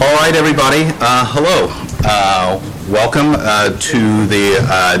right, everybody. Hello. Welcome to the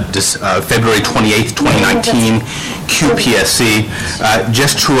February 28th, 2019 QPSC.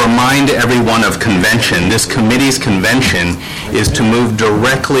 Just to remind everyone of convention, this committee's convention is to move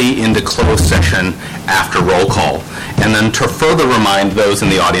directly into closed session after roll call. And then to further remind those in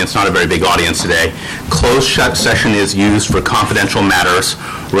the audience, not a very big audience today, closed session is used for confidential matters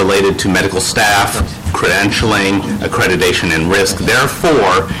related to medical staff, credentialing, accreditation, and risk.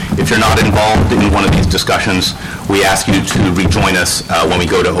 Therefore, if you're not involved in one of these discussions, we ask you to rejoin us when we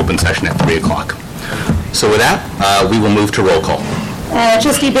go to open session at 3 o'clock. So with that, we will move to roll call.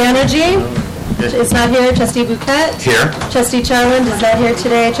 Trustee Banerjee is not here. Trustee Bouquet? Here. Trustee Charland is not here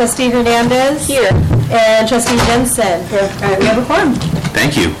today. Trustee Hernandez? Here. And Trustee Jensen? We have a quorum.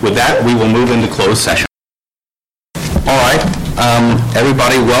 Thank you. With that, we will move into closed session. All right.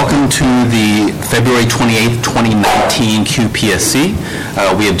 Everybody, welcome to the February 28th, 2019 QPSC.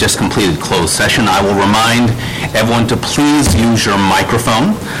 We have just completed closed session. I will remind everyone to please use your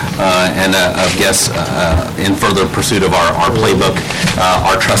microphone. And I guess in further pursuit of our playbook,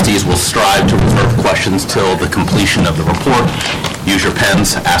 our trustees will strive to reserve questions till the completion of the report. Use your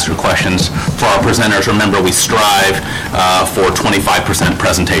pens, ask your questions. For our presenters, remember we strive for 25%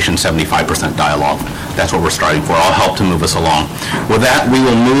 presentation, 75% dialogue. That's what we're striving for. I'll help to move us along. With that, we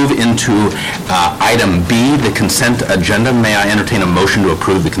will move into item B, the consent agenda. May I entertain a motion to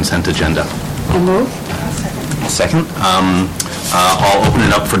approve the consent agenda? I'll move. Second. I'll open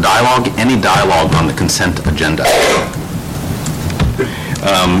it up for dialogue. Any dialogue on the consent agenda?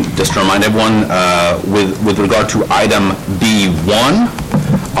 Just to remind everyone, with regard to item B1,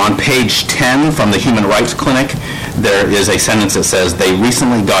 on page 10 from the Human Rights Clinic, there is a sentence that says, they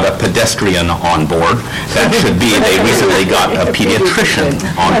recently got a pedestrian on board. That should be, they recently got a pediatrician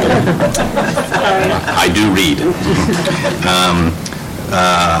on board. I do read.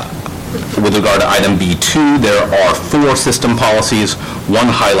 With regard to item B2, there are 4 system policies, 1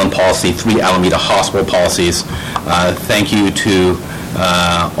 Highland policy, 3 Alameda Hospital policies. Thank you to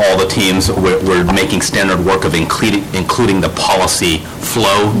all the teams. We're making standard work of including the policy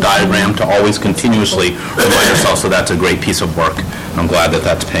flow diagram to always continuously remind ourselves, so that's a great piece of work. I'm glad that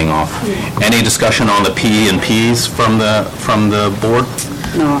that's paying off. Any discussion on the P and Ps from the board?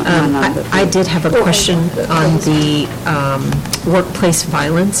 No, I did have a question on the workplace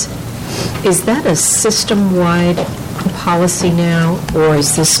violence. Is that a system-wide policy now, or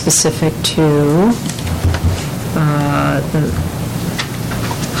is this specific to the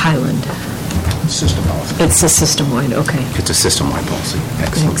Highland? System policy. It's a system-wide, okay. It's a system-wide policy.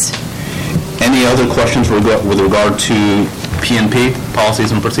 Excellent. Thanks. Any other questions with regard to P&P,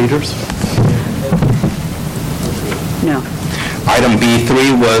 policies and procedures? No. Item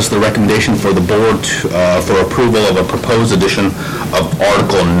B3 was the recommendation for the board for approval of a proposed addition of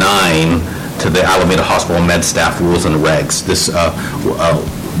Article 9 to the Alameda Hospital Med Staff Rules and Regs. This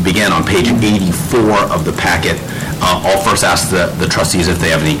began on page 84 of the packet. I'll first ask the trustees if they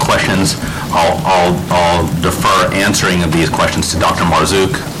have any questions. I'll defer answering of these questions to Dr.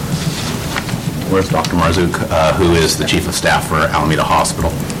 Marzouk. Where's Dr. Marzouk, who is the Chief of Staff for Alameda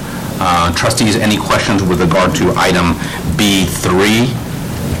Hospital? Trustees, any questions with regard to item B3?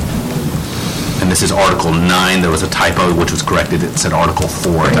 And this is Article 9. There was a typo which was corrected. It said Article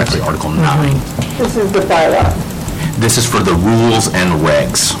 4. It's actually Article 9. This is the bylaw. This is for the rules and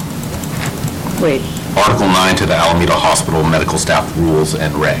regs. Wait. Article 9 to the Alameda Hospital Medical Staff Rules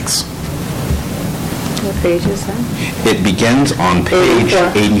and Regs. What page is that? It begins on page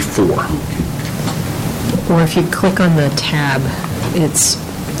 84. Or if you click on the tab, it's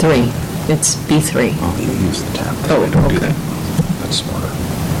 3. It's B3. Oh, you use the tab. Oh, Don't do okay. that. That's smarter.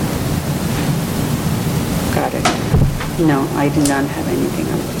 Got it. No, I do not have anything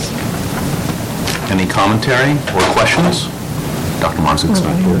on this. Any commentary or questions? Dr. Marzouk's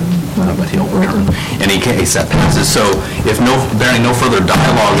not here, but he'll return. In any case, that passes. So if bearing no further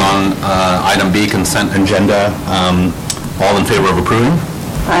dialogue on item B, consent agenda, all in favor of approving?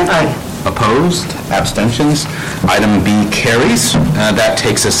 Aye. Opposed? Abstentions? Item B carries. That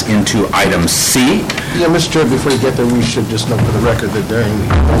takes us into item C. Yeah, Mr. Chair, before you get there, we should just note for the record that during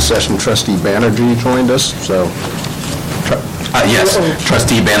the session, Trustee Banerjee joined us, so... Yes,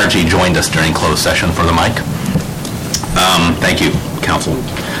 Trustee Banerjee joined us during closed session for the mic. Thank you, Council.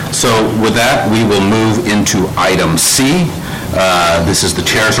 So with that, we will move into item C. This is the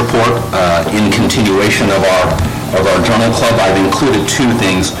Chair's report. In continuation of our Journal Club, I've included 2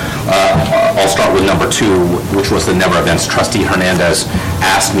 things. I'll start with number 2, which was the never events. Trustee Hernandez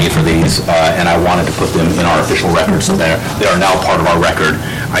asked me for these, and I wanted to put them in our official record, so they are now part of our record.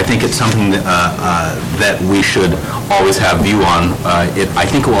 I think it's something that we should always have view on. I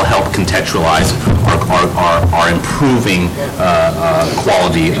think it will help contextualize our improving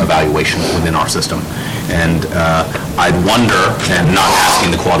quality evaluation within our system. And I'd wonder, and not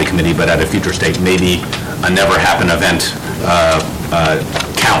asking the quality committee, but at a future state, maybe a never happen event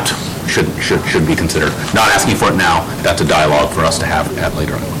count should be considered. Not asking for it now. That's a dialogue for us to have at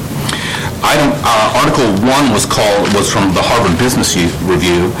later on. Article 1 was from the Harvard Business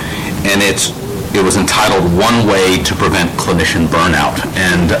Review, and it was entitled "One Way to Prevent Clinician Burnout."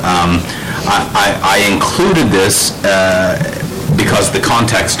 And I included this because the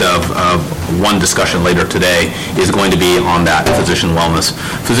context of one discussion later today is going to be on that physician wellness.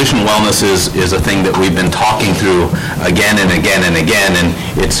 Physician wellness is a thing that we've been talking through again and again and again, and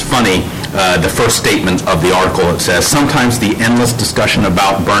it's funny, the first statement of the article, it says, sometimes the endless discussion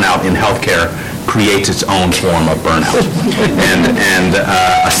about burnout in healthcare creates its own form of burnout and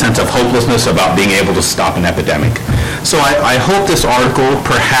a sense of hopelessness about being able to stop an epidemic. So I hope this article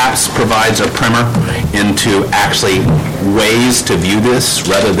perhaps provides a primer into actually ways to view this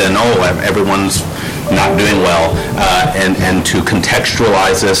rather than, everyone's not doing well, and to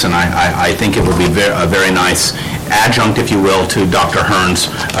contextualize this, and I think it will be a very nice adjunct, if you will, to Dr. Hearn's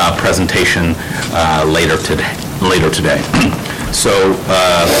presentation later today. So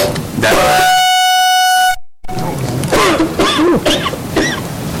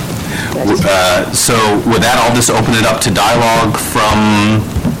so with that, I'll just open it up to dialogue from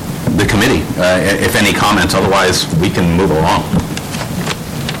the committee, if any comments. Otherwise, we can move along.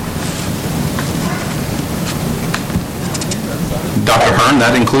 Dr. Hearn,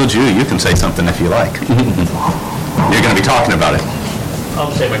 that includes you. You can say something if you like. You're going to be talking about it.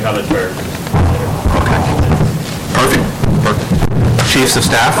 I'll save my comments for later. Okay. Perfect. Chiefs of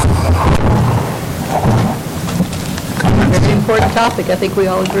staff? Very important topic. I think we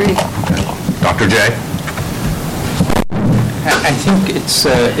all agree. Dr. J? I think it's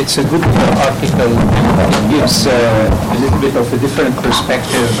a good article. It gives a little bit of a different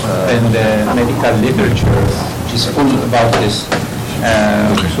perspective than the medical literature, which is full about this.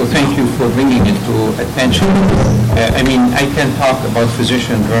 So thank you for bringing it to attention. I mean, I can talk about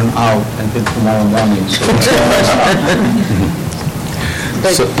physician burnout until tomorrow morning.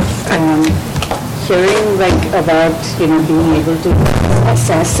 But hearing about being able to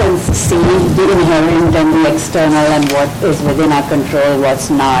assess and see the inherent and the external and what is within our control, what's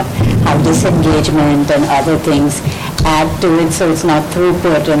not, how disengagement and other things add to it, so it's not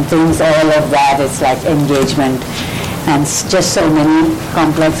throughput and things, all of that, it's like engagement. And just so many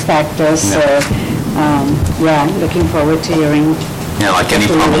complex factors. So, looking forward to hearing. Yeah, like any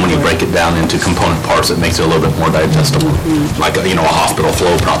problem, when you break it down into component parts, it makes it a little bit more digestible. Like, a hospital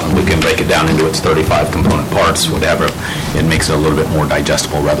flow problem, we can break it down into its 35 component parts, whatever. It makes it a little bit more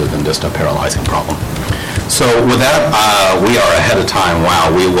digestible rather than just a paralyzing problem. So with that, we are ahead of time.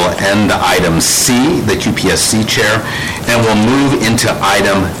 Wow, we will end item C, the QPSC chair, and we'll move into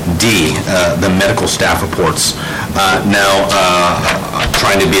item D, the medical staff reports. Now,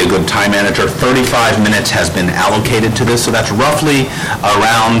 trying to be a good time manager, 35 minutes has been allocated to this, so that's roughly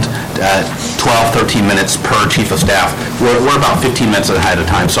around 12, 13 minutes per chief of staff. We're about 15 minutes ahead of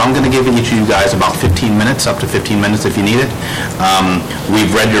time, so I'm going to give each of you guys about 15 minutes, up to 15 minutes if you need it.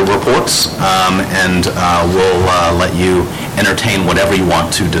 We've read your reports, and we'll let you entertain whatever you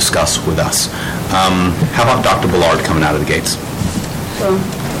want to discuss with us. How about Dr. Ballard coming out of the gates?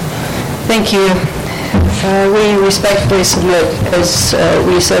 Thank you. We respectfully submit, as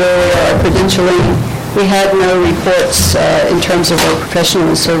we said earlier, our credentialing. We had no reports in terms of our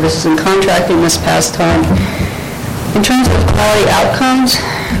professional services and contracting this past time. In terms of quality outcomes,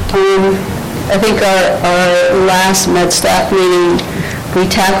 I think our last med staff meeting, we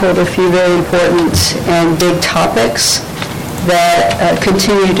tackled a few very important and big topics that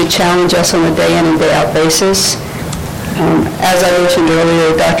continue to challenge us on a day-in and day-out basis. As I mentioned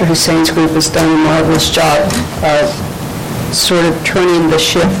earlier, Dr. Hussein's group has done a marvelous job of sort of turning the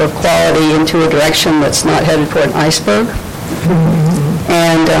ship of quality into a direction that's not headed for an iceberg.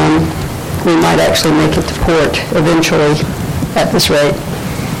 And we might actually make it to port eventually at this rate.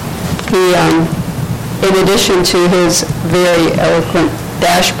 In addition to his very eloquent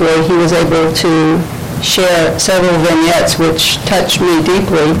dashboard, he was able to share several vignettes which touched me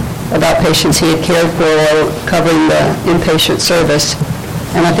deeply about patients he had cared for while covering the inpatient service.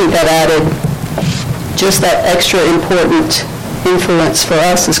 And I think that added just that extra important influence for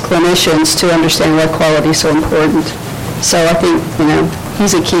us as clinicians to understand why quality is so important. So I think,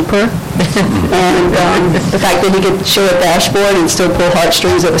 he's a keeper. And the fact that he could show a dashboard and still pull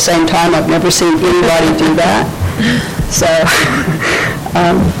heartstrings at the same time, I've never seen anybody do that. So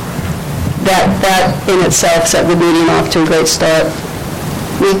that in itself set the meeting off to a great start.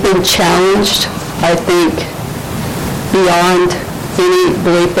 We've been challenged, I think, beyond any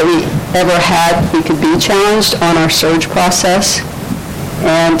belief that we ever had we could be challenged on our surge process.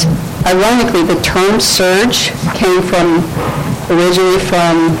 And ironically, the term surge came originally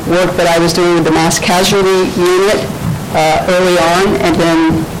from work that I was doing with the mass casualty unit early on, and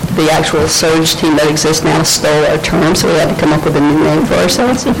then the actual surge team that exists now stole our term, so we had to come up with a new name for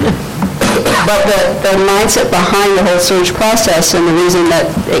ourselves. But the mindset behind the whole surge process, and the reason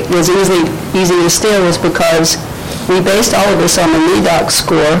that it was easy to steal, was because we based all of this on the NEDOC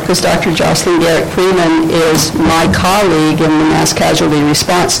score, because Dr. Jocelyn Garrick Freeman is my colleague in the mass casualty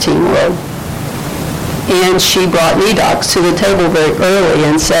response team world. And she brought NEDOCs to the table very early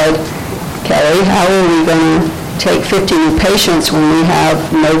and said, Kelly, how are we going to take 50 new patients when we have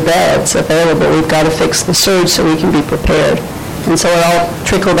no beds available? We've got to fix the surge so we can be prepared. And so it all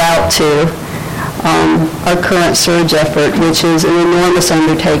trickled out to our current surge effort, which is an enormous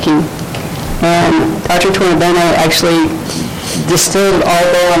undertaking. And Dr. Tornabene actually distilled it all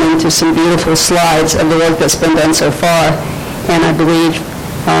down into some beautiful slides of the work that's been done so far, and I believe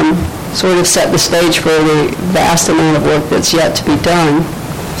sort of set the stage for the vast amount of work that's yet to be done.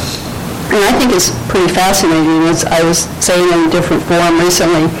 And I think it's pretty fascinating, as I was saying in a different form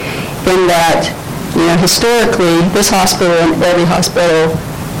recently, in that, historically, this hospital and every hospital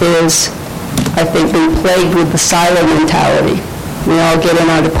is, I think, being plagued with the silo mentality. We all get in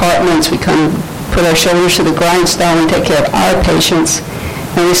our departments, we kind of put our shoulders to the grindstone and take care of our patients,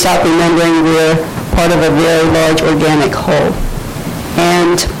 and we stop remembering we're part of a very large organic whole.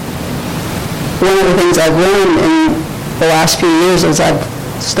 And one of the things I've learned in the last few years as I've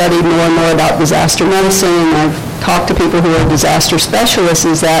studied more and more about disaster medicine, and I've talked to people who are disaster specialists,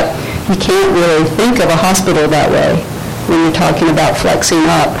 is that you can't really think of a hospital that way when you're talking about flexing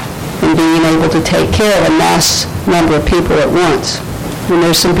up and being able to take care of a mass number of people at once. And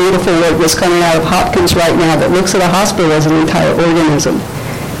there's some beautiful work that's coming out of Hopkins right now that looks at a hospital as an entire organism,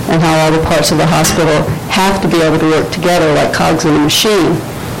 and how all the parts of the hospital have to be able to work together like cogs in a machine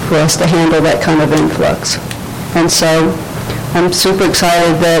for us to handle that kind of influx. And so I'm super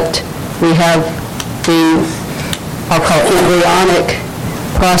excited that we have the, I'll call it, embryonic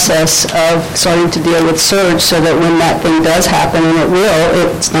process of starting to deal with surge, so that when that thing does happen, and it will,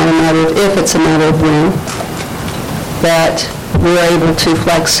 it's not a matter of if, it's a matter of when, that we're able to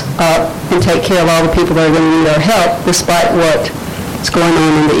flex up and take care of all the people that are going to need our help, despite what's going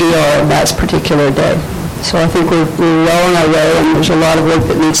on in the ER on that particular day. So I think we're well on our way, and there's a lot of work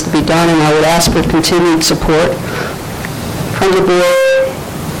that needs to be done, and I would ask for continued support from the board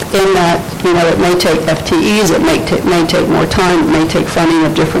in that, it may take FTEs, it may take more time, it may take funding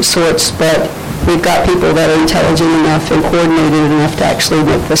of different sorts, but we've got people that are intelligent enough and coordinated enough to actually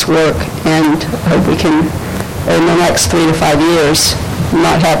make this work, and I hope we can, in the next 3 to 5 years,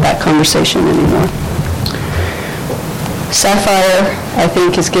 not have that conversation anymore. Sapphire, I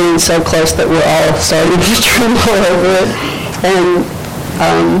think, is getting so close that we're all starting to tremble over it. And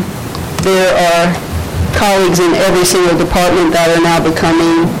there are colleagues in every single department that are now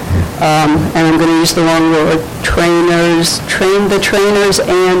becoming, and I'm going to use the wrong word, train the trainers,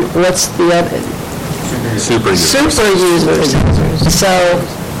 and what's the other? Super users. So,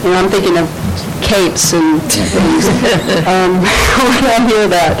 I'm thinking of capes and things when I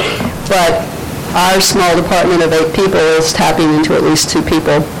hear that. But our small department of 8 people is tapping into at least 2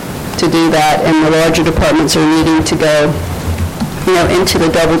 people to do that, and the larger departments are needing to go, into the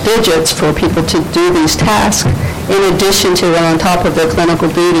double digits for people to do these tasks, in addition to and on top of their clinical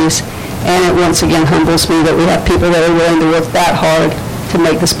duties. And it once again humbles me that we have people that are willing to work that hard to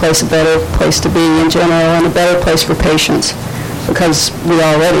make this place a better place to be in general, and a better place for patients, because we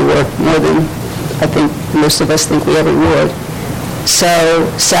already work more than I think most of us think we ever would. So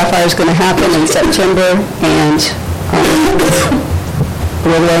Sapphire is going to happen in September, and I'm a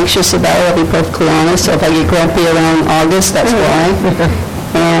little anxious about it, I'll be perfectly honest. So if I get grumpy around August, that's why.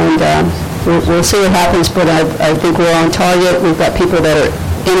 And we'll see what happens, but I think we're on target. We've got people that are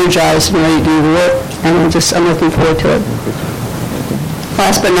energized and ready to do the work, and I'm looking forward to it.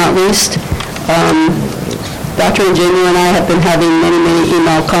 Last but not least, Dr. Ingenu and I have been having many, many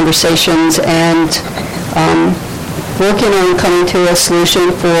email conversations, and working on coming to a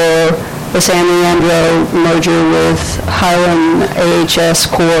solution for the San Leandro merger with Highland AHS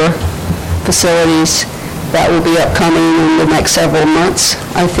core facilities that will be upcoming in the next several months.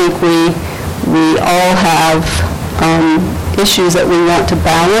 I think we all have issues that we want to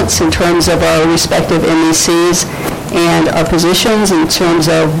balance in terms of our respective MECs and our positions in terms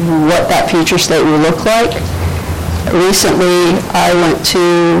of what that future state will look like. Recently, I went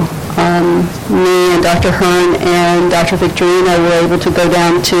to, me and Dr. Hearn and Dr. Victorino were able to go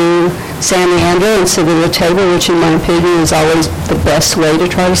down to San Leandro and sit at a table, which in my opinion is always the best way to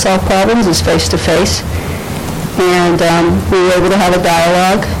try to solve problems, is face-to-face. And we were able to have a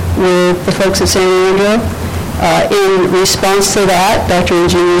dialogue with the folks at San Leandro. In response to that, Dr.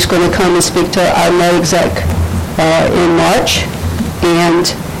 Ingegni is going to come and speak to our med exec in March and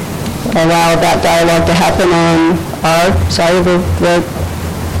allow that dialogue to happen on our side of the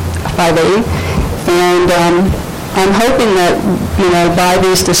 580. And I'm hoping that, by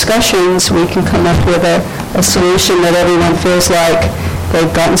these discussions, we can come up with a solution that everyone feels like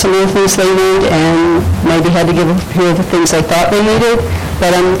they've gotten some of the things they need and maybe had to give a few of the things they thought they needed.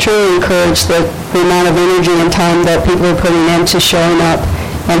 But I'm truly encouraged that the amount of energy and time that people are putting into showing up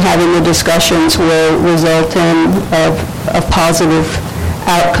and having the discussions will result in a positive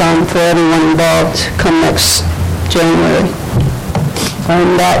outcome for everyone involved come next January.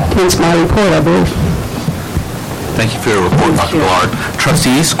 And that ends my report, I believe. Thank you for your report, Dr. Ballard.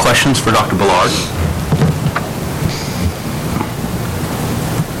 Trustees, questions for Dr. Ballard?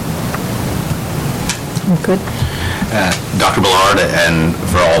 Good. Dr. Ballard, and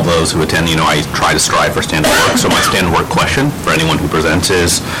for all those who attend, I try to strive for standard work. So my standard work question for anyone who presents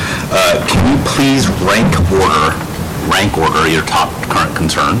is, can you please rank order your top current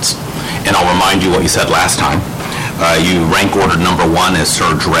concerns? And I'll remind you what you said last time. You rank ordered number 1 as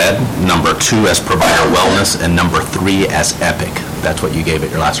Surge Red, number 2 as Provider Wellness, and number 3 as Epic. That's what you gave at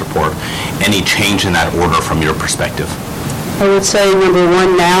your last report. Any change in that order from your perspective? I would say number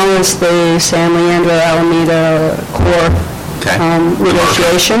 1 now is the San Leandro Alameda core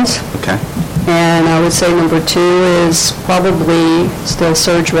negotiations. Okay. And I would say number 2 is probably still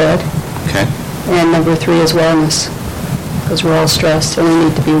Surge Red. Okay. And number 3 is Wellness, because we're all stressed and we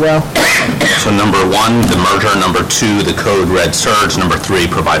need to be well. So number 1, the merger. Number 2, the Code Red Surge. Number 3,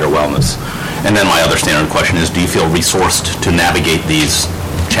 Provider Wellness. And then my other standard question is, do you feel resourced to navigate these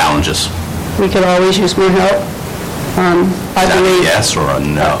challenges? We could always use more help. I believe a yes or a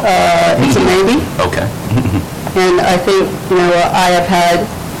no? It's a maybe. Okay. And I think, I have had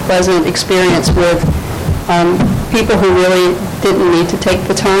pleasant experience with people who really didn't need to take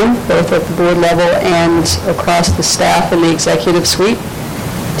the time, both at the board level and across the staff and the executive suite,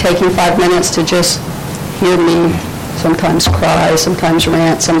 taking 5 minutes to just hear me sometimes cry, sometimes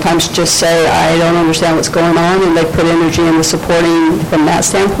rant, sometimes just say, I don't understand what's going on, and they put energy into supporting from that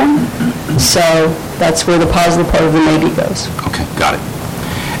standpoint. So that's where the positive part of the maybe goes. Okay, got it.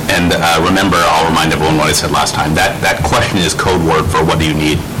 And remember, I'll remind everyone what I said last time. That question is code word for what do you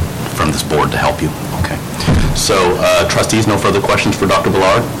need from this board to help you. Okay. So, trustees, no further questions for Dr.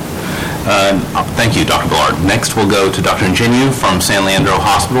 Ballard? Thank you, Dr. Ballard. Next, we'll go to Dr. Ingegni from San Leandro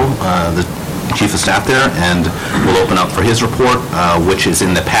Hospital, the Chief of Staff there, and we'll open up for his report, which is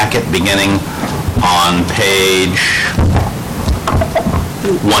in the packet beginning on page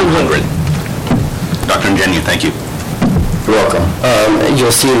 100. Dr. Ingegni, thank you. You're welcome.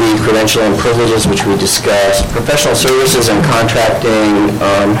 You'll see the credential and privileges, which we discussed. Professional services and contracting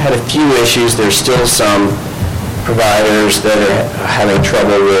had a few issues. There's still some providers that are having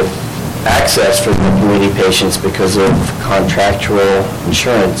trouble with access for the community patients because of contractual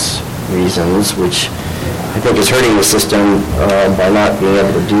insurance reasons, which I think is hurting the system by not being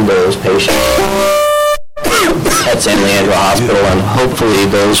able to do those patients at San Leandro Hospital, and hopefully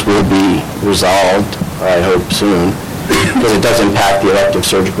those will be resolved, I hope soon, because it does impact the elective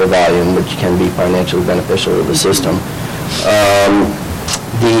surgical volume, which can be financially beneficial to the system.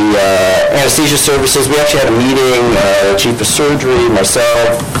 The anesthesia services, we actually had a meeting, Chief of Surgery,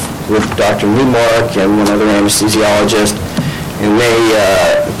 myself, with Dr. Newmark and one other anesthesiologist, and they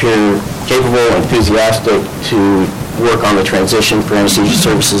appear capable and enthusiastic to work on the transition for anesthesia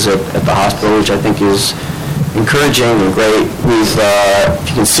services at the hospital, which I think is encouraging and great. We've, if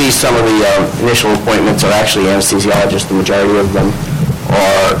you can see, some of the initial appointments are actually anesthesiologists. The majority of them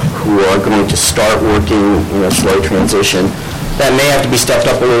are who are going to start working in a slow transition. That may have to be stepped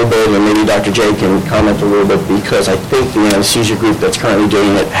up a little bit, and maybe Dr. J can comment a little bit, because I think the anesthesia group that's currently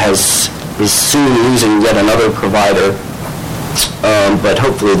doing it is soon losing yet another provider, but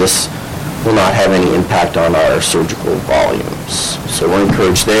hopefully this will not have any impact on our surgical volumes. So we're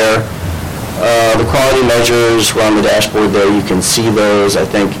encouraged there. The quality measures were on the dashboard there. You can see those. I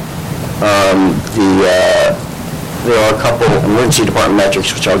think there are a couple emergency department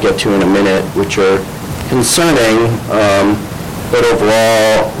metrics, which I'll get to in a minute, which are concerning, but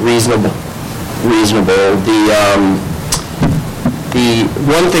overall reasonable. The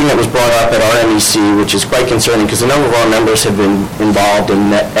one thing that was brought up at our MEC, which is quite concerning, because a number of our members have been involved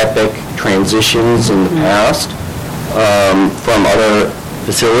in Epic transitions in the past from other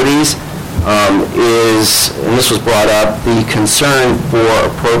facilities, is, and this was brought up, the concern for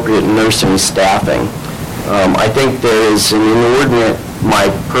appropriate nursing staffing. I think there is an inordinate, my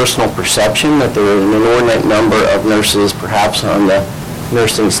personal perception, that there are an inordinate number of nurses perhaps on the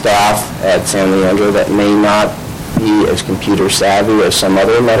nursing staff at San Leandro that may not be as computer savvy as some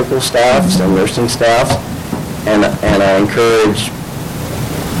other medical staffs and nursing staffs. And I encourage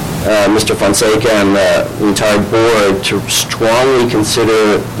Mr. Fonseca and the entire board to strongly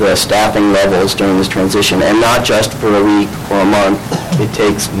consider the staffing levels during this transition, and not just for a week or a month. It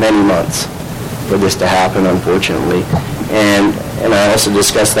takes many months for this to happen, unfortunately. And I also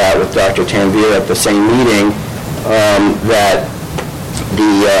discussed that with Dr. Tanvir at the same meeting, that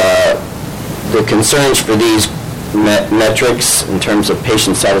the concerns for these metrics in terms of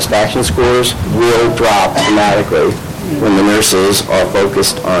patient satisfaction scores will drop dramatically when the nurses are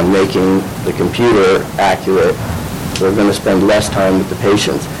focused on making the computer accurate. They're going to spend less time with the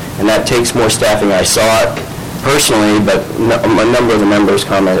patients. And that takes more staffing. I saw it personally, but a number of the members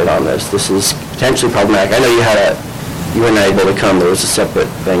commented on this. This is potentially problematic. I know you were not able to come. There was a separate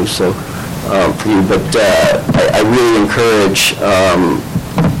thing for you, but I really encourage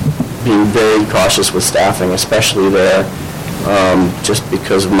being very cautious with staffing, especially there, just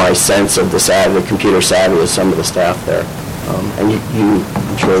because of my sense of the computer savvy of some of the staff there. And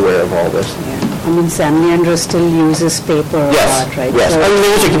I'm sure aware of all this. I mean, San Leandro still uses paper a lot, right? Yes. I mean,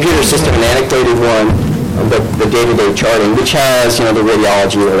 there's a computer system, an antiquated one, the day-to-day charting, which has, the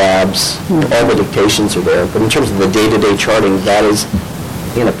radiology, the labs, all the dictations are there. But in terms of the day-to-day charting, that is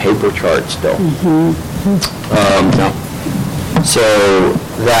in a paper chart still. So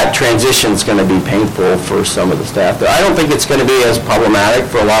that transition is going to be painful for some of the staff there. I don't think it's going to be as problematic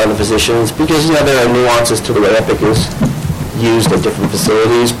for a lot of the physicians because, there are nuances to the way Epic is used at different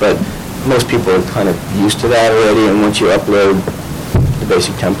facilities, but most people are kind of used to that already, and once you upload the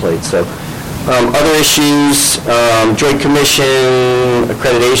basic templates. So other issues, Joint Commission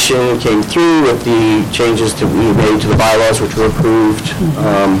accreditation came through with the changes that we made to the bylaws, which were approved.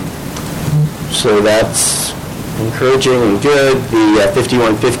 So that's encouraging and good. The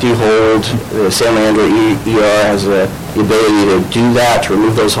 5150 hold, the San Leandro ER has the ability to do that, to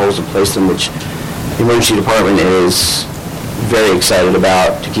remove those holes and place them, which the emergency department is very excited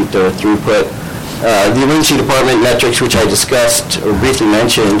about to keep their throughput. The emergency department metrics, which I discussed or briefly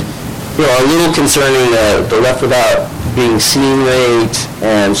mentioned, are a little concerning. The left without being seen rate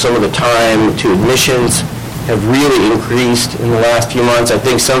and some of the time to admissions have really increased in the last few months. I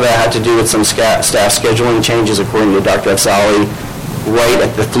think some of that had to do with some staff scheduling changes, according to Dr. Afzali, right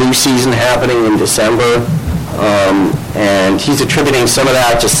at the flu season happening in December. And he's attributing some of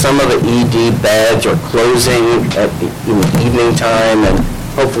that to some of the ED beds are closing in the evening time, and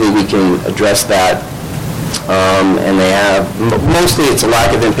hopefully we can address that. And they have, mostly it's a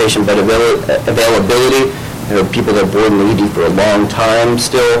lack of inpatient bed availability. There are people that are board in the ED for a long time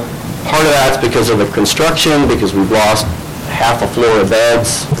still. Part of that's because of the construction, because we've lost half a floor of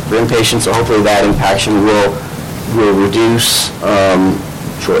beds for inpatients, so hopefully that impaction will reduce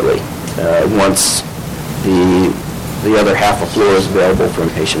shortly once the other half a floor is available for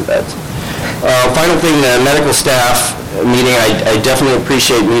inpatient beds. Final thing, the medical staff meeting, I definitely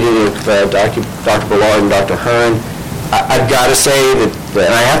appreciate meeting with Dr. Ballard and Dr. Hearn. I've got to say that,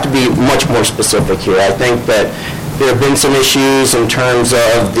 and I have to be much more specific here, I think that there have been some issues in terms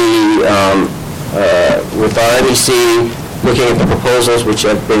of with our MEC, looking at the proposals which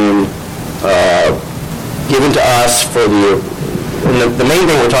have been given to us for the main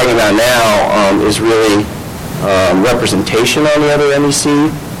thing we're talking about now is really representation on the other MEC,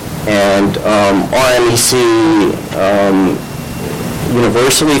 and our MEC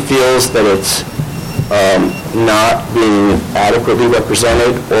universally feels that it's not being adequately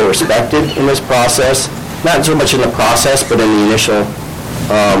represented or respected in this process. Not so much in the process, but in the initial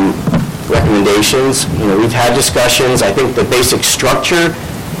recommendations. We've had discussions. I think the basic structure,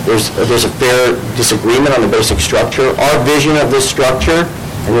 there's a fair disagreement on the basic structure. Our vision of this structure,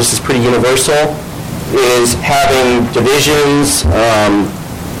 and this is pretty universal, is having divisions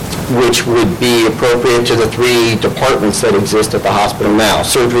which would be appropriate to the three departments that exist at the hospital now: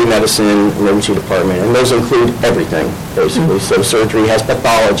 surgery, medicine, emergency department, and those include everything, basically. So surgery has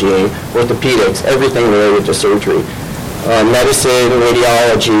pathology, orthopedics, everything related to surgery, medicine,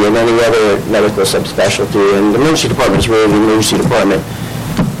 radiology, and any other medical subspecialty. And the emergency department is really the emergency department.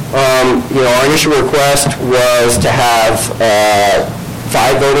 Our initial request was to have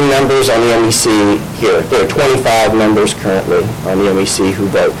 5 voting members on the MEC here. There are 25 members currently on the MEC who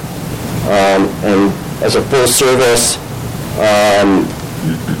vote. And as a full-service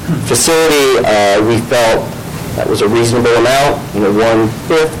facility, we felt that was a reasonable amount,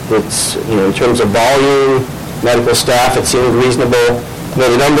 1/5. It's, in terms of volume, medical staff, it seemed reasonable. The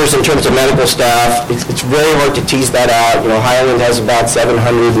numbers in terms of medical staff, it's very hard to tease that out. Highland has about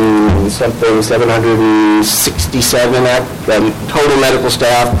 700 and something, 767 total medical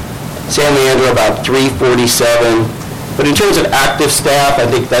staff. San Leandro about 347. But in terms of active staff, I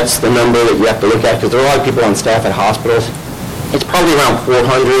think that's the number that you have to look at, because there are a lot of people on staff at hospitals. It's probably around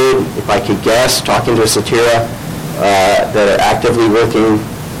 400, if I could guess, talking to Satira, that are actively working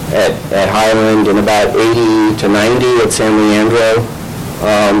at Highland, and about 80 to 90 at San Leandro.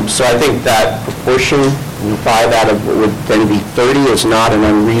 So I think that proportion, 5 out of what would then be 30, is not an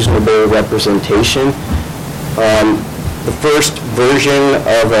unreasonable representation. The first version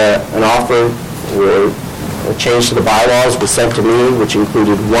of an offer or a change to the bylaws was sent to me, which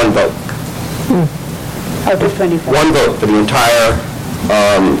included 1 vote. Out of 25. 1 vote for the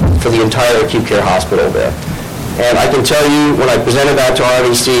entire acute care hospital there. And I can tell you, when I presented that to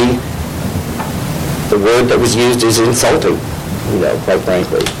RDC, the word that was used is insulting, quite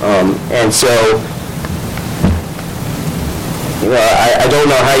frankly. And so, I don't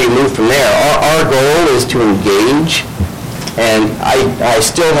know how you move from there. Our goal is to engage, and I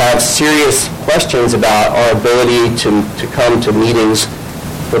still have serious questions about our ability to come to meetings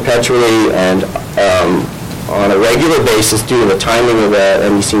perpetually and on a regular basis due to the timing of the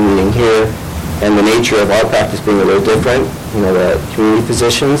MEC meeting here and the nature of our practice being a little different. The community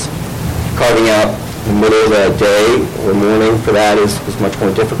physicians, carving out the middle of the day or morning for that is much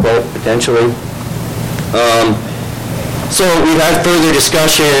more difficult, potentially. So we've had further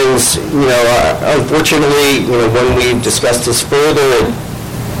discussions. Unfortunately, when we've discussed this further,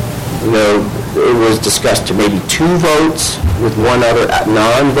 it was discussed to maybe 2 votes with 1 other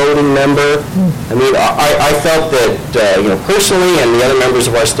non-voting member. I mean, I felt that, personally, and the other members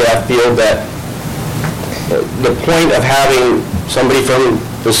of our staff feel that the point of having somebody from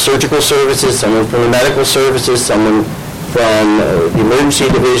the surgical services, someone from the medical services, someone from the emergency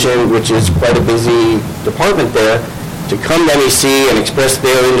division, which is quite a busy department there, to come to MEC and express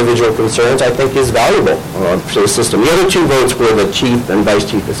their individual concerns, I think is valuable for the system. The other 2 votes were the chief and vice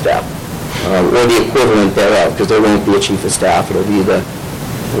chief of staff, or the equivalent thereof, because there won't be a chief of staff. It'll be the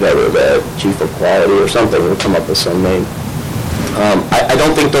chief of quality or something. We'll come up with some name. I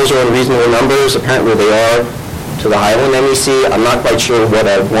don't think those are unreasonable numbers. Apparently they are to the Highland MEC. I'm not quite sure what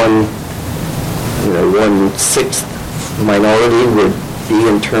a 1/6 minority would be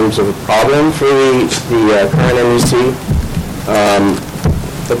in terms of a problem for the current MEC.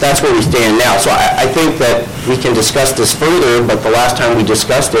 But that's where we stand now. So I think that we can discuss this further, but the last time we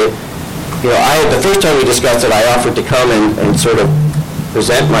discussed it, the first time we discussed it, I offered to come and sort of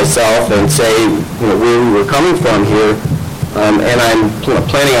present myself and say, where we were coming from here. And I'm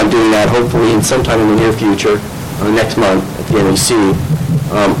planning on doing that hopefully sometime in the near future, next month at the MEC.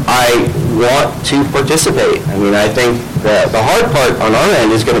 I want to participate. I mean, I think that the hard part on our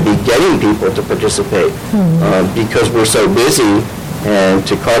end is going to be getting people to participate because we're so busy and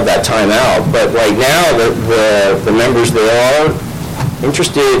to carve that time out. But right now, the members there are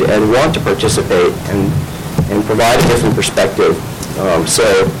interested and want to participate and provide a different perspective.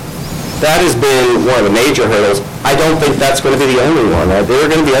 So that has been one of the major hurdles. I don't think that's going to be the only one. There are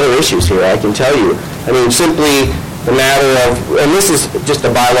going to be other issues here, I can tell you. I mean, simply the matter of, and this is just a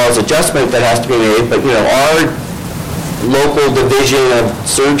bylaws adjustment that has to be made, but, our local division of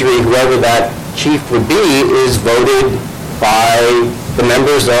surgery, whoever that chief would be, is voted by the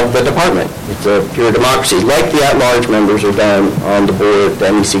members of the department. It's a pure democracy, like the at-large members are done on the board at the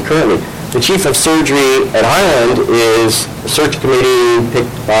MEC currently. The chief of surgery at Highland is a search committee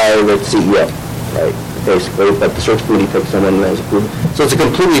picked by the CEO, right, basically, but the search committee picks someone as approved. So it's a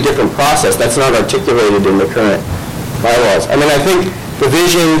completely different process. That's not articulated in the current bylaws. I mean, I think the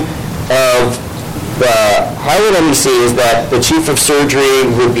vision of the Highland MEC is that the chief of surgery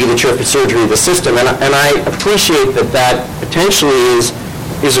would be the chief of surgery of the system, and I appreciate that potentially is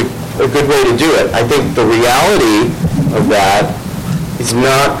a good way to do it. I think the reality of that is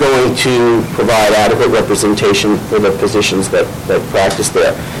not going to provide adequate representation for the physicians that practice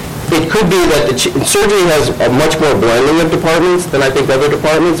there. It could be that surgery has a much more blending of departments than I think other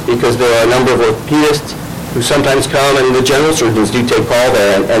departments, because there are a number of orthopedists who sometimes come, and the general surgeons do take call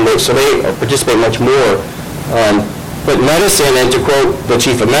there, and so they participate much more. But medicine, and to quote the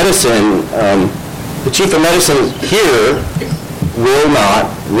chief of medicine here will not,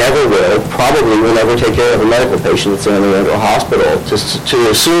 never will, probably will never take care of a medical patient at San Leandro Hospital. To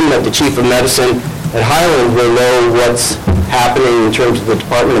assume that the chief of medicine at Highland will know what's happening in terms of the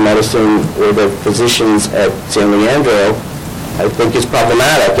Department of Medicine or the physicians at San Leandro, I think is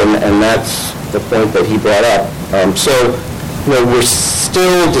problematic, and that's the point that he brought up. So, we're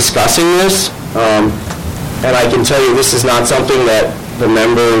still discussing this, and I can tell you this is not something that the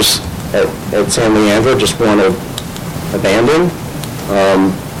members at San Leandro just want to abandon.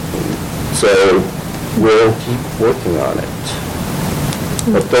 So we'll keep working on it.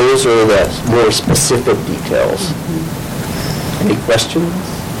 But those are the more specific details. Any questions?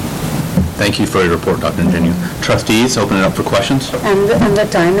 Thank you for your report, Dr. Ingenue. Trustees, open it up for questions. And the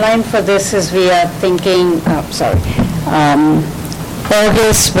timeline for this is we are thinking,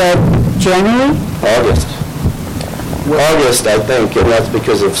 August, but January? August. August, I think, and that's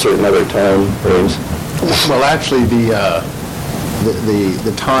because of certain other time frames. Well, actually, the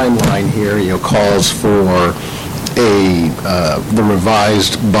timeline here, calls for the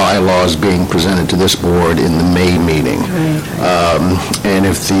revised bylaws being presented to this board in the May meeting. And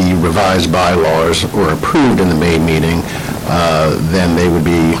if the revised bylaws were approved in the May meeting, then they would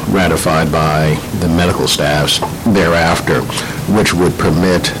be ratified by the medical staffs thereafter, which would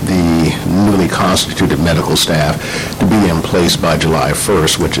permit the newly constituted medical staff to be in place by July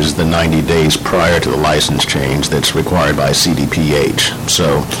 1st, which is the 90 days prior to the license change that's required by CDPH.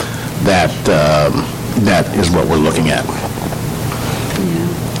 So that is what we're looking at.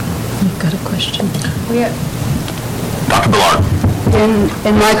 You've got a question. Dr. Ballard.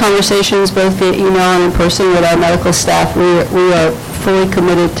 In my conversations, both via email and in person with our medical staff, we are fully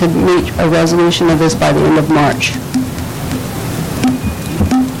committed to meet a resolution of this by the end of March.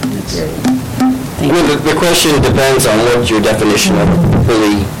 The question depends on what your definition of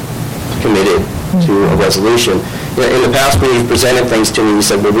fully committed to a resolution. In the past, when you've presented things to me, you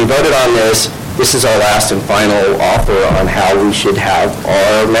said, well, we voted on this. This is our last and final offer on how we should have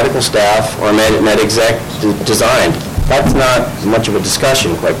our medical staff or med exec designed. That's not much of a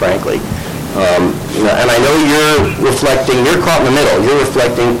discussion, quite frankly. And I know you're caught in the middle. You're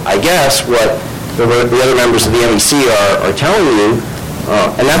reflecting, I guess, what the other members of the MEC are telling you.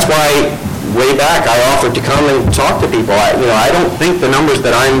 And that's why, way back, I offered to come and talk to people. I don't think the numbers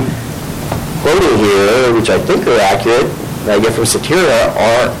that I'm quoting here, which I think are accurate, that I get from Satira,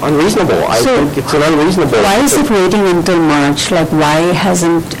 are unreasonable. I think it's an unreasonable... Why is it waiting until March? Why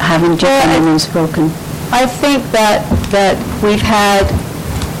haven't your amendments broken? I think that we've had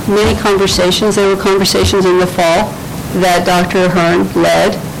many conversations. There were conversations in the fall that Dr. Ahern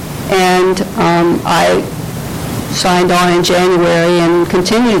led, and I signed on in January and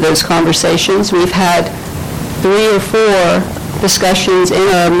continue those conversations. We've had 3 or 4 discussions in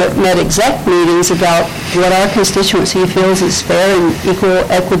our med exec meetings about what our constituency feels is fair and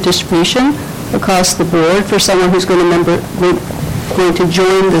equal distribution across the board for someone who's going to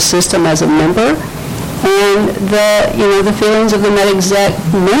join the system as a member. And the feelings of the med exec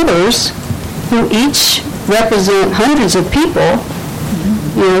members, who each represent hundreds of people,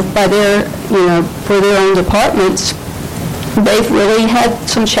 by their, for their own departments, they've really had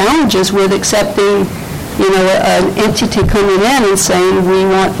some challenges with accepting, an entity coming in and saying we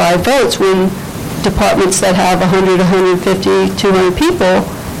want 5 votes when departments that have 100, 150, 200 people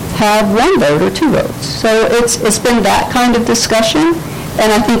have 1 vote or 2 votes. So it's been that kind of discussion. And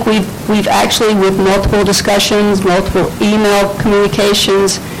I think we've actually, with multiple discussions, multiple email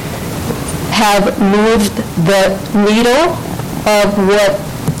communications, have moved the needle of what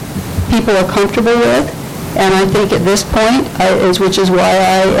people are comfortable with. And I think at this point, which is why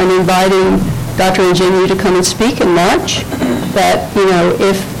I am inviting Dr. Ingenue to come and speak in March, that,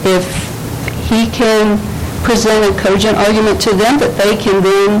 if he can present a cogent argument to them that they can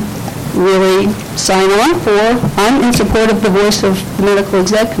then really sign on for, I'm in support of the voice of the Medical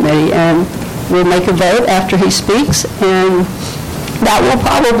Exec Committee, and we'll make a vote after he speaks, and that will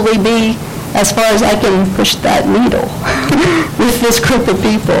probably be as far as I can push that needle with this group of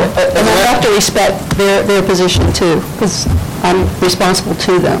people. And I have to respect their position too, because I'm responsible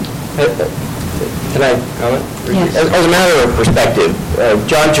to them. Can I comment? Yes. As a matter of perspective,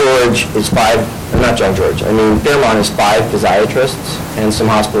 John George is 5, not John George, Fairmont is 5 physiatrists and some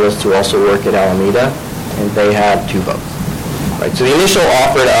hospitalists who also work at Alameda, and they have 2 votes. Right? So the initial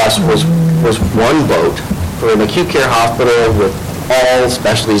offer to us was 1 vote for an acute care hospital with all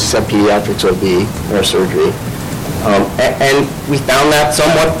specialties except pediatrics, OB, neurosurgery. And we found that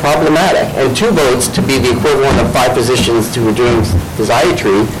somewhat problematic. And 2 votes to be the equivalent of 5 physicians who were doing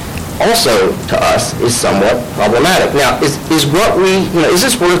physiatry also to us is somewhat problematic. Now, is what is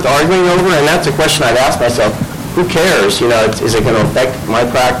this worth arguing over? And that's a question I've asked myself. who cares? Is it going to affect my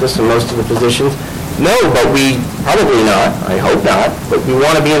practice and most of the physicians? No, but probably not, I hope not, but we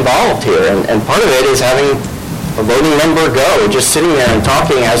want to be involved here. And part of it is having a voting member go. Just sitting there and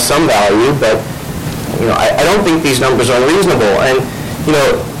talking has some value, but I don't think these numbers are unreasonable. And,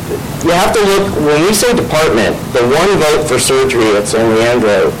 you have to look, when we say department, the one vote for surgery at San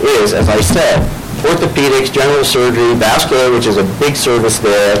Leandro is, as I said, orthopedics, general surgery, vascular, which is a big service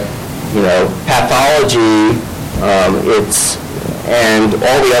there, pathology, and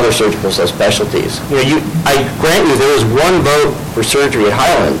all the other surgical subspecialties. I grant you there is one vote for surgery at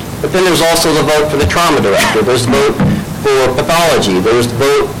Highland, but then there's also the vote for the trauma director. There's the vote for pathology. There's the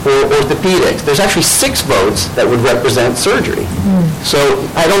vote for orthopedics. There's actually 6 votes that would represent surgery. So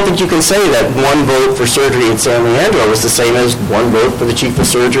I don't think you can say that one vote for surgery at San Leandro is the same as one vote for the chief of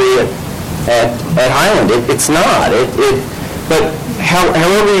surgery at Highland. It's not. But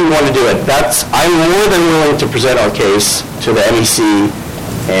however you want to do it, I'm more than willing to present our case to the MEC,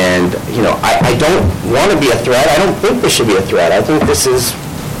 and I don't want to be a threat. I don't think this should be a threat. I think this is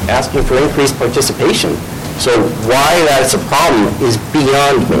asking for increased participation. So why that's a problem is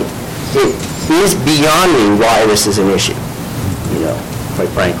beyond me. It is beyond me why this is an issue, quite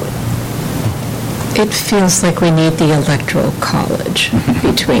frankly. It feels like we need the electoral college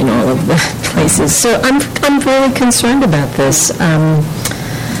between all of the places. So I'm really concerned about this.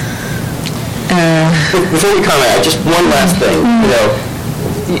 Before you comment, just one last thing.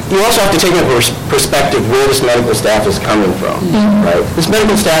 You also have to take into perspective where this medical staff is coming from, right? This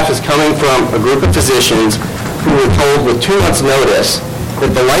medical staff is coming from a group of physicians who were told with 2 months' notice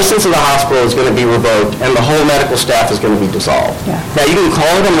that the license of the hospital is going to be revoked and the whole medical staff is going to be dissolved. Yeah. Now, you can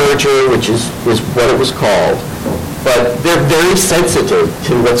call it a merger, which is what it was called, but they're very sensitive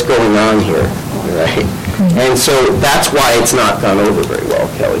to what's going on here, right? And so that's why it's not gone over very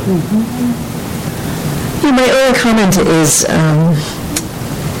well, Kelly. My only comment is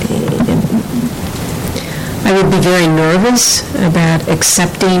I would be very nervous about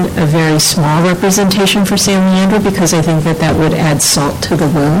accepting a very small representation for San Leandro because I think that would add salt to the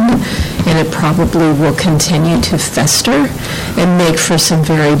wound, and it probably will continue to fester and make for some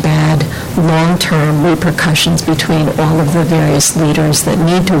very bad long-term repercussions between all of the various leaders that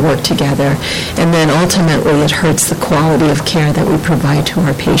need to work together, and then ultimately it hurts the quality of care that we provide to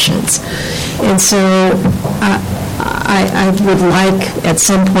our patients. And so I would like at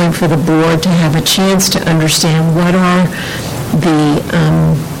some point for the board to have a chance to understand what are the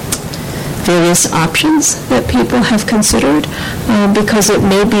various options that people have considered, because it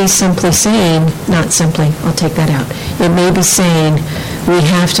may be simply saying, not simply, I'll take that out, it may be saying we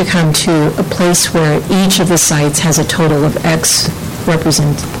have to come to a place where each of the sites has a total of X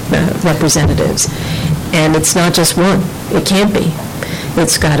representatives. And it's not just one. It can't be.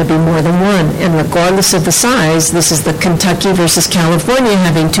 It's got to be more than one. And regardless of the size, this is the Kentucky versus California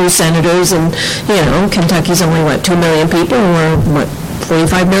having 2 senators, and, Kentucky's only, 2 million people, or,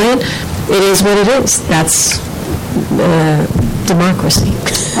 45 million? It is what it is. That's democracy.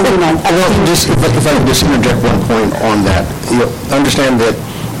 If I could just interject one point on that. Understand that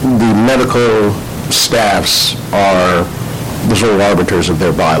the medical staffs are the sole arbiters of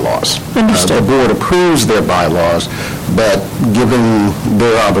their bylaws. The board approves their bylaws, but given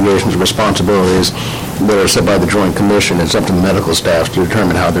their obligations and responsibilities that are set by the Joint Commission, it's up to the medical staff to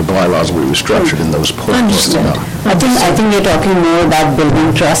determine how their bylaws will be structured in those points. I think you're talking more about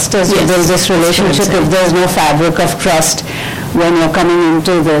building trust as well. There's this relationship. If there's no fabric of trust when you're coming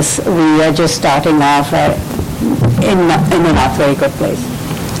into this, we are just starting off in a not very good place.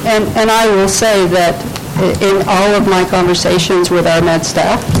 And I will say that in all of my conversations with our med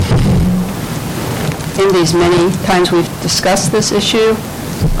staff, in these many times we've discussed this issue,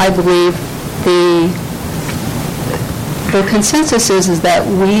 I believe the consensus is that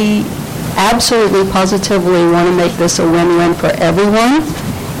we absolutely positively want to make this a win-win for everyone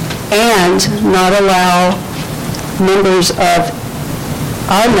and not allow members of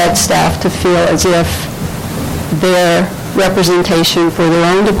our med staff to feel as if their representation for their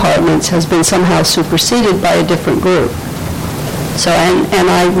own departments has been somehow superseded by a different group. So, and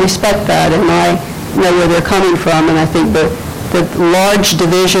I respect that, and I know where they're coming from, and I think the large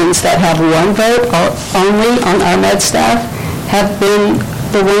divisions that have one vote only on our med staff have been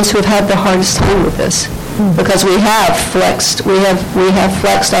the ones who have had the hardest time with this, because we have flexed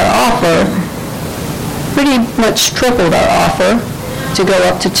our offer, pretty much tripled our offer to go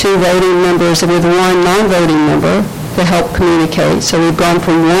up to 2 voting members with 1 non-voting member to help communicate. So we've gone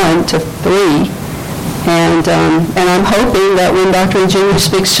from 1 to 3. And I'm hoping that when Dr. Jr.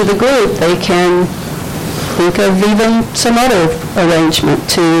 speaks to the group, they can think of even some other arrangement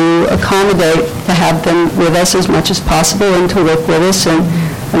to accommodate, to have them with us as much as possible and to work with us. And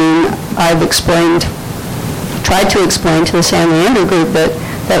I mean, I've tried to explain to the San Leandro group that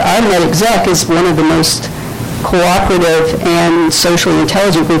our med exec is one of the most cooperative and socially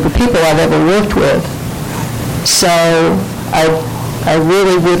intelligent group of people I've ever worked with. So I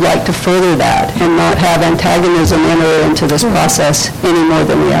really would like to further that and not have antagonism enter into this process any more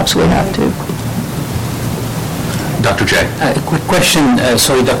than we absolutely have to. Dr. J. A quick question,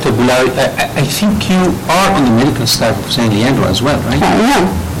 sorry, Dr. Boulari. I think you are on the medical staff of San Leandro as well, right? I am.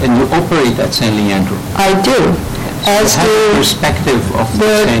 And you operate at San Leandro. I do. As have do a perspective of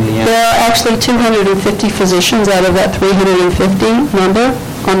San Leandro. There are actually 250 physicians out of that 350 number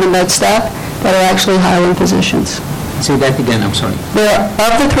on the med staff that are actually Highland physicians. Say that again, I'm sorry.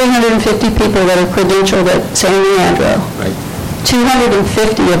 Of the 350 people that are credentialed at San Leandro, Right. 250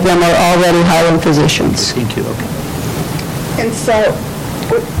 of them are already Highland physicians. Thank you, okay. And so,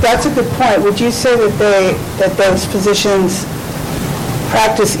 that's a good point. Would you say that those physicians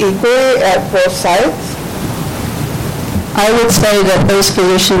practice equally at both sites? I would say that those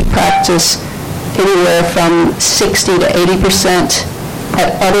physicians practice anywhere from 60 to 80%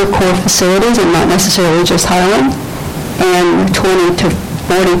 at other core facilities, and not necessarily just Highland, and 20 to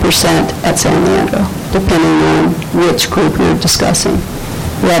 40% at San Leandro, depending on which group you're discussing.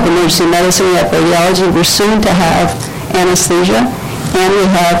 We have emergency medicine, we have radiology, we're soon to have anesthesia, and we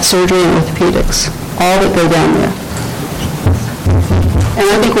have surgery and orthopedics, all that go down there. And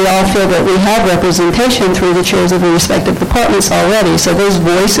I think we all feel that we have representation through the chairs of the respective departments already, so those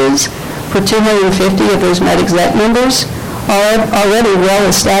voices for 250 of those med exec members are already well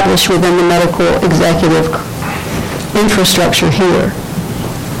established within the medical executive infrastructure here.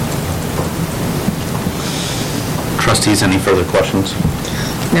 Trustees, any further questions?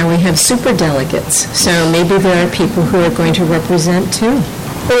 Now we have superdelegates, so maybe there are people who are going to represent too.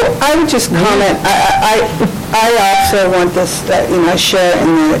 Well, I would just comment, I also want this, I share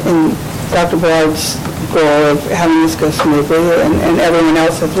in Dr. Bard's goal of having this go smoothly and everyone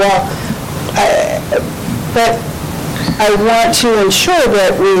else as well. But I want to ensure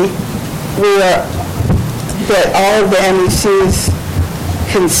that that all of the MECs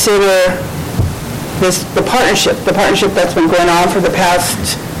consider the partnership that's been going on for the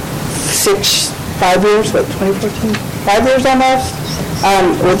past 5 years, 2014? 5 years almost,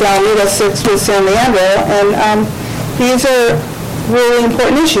 with Alameda, 6 with San Leandro, and these are really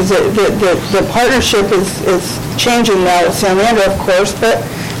important issues. The partnership is changing now with San Leandro, of course, but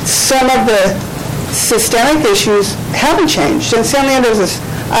some of the systemic issues haven't changed. And San Leandro is,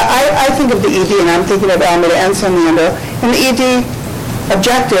 I think of the ED, and I'm thinking of Alameda and San Leandro, and the ED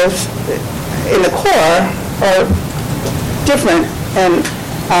objectives in the core are different than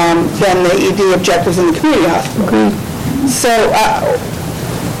the ED objectives in the community hospital. So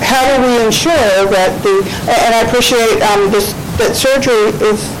how do we ensure that and I appreciate that surgery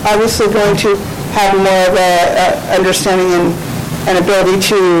is obviously going to have more of a understanding and ability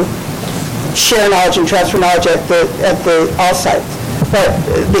to share knowledge and transfer knowledge at the all sites. But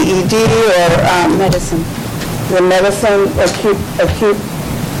the ED or medicine, acute,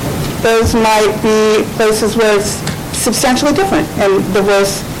 those might be places where it's substantially different, and the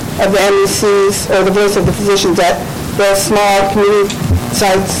voice of the MECs or the voice of the physicians at the small community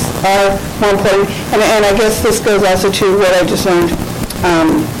sites are more important. And I guess this goes also to what I just learned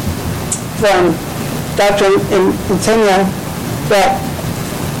from Dr. Insegna, that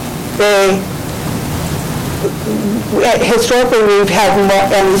historically we've had more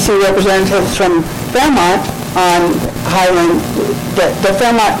MEC representatives from Fairmont on Highland. The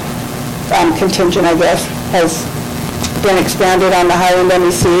Fairmont contingent, I guess, has been expanded on the Highland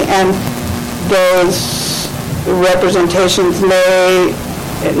MEC, and those representations may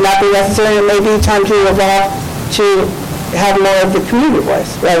not be necessary. It may be time to evolve to have more of the community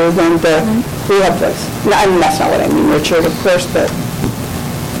voice rather than the rehab voice. I mean, that's not what I mean, Richard, of course, but...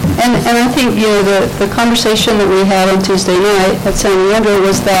 And I think, the conversation that we had on Tuesday night at San Leandro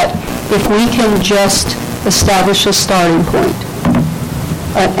was that if we can just establish a starting point,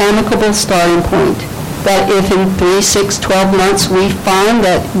 an amicable starting point, that if in 3, 6, 12 months we find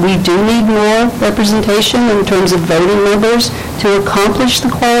that we do need more representation in terms of voting members to accomplish the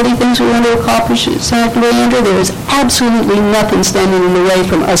quality things we want to accomplish at San Leandro, there is absolutely nothing standing in the way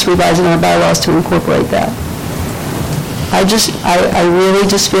from us revising our bylaws to incorporate that. I really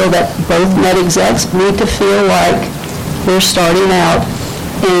just feel that both med execs need to feel like they're starting out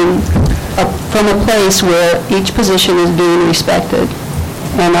from a place where each position is being respected.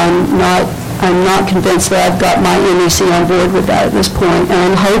 And I'm not convinced that I've got my MEC on board with that at this point, and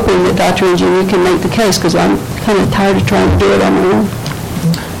I'm hoping that Dr. Ingenie can make the case, because I'm kind of tired of trying to do it on my own.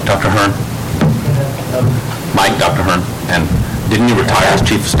 Dr. Hearn? Mike, Dr. Hearn, and didn't you retire as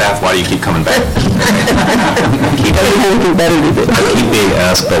chief of staff? Why do you keep coming back? He doesn't have anything better to do. I keep being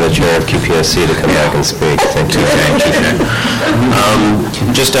asked by the chair of QPSC to come back and speak. Thank you.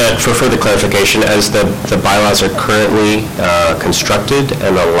 Just for further clarification, as the bylaws are currently constructed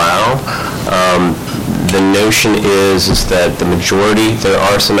and allow, the notion is that the majority, there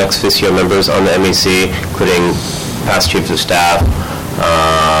are some ex officio members on the MEC, including past chiefs of staff,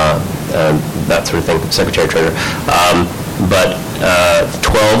 that sort of thing, secretary, treasurer. But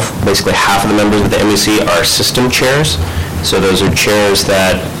 12, basically half of the members of the MEC are system chairs. So those are chairs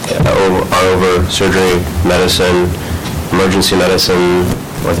that are over surgery, medicine, emergency medicine,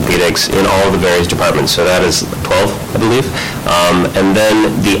 orthopedics, in all of the various departments. So that is 12, I believe. And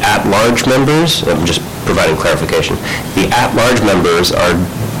then the at-large members, I'm just providing clarification, the at-large members are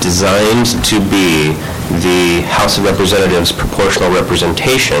designed to be the House of Representatives proportional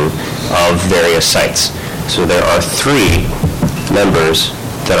representation of various sites. So there are 3 members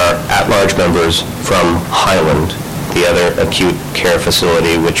that are at-large members from Highland, the other acute care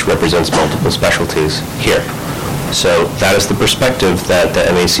facility which represents multiple specialties here. So that is the perspective that the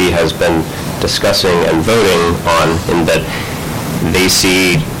MAC has been discussing and voting on, in that they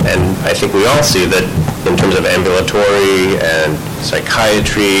see, and I think we all see, that in terms of ambulatory and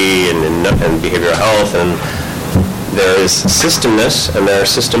psychiatry and behavioral health, and there is systemness and there are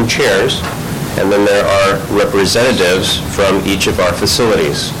system chairs, and then there are representatives from each of our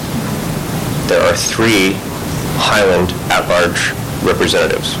facilities. There are 3 Highland at-large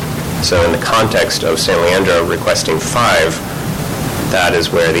representatives. So in the context of San Leandro requesting 5, that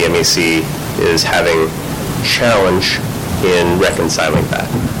is where the MEC is having challenge in reconciling that.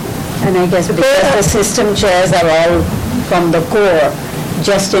 And I guess because the system chairs are all from the core,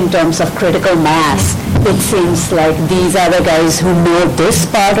 just in terms of critical mass, it seems like these are the guys who know this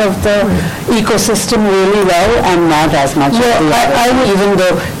part of the ecosystem really well and not as much of the other, even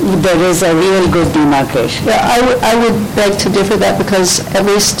though there is a real good demarcation. Yeah, I would beg to differ that, because at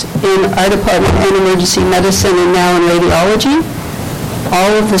least in our department, in emergency medicine and now in radiology,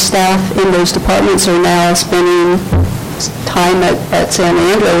 all of the staff in those departments are now spending time at San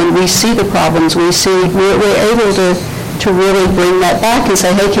Leandro, and we see the problems. We're able to really bring that back and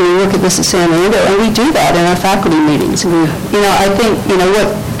say, hey, can we look at this at San Leandro? And we do that in our faculty meetings. I think, what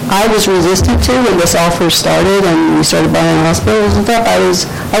I was resistant to when this all first started and we started buying hospitals and stuff, I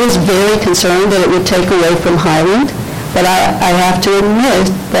was very concerned that it would take away from Highland. But I have to admit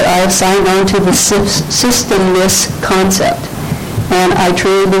that I have signed on to the systemness concept. And I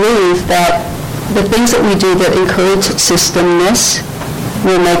truly believe that the things that we do that encourage systemness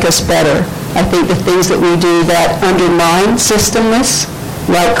will make us better. I think the things that we do that undermine systemness,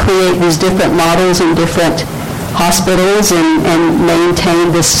 like create these different models in different hospitals and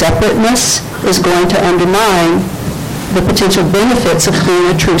maintain this separateness, is going to undermine the potential benefits of being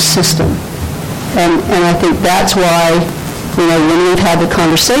a true system. And I think that's why, when we've had the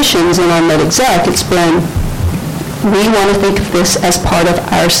conversations in our MedExec, it's been, we want to think of this as part of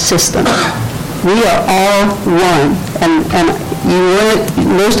our system. We are all one, and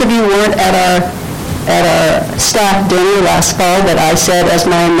most of you weren't at our staff dinner last fall that I said as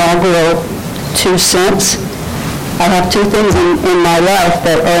my inaugural 2 cents. I have 2 things in my life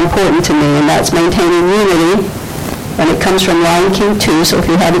that are important to me, and that's maintaining unity, and it comes from Lion King 2, so if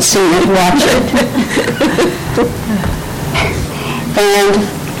you haven't seen it, watch it. And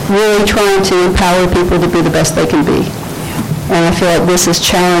really trying to empower people to be the best they can be. And I feel like this has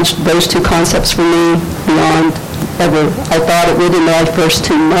challenged those 2 concepts for me beyond ever I thought it would in my first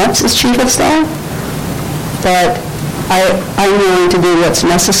 2 months as chief of staff. But I'm willing to do what's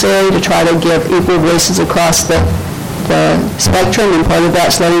necessary to try to give equal voices across the spectrum, and part of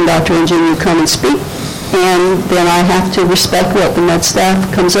that's letting Dr. Ingenie come and speak. And then I have to respect what the med staff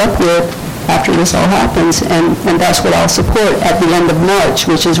comes up with after this all happens, and that's what I'll support at the end of March,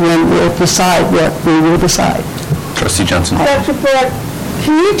 which is when we'll decide what we will decide. Trustee Johnson. Dr. Ford,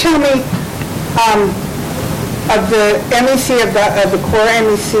 can you tell me, of the MEC, of the core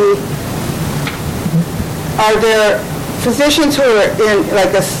MEC, are there physicians who are in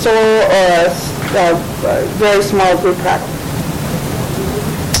like a sole or a very small group practice?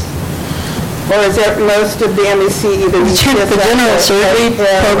 Or is it most of the MEC either? The general surgery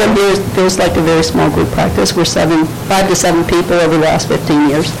program here, there's like a very small group practice. We're 5 to 7 people over the last 15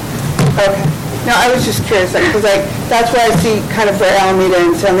 years. Okay. No, I was just curious, because that's where I see kind of where Alameda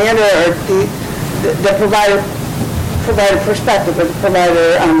and San Leandro are the provider perspective, but the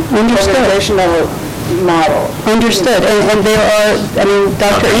provider organizational model. Understood. And there are, I mean,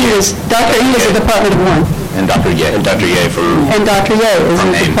 Dr. Ing is a Department of One. And Dr. Ye. And Dr. Ye from... And Dr. Ye is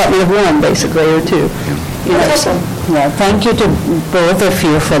a Department of One, basically, or two. Yeah, thank you to both of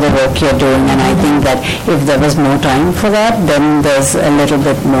you for the work you're doing, and I think that if there was more time for that, then there's a little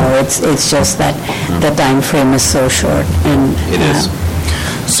bit more. It's just that the time frame is so short. And it is.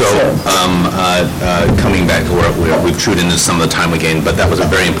 So, coming back to where we've chewed into some of the time again, but that was a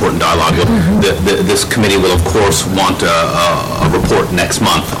very important dialogue. This committee will, of course, want a report next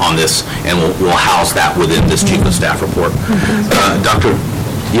month on this, and we'll house that within this Chief of Staff report. Dr.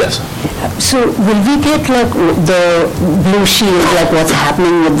 Yes. So will we get like the blue shield, like what's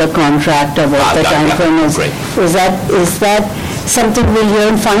happening with the contract or what the time frame is? Great. Is that something we'll hear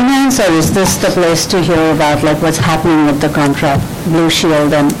in finance, or is this the place to hear about like what's happening with the contract, blue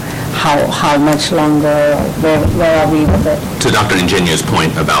shield, and how much longer, where are we with it? To Dr. Ingenio's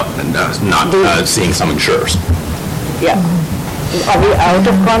point about not seeing some insurers. Yeah. Are we out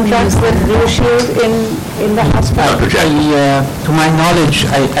of contracts with Blue Shield in the hospital? Dr. Jack. To my knowledge,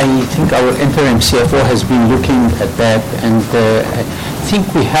 I think our interim CFO has been looking at that, and I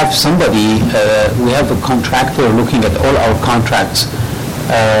think we have somebody, we have a contractor looking at all our contracts.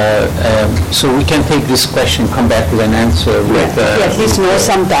 So we can take this question, come back with an answer with... at least know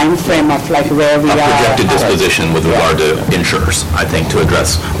some time frame of like where we are. A projected disposition with regard to insurers, I think, to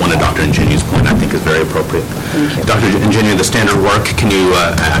address one of Dr. Ingenio's point, I think is very appropriate. Dr. Ingenio, the standard work, can you,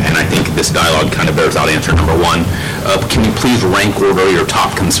 and I think this dialogue kind of bears out answer number one, can you please rank order your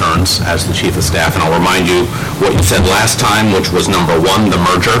top concerns as the Chief of Staff? And I'll remind you what you said last time, which was number one, the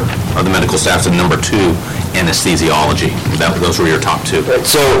merger of the medical staffs, and number two, anesthesiology. Those were your top two.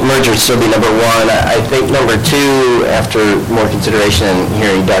 So merger would still be number one. I think number two, after more consideration and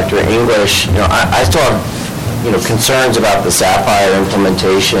hearing Dr. English, I still have, concerns about the Sapphire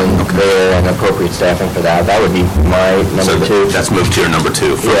implementation there and appropriate staffing for that. That would be my number two. That's moved to your number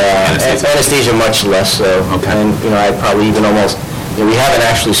two. Yeah, anesthesia much less so. Okay. And, I'd probably even almost, we haven't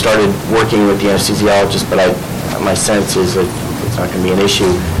actually started working with the anesthesiologist, but my sense is that it's not going to be an issue.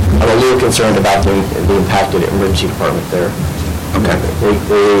 I'm a little concerned about the impacted emergency department there. Okay.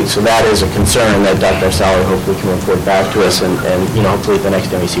 So that is a concern that Dr. Sally hopefully can report back to us, and hopefully at the next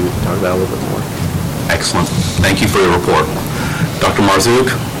MEC we can talk about it a little bit more. Excellent. Thank you for your report. Dr. Marzouk,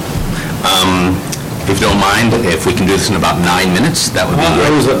 if you don't mind, if we can do this in about 9 minutes, that would be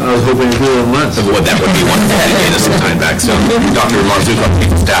great. I was hoping to do it in less. That would be wonderful to gain us some time back. So, Dr. Marzouk, our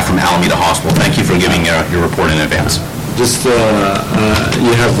Chief of Staff from Alameda Hospital, thank you for giving your report in advance. Just,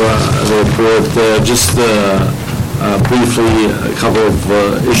 you have the report, just briefly, a couple of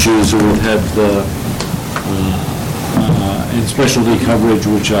issues we've had in specialty coverage,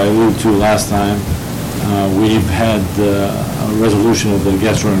 which I alluded to last time. We've had a resolution of the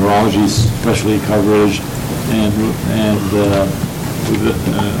gastroenterology specialty coverage, and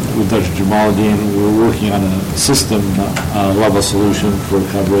with Dr. Jamaluddin, we're working on a system level solution for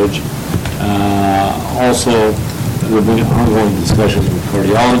coverage. Also, there have been ongoing discussions with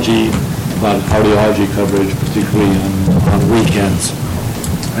cardiology about cardiology coverage, particularly on weekends.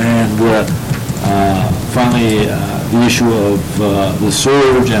 And finally, the issue of the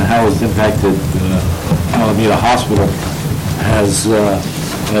surge and how it's impacted Alameda Hospital has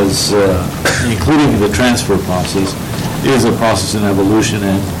including the transfer process, is a process in evolution,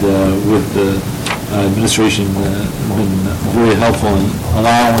 and with the administration been very helpful in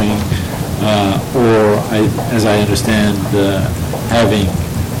allowing or, as I understand, having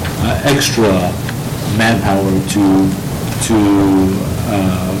extra manpower to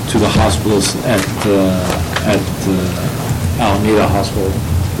the hospitals at Alameda Hospital,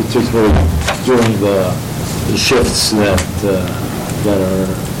 particularly during the shifts that are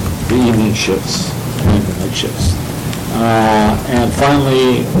the evening shifts and the night shifts. And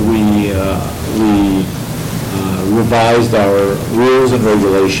finally, we revised our rules and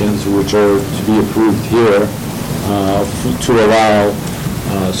regulations, which are to be approved here, to allow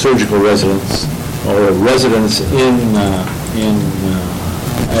surgical residents or residents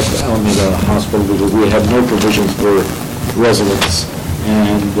at Alameda Hospital, because we have no provisions for residents,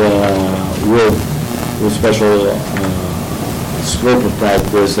 and with special scope of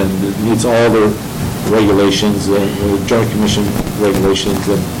practice, and it meets all the regulations, the Joint Commission regulations,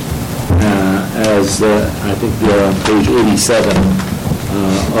 and as I think they're on page 87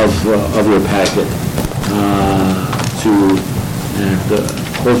 of your packet, and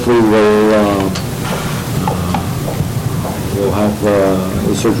hopefully we'll have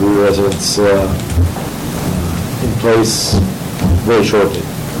the surgery residents in place very shortly.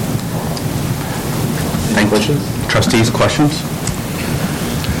 Any questions? Trustees, questions?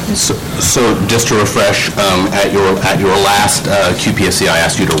 So just to refresh, at your last QPSC, I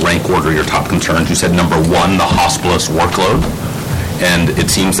asked you to rank order your top concerns. You said number 1, the hospitalist workload, and it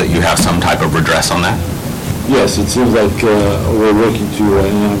seems that you have some type of redress on that? Yes, it seems like we're working to,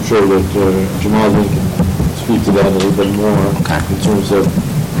 and I'm sure that Jamal can speak to that a little bit more in terms of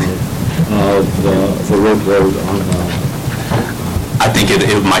the workload on I think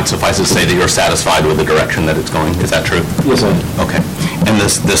it might suffice to say that you're satisfied with the direction that it's going. Is that true? Yes, I am. Okay. And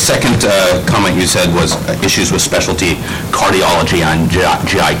the second comment you said was issues with specialty cardiology and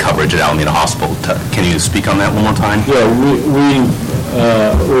GI coverage at Alameda Hospital. Can you speak on that one more time? Yeah, we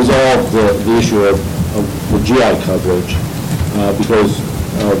resolved the issue of the GI coverage because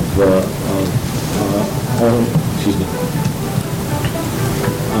of excuse me.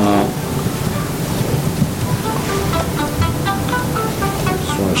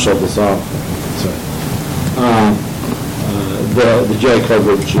 Shut this off. Sorry. The GI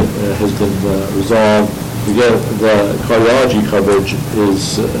coverage has been resolved. The cardiology coverage is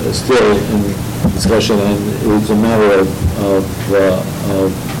still in discussion, and it's a matter of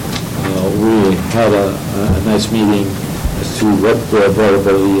we had a nice meeting as to what the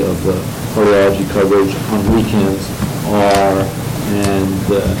availability of the cardiology coverage on weekends are, and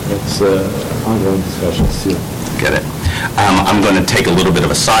it's ongoing discussions too. Get it. I'm going to take a little bit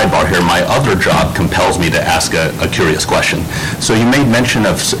of a sidebar here. My other job compels me to ask a curious question. So you made mention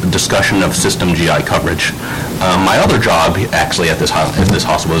of discussion of system GI coverage. My other job, actually, at this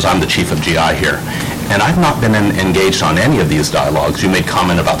hospital is I'm the chief of GI here, and I've not been engaged on any of these dialogues. You made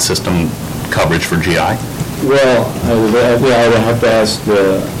comment about system coverage for GI. Well, I would have to ask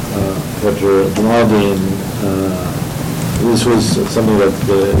Dr. Benaldi, this was something that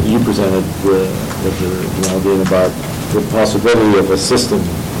you presented, Dr. Benaldi, about the possibility of a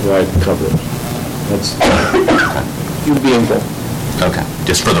system-wide coverage. That's you'd be involved. Okay.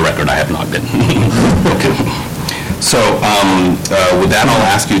 Just for the record, I have not been. Okay. So with that, I'll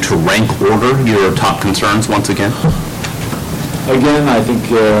ask you to rank order your top concerns once again. Again, I think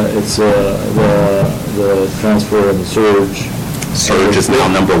it's the transfer and the surge. Surge is now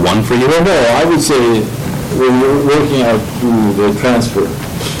number 1 for you? Well, no, I would say we're working out through the transfer.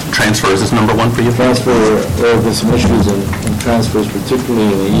 Transfers is number 1 for you? Transfer, there have been some issues in transfers, particularly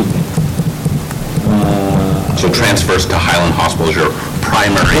in the evening. So transfers to Highland Hospital is your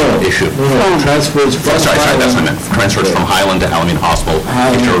primary issue? No, transfers from sorry, that's what I meant. Transfers from Highland to Alameda Hospital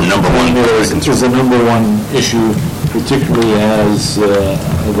is your number 1 concern. It's the number 1 issue, particularly as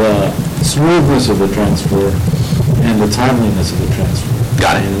the smoothness of the transfer and the timeliness of the transfer.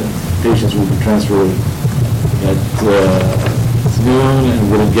 Got it. And patients will be transferred at noon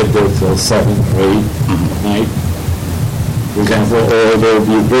and wouldn't get there till 7 or 8 at night, for example, or there will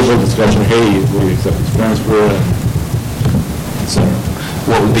be a verbal discussion, hey, we accept this transfer, et cetera.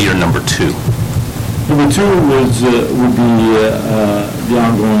 What would be your number 2? Number 2 would be the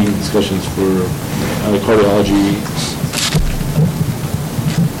ongoing discussions for cardiology.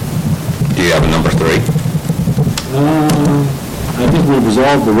 Do you have a number 3? I think we've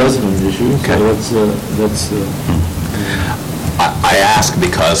resolved the resident issue. Okay. So that's I ask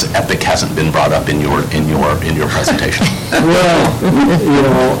because EPIC hasn't been brought up in your presentation. Well, you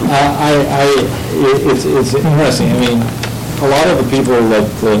know, it's interesting. I mean, a lot of the people that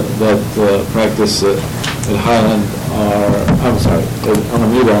practice at Highland at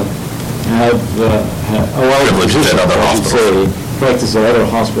Alameda have a lot of physicians, I should say, practice at other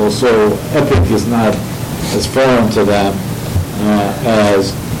hospitals. So EPIC is not as foreign to them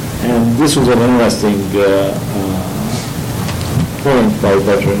and this was an interesting point by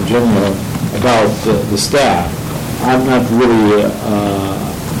Dr. Ingegno about the staff. I'm not really,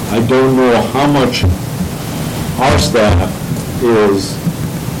 I don't know how much our staff is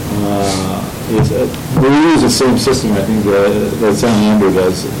we use the same system, I think, that San Leandro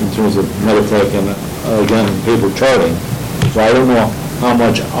does in terms of Meditech and, again, paper charting. So I don't know how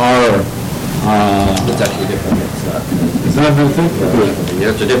much our... It's actually different. It's not Meditech?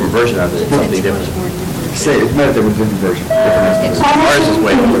 It's a different version of it. It's something different. Say, it's not a different version. Ours is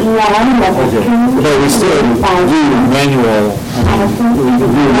way over. Okay. But we still do manual, we do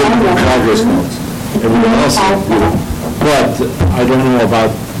written progress notes. Everyone else do. But I don't know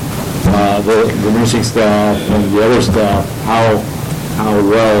about the nursing staff and the other staff, how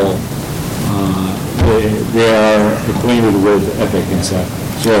well they are acquainted with EPIC and stuff.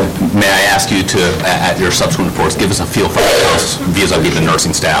 So, may I ask you to, at your subsequent reports, give us a feel for the house vis-a-vis the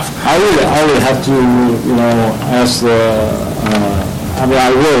nursing staff? I would have to, ask I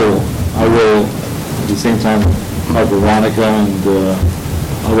will, at the same time, talk to Veronica and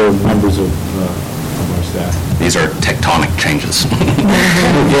other members of of our staff. These are tectonic changes.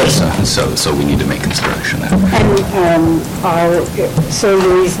 Yes. So we need to make consideration there. And our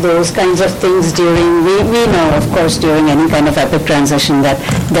surgeries, those kinds of things during, we know, of course, during any kind of epic transition that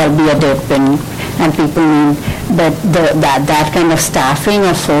there'll be a dip and people need, but that kind of staffing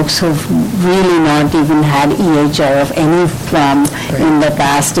of folks who've really not even had EHR of any form in the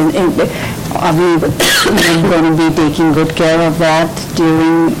past, are we going to be taking good care of that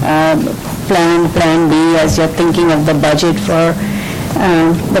during Plan B as you're thinking of the budget for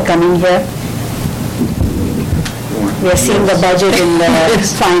the coming year? We're seeing the budget in the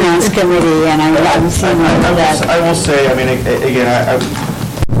Finance Committee, and I'm seeing all of that. I will say, I mean, again,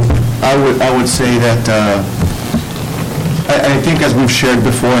 I would say that I think as we've shared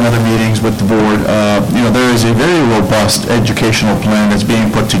before in other meetings with the board, there is a very robust educational plan that's being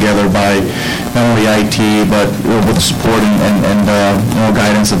put together by not only IT, but with the support and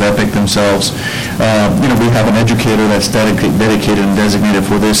guidance of EPIC themselves. We have an educator that's dedicated and designated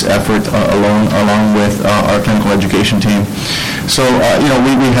for this effort along with our clinical education team. So,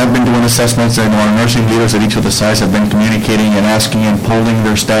 we have been doing assessments, and our nursing leaders at each of the sites have been communicating and asking and polling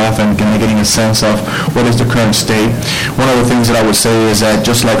their staff and kind of getting a sense of what is the current state. One of the things that I would say is that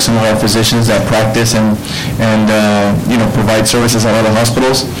just like some of our physicians that practice and provide services at other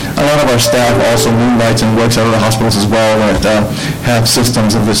hospitals, a lot of our staff also moonlights and works at other hospitals as well that have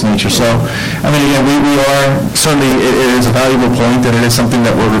systems of this nature. So, I mean, again, we are certainly, it is a valuable point that it is something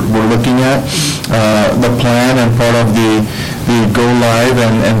that we're looking at. The plan and part of the go live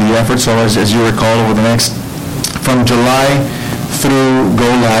and the effort. So as you recall, over the next, from July through go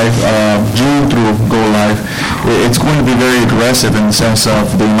live, June through go live, it's going to be very aggressive in the sense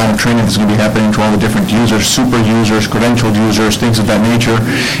of the amount of training that's going to be happening to all the different users, super users, credentialed users, things of that nature.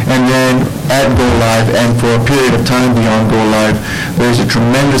 And then at go live and for a period of time beyond go live, there's a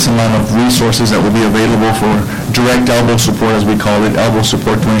tremendous amount of resources that will be available for direct elbow support, as we call it, elbow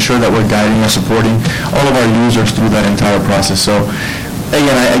support, to ensure that we're guiding and supporting all of our users through that entire process. So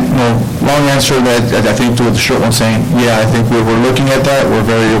again, long answer that I think to the short one saying, yeah, I think we're looking at that. We're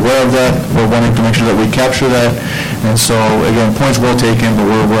very aware of that. We're wanting to make sure that we capture that. And so, again, points well taken, but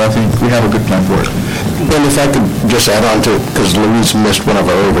I think we have a good plan for it. And if I could just add on to it, because Louise missed one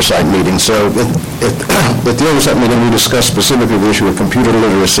of our oversight meetings. So at the oversight meeting, we discussed specifically the issue of computer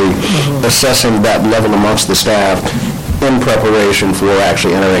literacy, assessing that level amongst the staff in preparation for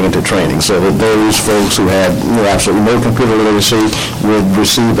actually entering into training, so that those folks who had absolutely no computer literacy would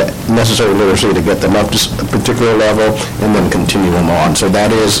receive the necessary literacy to get them up to a particular level and then continue them on. So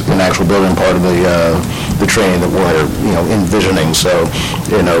that is an actual building part of the training that we're envisioning. So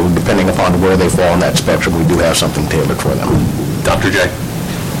depending upon where they fall on that spectrum, we do have something tailored for them. Dr. J.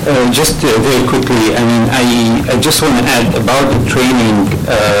 Just very quickly, I mean, I just want to add about the training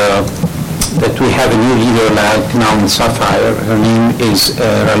that we have a new leader now in Sapphire. Her name is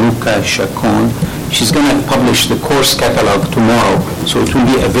Raluca Chacon. She's going to publish the course catalog tomorrow, so it will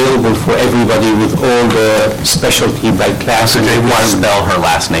be available for everybody with all the specialty by class. So Jay, will you spell her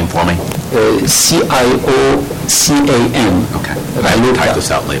last name for me? Ciocian. Okay. Raluca. I'll type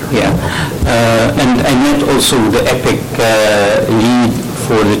this out later. Yeah. And I met also the EPIC lead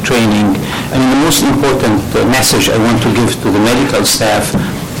for the training. And the most important message I want to give to the medical staff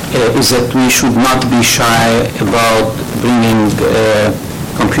is that we should not be shy about bringing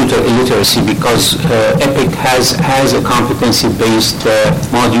computer illiteracy, because EPIC has a competency-based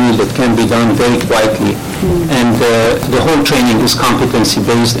module that can be done very quietly. And the whole training is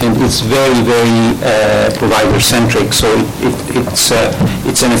competency-based, and it's very, very provider-centric, so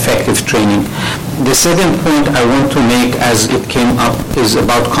it's an effective training. The second point I want to make, as it came up, is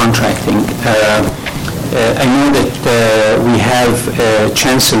about contracting. I know that we have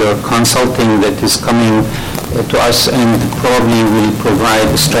Chancellor Consulting that is coming to us and probably will provide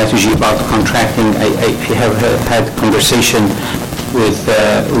a strategy about contracting. I have had conversation with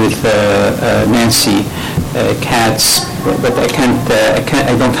Nancy Katz, but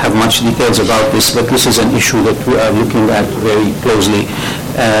I don't have much details about this, but this is an issue that we are looking at very closely.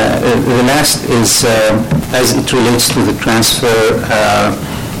 The last is, as it relates to the transfer,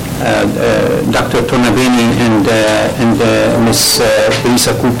 Dr. Tornabene and Ms.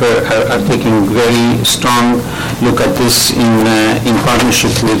 Teresa Cooper are taking very strong look at this in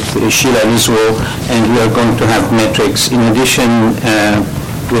partnership with Sheila Rizwo, and we are going to have metrics. In addition,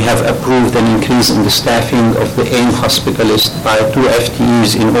 we have approved an increase in the staffing of the AIM hospitalist by 2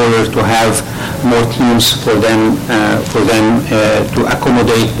 FTEs in order to have more teams for them to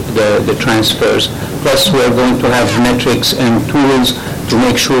accommodate the transfers. Plus, we are going to have metrics and tools to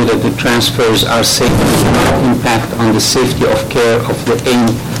make sure that the transfers are safe and do not impact on the safety of care of the AIM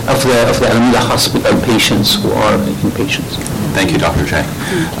the Alameda Hospital patients who are inpatients. Thank you, Dr. J.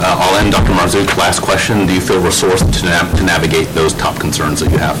 I'll end, Dr. Marzouk. Last question. Do you feel resourced to navigate those top concerns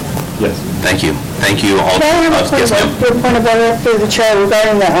that you have? Yes. Thank you. Thank you all. Can I have a Yes, ma'am. point of order through the chair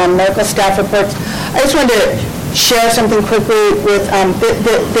regarding the medical staff reports? I just wanted to share something quickly with,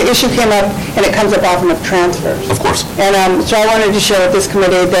 the issue came up, and it comes up often with transfers. Of course. And so I wanted to share with this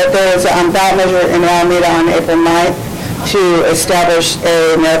committee that there is a ballot measure in Alameda on April 9th to establish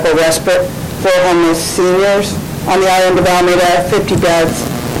a medical respite for homeless seniors on the island of Alameda, 50 beds.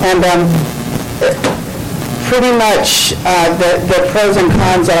 And pretty much the pros and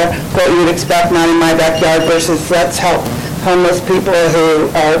cons are what you would expect, not in my backyard, versus let's help homeless people who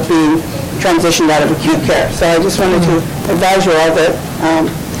are being transitioned out of acute care. So I just wanted to advise you all that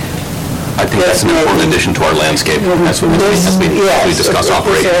I think that's an important addition to our landscape as we discuss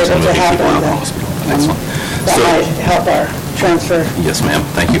operations and moving people out of the hospital. Excellent. That might help our transfer. Yes, ma'am.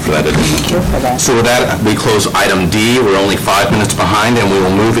 Thank you for that addition. So with that, we close item D. We're only 5 minutes behind, and we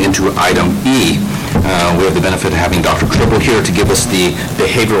will move into item E. We have the benefit of having Dr. Tribble here to give us the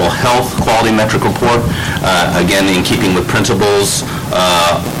behavioral health quality metric report. Again, in keeping with principles,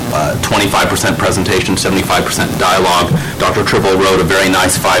 25% presentation, 75% dialogue. Dr. Tribble wrote a very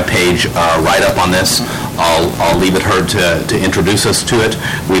nice 5-page write-up on this. I'll leave it her to introduce us to it.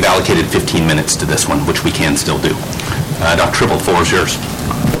 We've allocated 15 minutes to this one, which we can still do. Dr. Tribble, the floor is yours.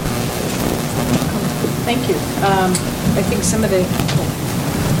 Thank you. I think some of the...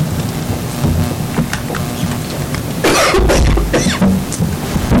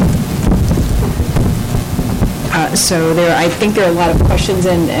 So I think there are a lot of questions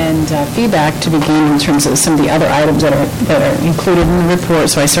and feedback to be gained in terms of some of the other items that are included in the report,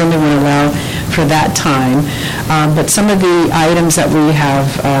 so I certainly want to allow for that time. But some of the items that we have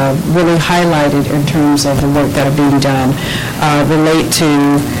really highlighted in terms of the work that are being done relate to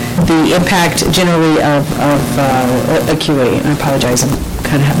the impact generally of acuity. And I apologize, I'm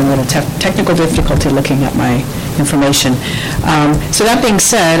kind of having a little technical difficulty looking at my information. So that being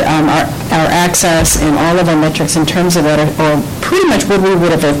said, our access and all of our metrics in terms of that are pretty much what we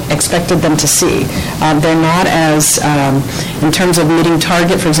would have expected them to see. They're not as, in terms of meeting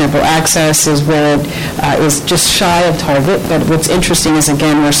target, for example, access is where it is just shy of target, but what's interesting is,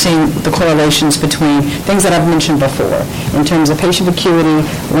 again, we're seeing the correlations between things that I've mentioned before, in terms of patient acuity,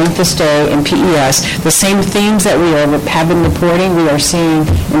 length of stay, and PES. The same themes that we have been reporting, we are seeing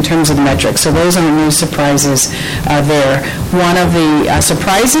in terms of metrics. So those are no surprises there. One of the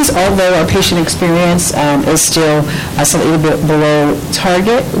surprises, although our patient experience is still slightly below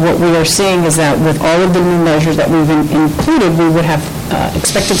target, what we are seeing is that with all of the new measures that we've included, we would have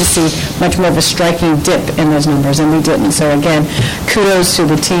expected to see much more of a striking dip in those numbers, and we didn't. So again, kudos to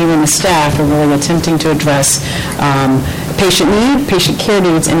the team and the staff for really attempting to address patient need, patient care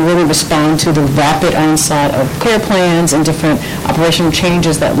needs, and really respond to the rapid onset of care plans and different operational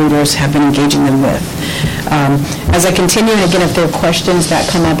changes that leaders have been engaging them with. As I continue, and again, if there are questions that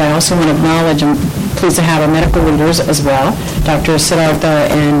come up, I also want to acknowledge I'm pleased to have our medical leaders as well, Dr. Siddhartha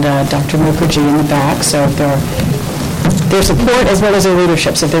and Dr. Mukherjee in the back. So if there are their support as well as their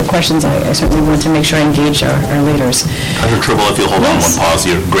leadership. So if there are questions, I certainly want to make sure I engage our leaders. Dr. Tribble, if you'll hold on one pause,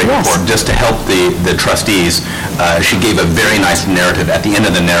 your great report. Just to help the trustees, she gave a very nice narrative. At the end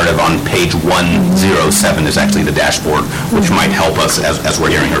of the narrative on page 107 is actually the dashboard, which might help us as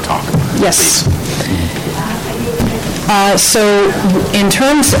we're hearing her talk. Yes. So in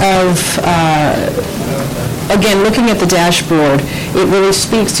terms of again, looking at the dashboard, it really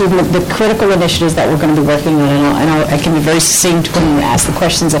speaks to the critical initiatives that we're going to be working on, and I can be very succinct when you ask the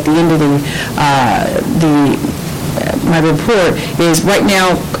questions at the end of my report. Is right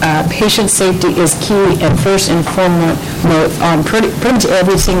now patient safety is key and first and foremost on pretty much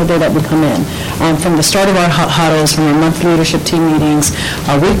every single day that we come in. From the start of our huddles, from our monthly leadership team meetings,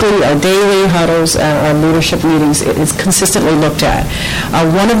 our weekly, our daily huddles, our leadership meetings, it's consistently looked at.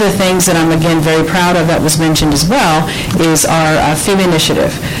 One of the things that I'm, again, very proud of that was mentioned as well is our FEMA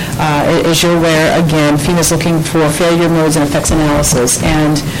initiative. As you're aware, again, FEMA is looking for failure modes and effects analysis.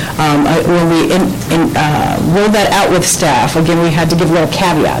 And when we rolled that out with staff, again, we had to give a little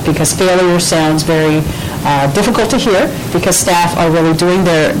caveat because failure sounds very difficult to hear because staff are really doing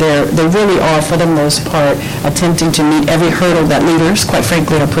they really are, for the most part, attempting to meet every hurdle that leaders, quite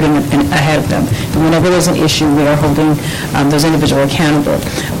frankly, are putting ahead of them. And whenever there's an issue, we are holding those individuals accountable.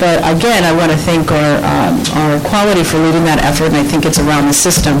 But again, I want to thank our quality for leading that effort, and I think it's around the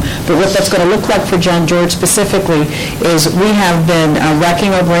system. But what that's going to look like for John George specifically is we have been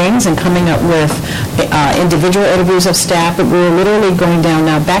racking our brains and coming up with individual interviews of staff, but we're literally going down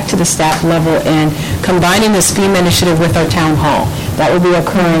now back to the staff level and combining this FEMA initiative with our town hall. That will be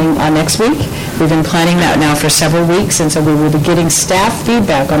occurring next week. We've been planning that now for several weeks, and so we will be getting staff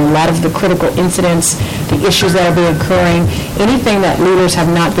feedback on a lot of the critical incidents, the issues that will be occurring, anything that leaders have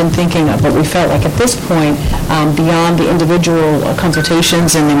not been thinking of. But we felt like at this point, beyond the individual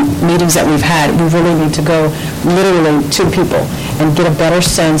consultations and the meetings that we've had, we really need to go literally to people and get a better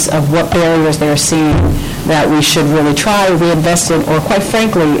sense of what barriers they're seeing that we should really try, reinvest in, or quite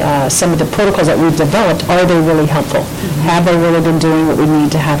frankly, some of the protocols that we've developed, are they really helpful? Have they really been doing what we need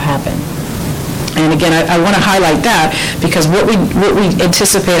to have happen? And again, I want to highlight that because what we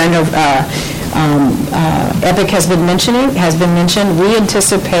anticipate, I know EPIC has been mentioned, we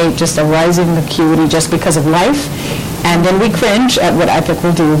anticipate just a rising acuity just because of life. And then we cringe at what EPIC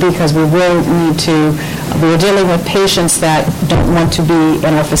will do because we're dealing with patients that don't want to be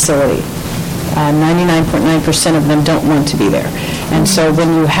in our facility. 99.9% of them don't want to be there. And so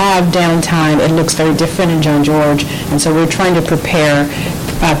when you have downtime, it looks very different in John George. And so we're trying to prepare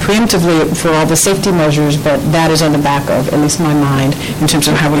preemptively for all the safety measures, but that is on the back of, at least my mind, in terms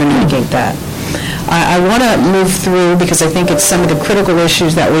of how we're going to mitigate that. I want to move through, because I think it's some of the critical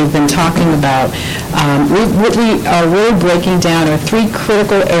issues that we've been talking about. What we are really breaking down are three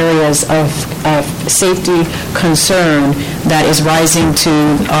critical areas of safety concern that is rising to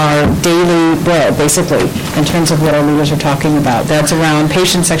our daily bread, basically, in terms of what our leaders are talking about. That's around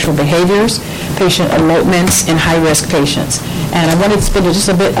patient sexual behaviors, patient elopements, and high-risk patients. And I wanted to spend just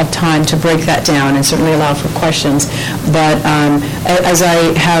a bit of time to break that down and certainly allow for questions. But as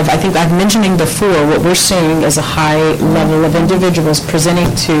I think I've mentioning before, what we're seeing is a high level of individuals presenting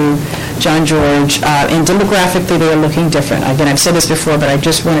to John George, and demographically they are looking different. Again, I've said this before, but I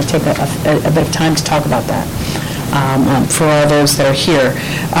just want to take a bit of time to talk about that. For all those that are here.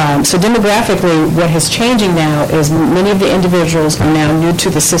 So demographically, what is changing now is many of the individuals are now new to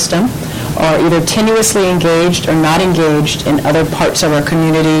the system, are either tenuously engaged or not engaged in other parts of our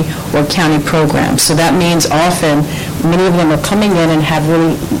community or county programs. So that means often many of them are coming in and have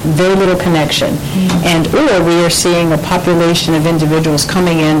really very little connection. Or we are seeing a population of individuals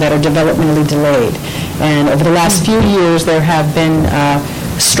coming in that are developmentally delayed. And over the last few years, there have been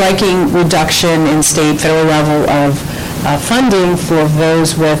striking reduction in state, federal level of funding for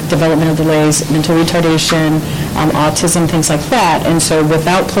those with developmental delays, mental retardation, autism, things like that. And so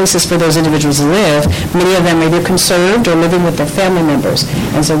without places for those individuals to live, many of them are either conserved or living with their family members.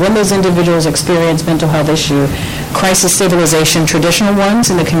 And so when those individuals experience mental health issue, crisis stabilization, traditional ones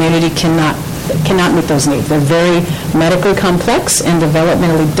in the community cannot meet those needs. They're very medically complex and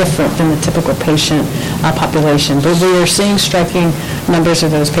developmentally different than the typical patient population. But we are seeing striking numbers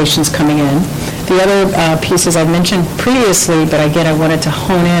of those patients coming in. The other pieces I've mentioned previously, but again I wanted to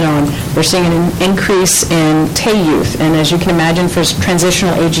hone in on, we're seeing an increase in TAY youth. And as you can imagine, for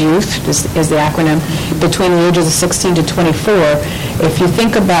transitional age youth, is the acronym, between the ages of 16 to 24, if you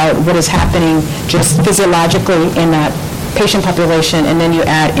think about what is happening just physiologically in that patient population, and then you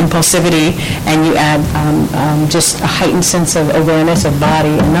add impulsivity and you add just a heightened sense of awareness of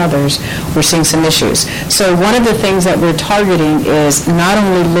body and others, we're seeing some issues. So one of the things that we're targeting is not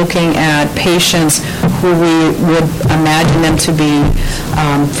only looking at patients who we would imagine them to be,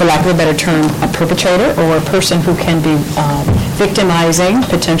 for lack of a better term, a perpetrator or a person who can be victimizing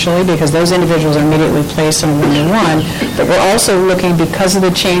potentially, because those individuals are immediately placed on a one-to-one, but we're also looking, because of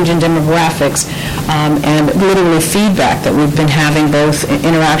the change in demographics and literally feedback that we've been having, both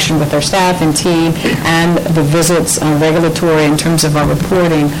interaction with our staff and team and the visits regulatory in terms of our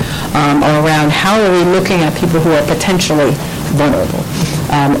reporting around how are we looking at people who are potentially vulnerable.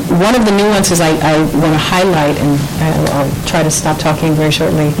 One of the nuances I want to highlight, and I'll try to stop talking very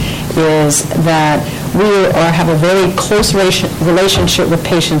shortly, is that we have a very close relationship with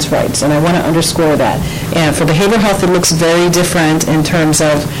patients' rights, and I want to underscore that. And for behavioral health, it looks very different in terms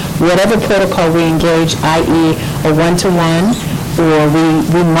of whatever protocol we engage, i.e. a one-to-one, or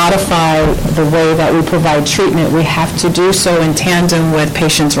we modify the way that we provide treatment, we have to do so in tandem with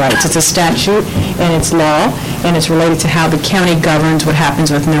patients' rights. It's a statute and it's law, and it's related to how the county governs what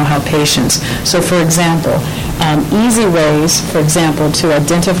happens with mental health patients. So for example, easy ways, for example, to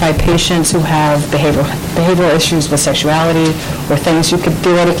identify patients who have behavioral issues with sexuality, or things you could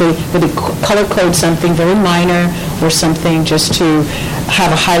theoretically maybe color code something very minor, or something just to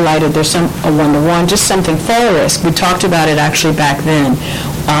have a highlighted, there's a one-to-one, just something fall risk. We talked about it actually back then.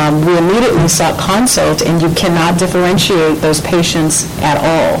 We immediately sought consult, and you cannot differentiate those patients at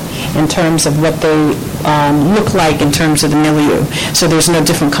all in terms of what they look like in terms of the milieu. So there's no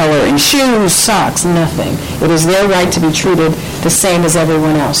different color in shoes, socks, nothing. It is their right to be treated the same as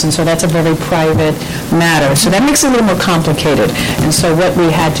everyone else. And so that's a very private matter. So that makes it a little more complicated. And so what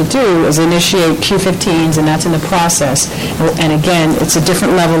we had to do is initiate Q15s, and that's in the process. And again, it's a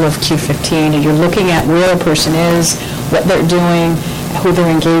different level of Q15, and you're looking at where a person is, what they're doing, who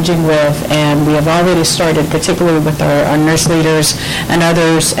they're engaging with, and we have already started, particularly with our nurse leaders and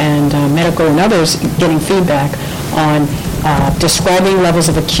others, and medical and others, getting feedback on describing levels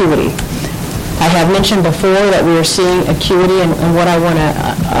of acuity. I have mentioned before that we are seeing acuity, and what I want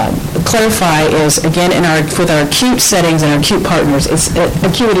to clarify is, again, with our acute settings and our acute partners, it's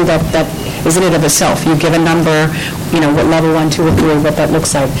acuity that is in and of itself. You give a number, what level 1, 2, or 3, what that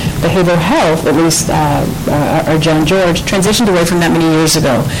looks like. Behavioral health, at least our John George, transitioned away from that many years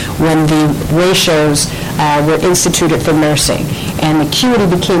ago when the ratios were instituted for nursing, and acuity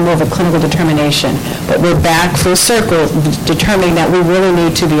became more of a clinical determination. But we're back full circle, determining that we really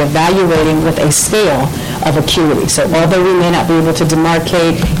need to be evaluating with a scale of acuity. So although we may not be able to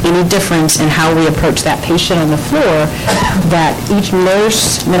demarcate any difference in how we approach that patient on the floor, that each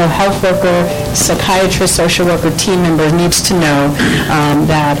nurse, mental health worker, psychiatrist, social worker, team member needs to know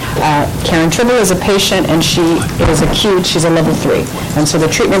that Karen Tribble is a patient and she is acute, she's a level 3. And so the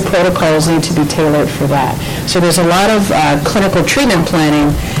treatment protocols need to be tailored for that. So there's a lot of clinical treatment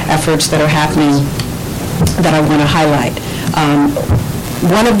planning efforts that are happening that I want to highlight.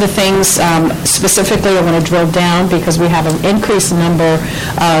 One of the things specifically I want to drill down, because we have an increased number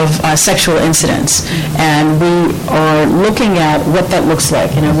of sexual incidents, and we are looking at what that looks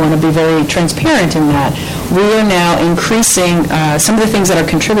like, and I want to be very transparent in that. We are now increasing, some of the things that are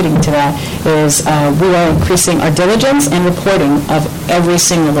contributing to that is we are increasing our diligence and reporting of every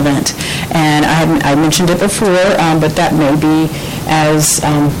single event. And I mentioned it before, but that may be as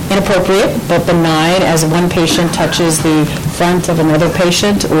inappropriate but benign as one patient touches the front of another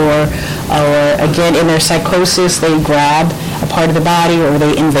patient, or again, in their psychosis, they grab a part of the body, or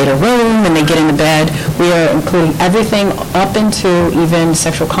they invade a room and they get into bed. We are including everything up into even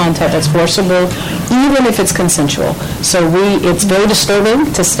sexual contact that's forcible, even if it's consensual. So it's very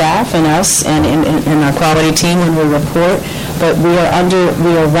disturbing to staff and us and in our quality team when we report, but we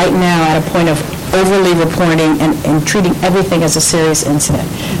are right now at a point of overly reporting and treating everything as a serious incident.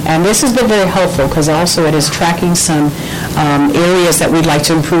 And this has been very helpful, because also it is tracking some areas that we'd like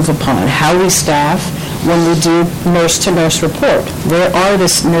to improve upon. How we staff when we do nurse-to-nurse report. Where are the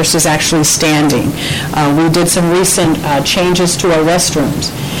nurses actually standing? We did some recent changes to our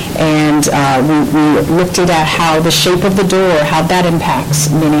restrooms, and we looked at how the shape of the door, how that impacts,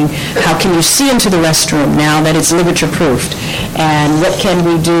 meaning how can you see into the restroom now that it's ligature-proofed, and what can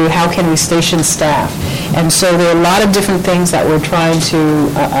we do, how can we station staff? And so there are a lot of different things that we're trying to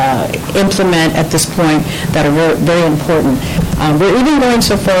implement at this point that are very, very important. We're even going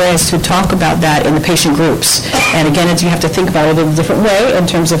so far as to talk about that in the patient groups. And again, you have to think about it in a different way in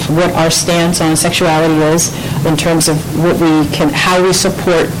terms of what our stance on sexuality is, in terms of how we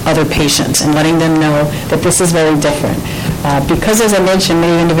support other patients, and letting them know that this is very different. Because, as I mentioned,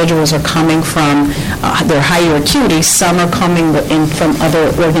 many individuals are coming from their higher acuity. Some are coming in from other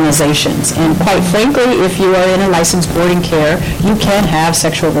organizations. And quite frankly, if you are in a licensed boarding care, you can have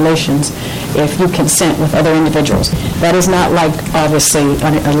sexual relations if you consent with other individuals. That is not like, obviously,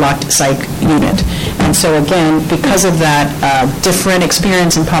 a locked psych unit. And so, again, because of that different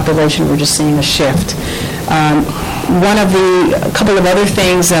experience in population, we're just seeing a shift. A couple of other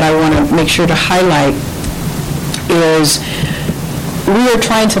things that I want to make sure to highlight is we are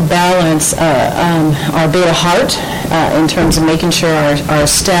trying to balance our Beta Heart in terms of making sure our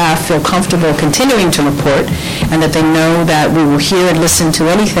staff feel comfortable continuing to report, and that they know that we will hear and listen to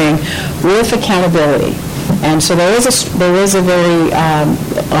anything, with accountability. And so there is a very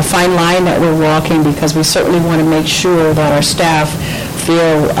a fine line that we're walking, because we certainly want to make sure that our staff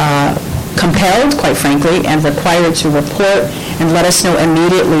feel compelled, quite frankly, and required to report and let us know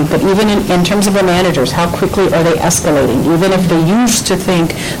immediately. But even in terms of our managers, how quickly are they escalating? Even if they used to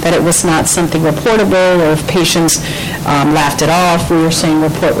think that it was not something reportable, or if patients laughed it off, we were saying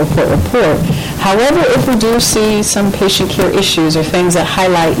report, report, report. However, if we do see some patient care issues or things that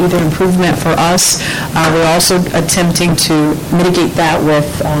highlight either improvement for us, we're also attempting to mitigate that with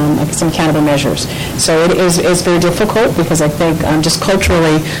some accountable measures. So it is very difficult, because I think just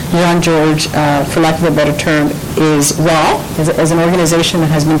culturally, John George, for lack of a better term, is raw as an organization that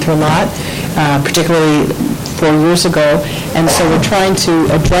has been through a lot, particularly 4 years ago, and so we're trying to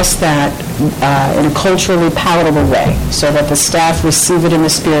address that in a culturally palatable way, so that the staff receive it in the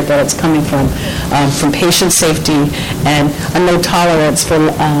spirit that it's coming from patient safety and a no tolerance for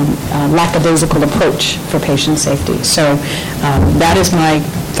lackadaisical approach for patient safety. So that is my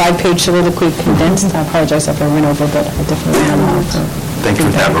 5-page soliloquy condensed. I apologize if I went over, but I definitely have Thank you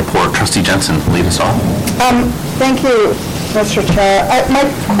for that report. Trustee Jensen, lead us off. Thank you, Mr. Chair. My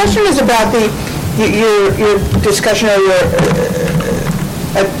question is about your discussion or your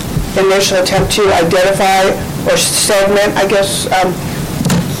initial attempt to identify or segment, I guess,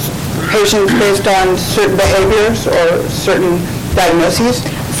 patients based on certain behaviors or certain diagnoses.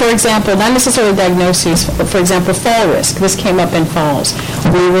 For example, not necessarily diagnoses, for example, fall risk. This came up in falls.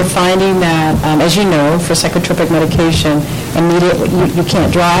 We were finding that, as you know, for psychotropic medication, immediately you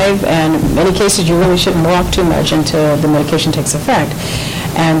can't drive, and in many cases you really shouldn't walk too much until the medication takes effect.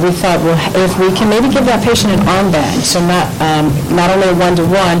 And we thought, well, if we can maybe give that patient an armband, so not only a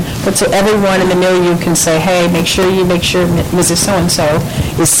one-to-one, but so everyone in the milieu can say, hey, make sure Mrs. So-and-so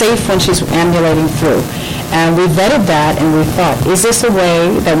is safe when she's ambulating through. And we vetted that, and we thought, is this a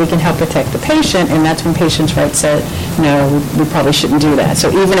way that we can help protect the patient? And that's when patients' rights said, no, we probably shouldn't do that.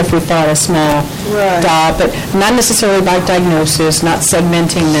 So even if we thought a small dot, but not necessarily by diagnosis, not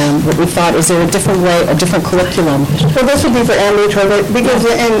segmenting them, but we thought, is there a different way, a different curriculum? Well, this would be for ambulatory, because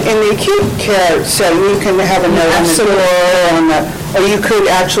in the acute care setting, you can have a note on the door, or you could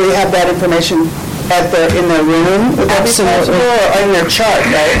actually have that information in their room. Would that be possible, or in their chart,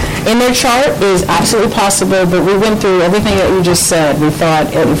 right? In their chart is absolutely possible, but we went through everything that you just said. We thought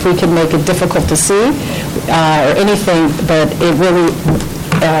if we could make it difficult to see or anything, but it really,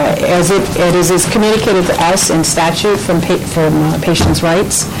 as it is communicated to us in statute from patients'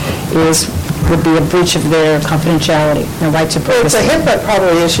 rights, would be a breach of their confidentiality, their right to privacy. It's a HIPAA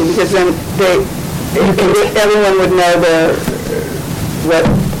probably issue, because then everyone would know what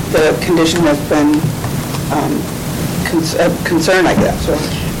the condition has been concerned, I guess. Or.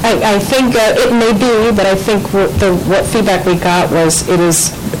 I think it may be, but I think what feedback we got was it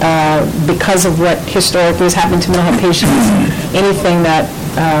is because of what historically has happened to mental health patients, anything that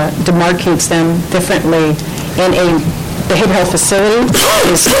demarcates them differently in a behavioral health facility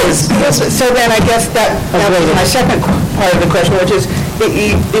is so then I guess that was my second part of the question, which is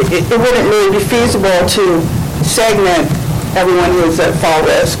it wouldn't really be feasible to segment everyone who is at fall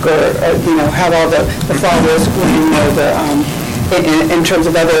risk, or have all the fall risk in terms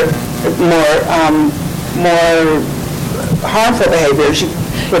of other more harmful behaviors,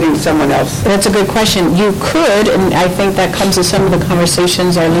 putting someone else. That's a good question. You could, and I think that comes to some of the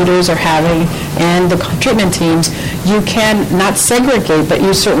conversations our leaders are having and the treatment teams. You can not segregate, but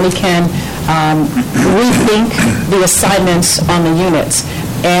you certainly can rethink the assignments on the units,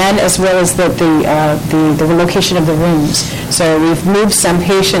 and as well as the relocation of the rooms. So we've moved some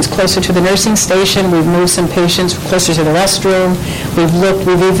patients closer to the nursing station. We've moved some patients closer to the restroom.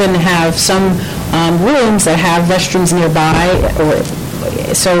 We've even have some rooms that have restrooms nearby.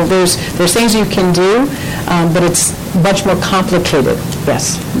 So there's things you can do, but it's much more complicated,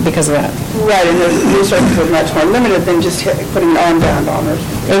 yes, because of that. Right, and the resources are much more limited than just putting an armband on her.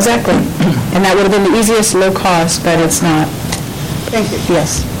 Exactly. And that would have been the easiest, low cost, but it's not. Thank you.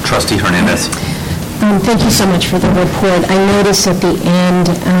 Yes. Trustee Hernandez. Thank you so much for the report. I noticed at the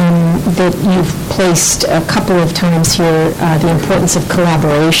end that you've placed a couple of times here the importance of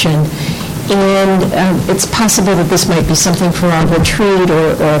collaboration. And it's possible that this might be something for our retreat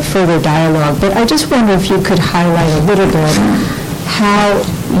or further dialogue, but I just wonder if you could highlight a little bit how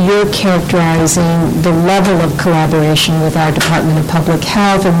you're characterizing the level of collaboration with our Department of Public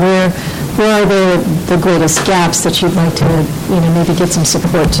Health, and where are the greatest gaps that you'd like to, maybe get some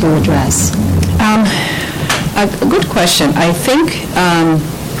support to address? A good question. I think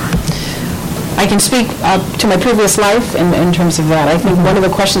I can speak to my previous life in terms of that. I think one of the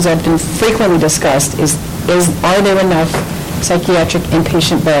questions that have been frequently discussed is are there enough psychiatric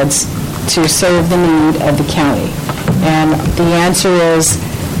inpatient beds to serve the need of the county? And the answer is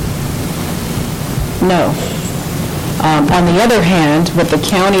no. On the other hand, what the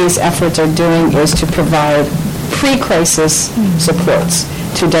county's efforts are doing is to provide pre-crisis supports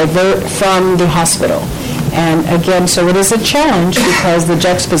to divert from the hospital. And again, so it is a challenge because the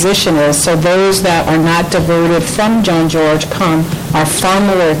juxtaposition is, so those that are not diverted from John George are far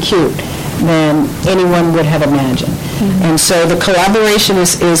more acute than anyone would have imagined. And so the collaboration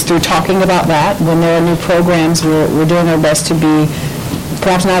is through talking about that. When there are new programs, we're doing our best to be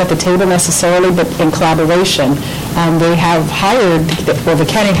perhaps not at the table necessarily, but in collaboration. They have hired, the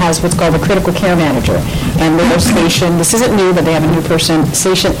county has what's called a critical care manager. And they're stationed, this isn't new, but they have a new person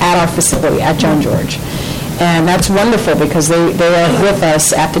stationed at our facility, at John George. And that's wonderful because they are with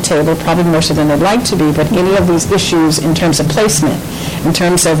us at the table, probably more so than they'd like to be, but any of these issues in terms of placement, in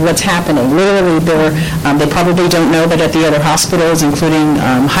terms of what's happening, literally they probably don't know that at the other hospitals, including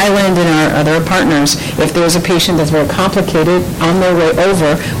Highland and our other partners, if there's a patient that's very complicated on their way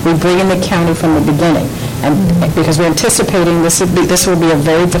over, we bring in the county from the beginning. And because we're anticipating this will be a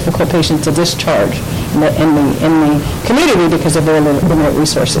very difficult patient to discharge in the community because of their limited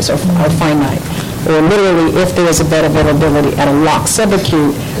resources or finite. Or literally, if there is a bed availability at a locked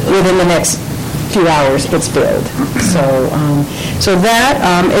subacute, within the next few hours, it's filled. So that,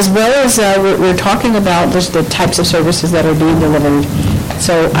 as well as we're talking about just the types of services that are being delivered.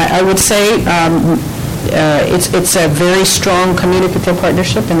 So I would say it's a very strong communicative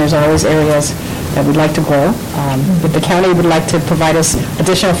partnership, and there's always areas that we'd like to grow. If the county would like to provide us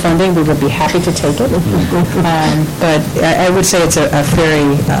additional funding, we would be happy to take it. But I would say it's a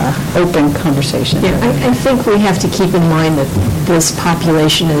very open conversation. Yeah, I think we have to keep in mind that this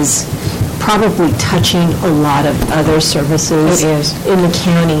population is probably touching a lot of other services in the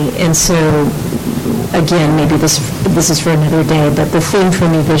county. And so, again, maybe this is for another day, but the theme for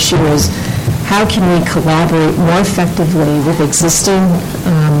me this year is how can we collaborate more effectively with existing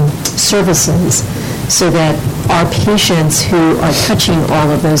services so that our patients who are touching all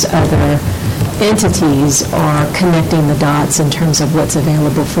of those other entities are connecting the dots in terms of what's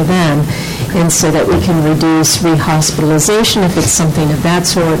available for them, and so that we can reduce rehospitalization if it's something of that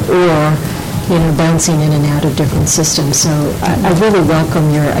sort, or bouncing in and out of different systems. So I really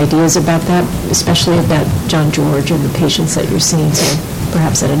welcome your ideas about that, especially about John George and the patients that you're seeing, so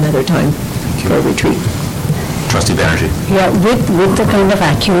perhaps at another time for a retreat. Trustee Banerjee. Yeah, with the kind of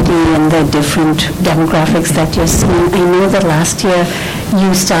acuity and the different demographics that you're seeing, I know that last year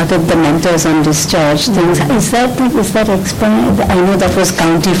you started the Mentors on Discharge things. Is that explained? I know that was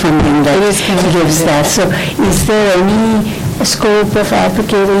county funding that gives that. So is there any scope of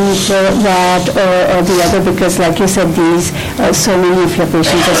advocating for that or the other? Because like you said, so many of your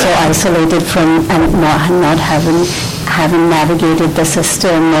patients are so isolated from and not having navigated the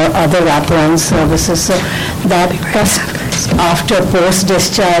system or other wraparound services. So that after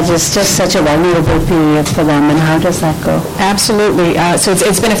post-discharge is just such a vulnerable period for them, and how does that go? Absolutely. So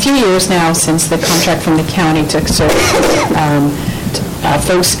it's been a few years now since the contract from the county took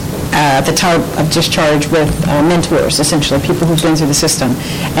folks at the time of discharge with mentors, essentially, people who've been through the system.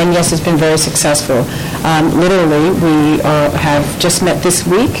 And yes, it's been very successful. Literally, we have just met this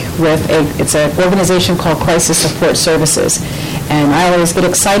week with it's an organization called Crisis Support Services. And I always get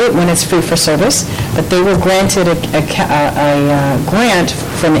excited when it's free for service, but they were granted a grant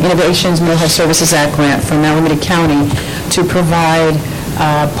from the Innovations Mental Health Services Act grant from Alameda County to provide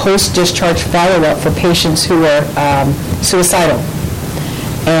post-discharge follow-up for patients who are suicidal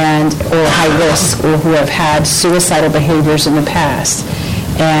or high risk, or who have had suicidal behaviors in the past.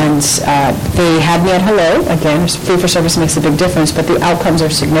 And they had me at hello. Again, free for service makes a big difference, but the outcomes are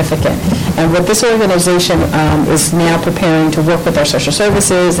significant. And what this organization is now preparing to work with our social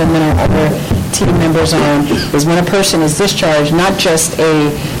services and then our other team members on is when a person is discharged, not just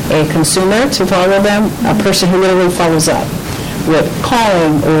a consumer to follow them, a person who literally follows up with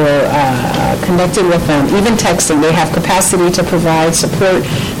calling or connecting with them, even texting. They have capacity to provide support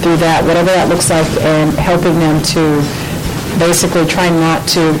through that, whatever that looks like, and helping them to basically try not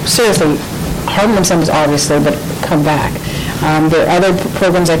to seriously harm themselves, obviously, but come back. There are other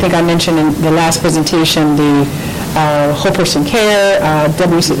programs I think I mentioned in the last presentation, the Whole Person Care,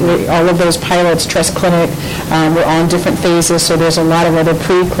 all of those pilots, Trust Clinic, we're on different phases, so there's a lot of other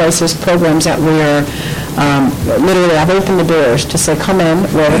pre-crisis programs that we're literally, I've opened the doors to say, come in,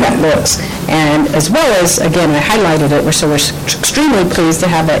 wherever that looks. And as well as, again, I highlighted it, so we're extremely pleased to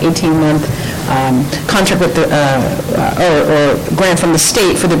have an 18-month contract with the, or grant from the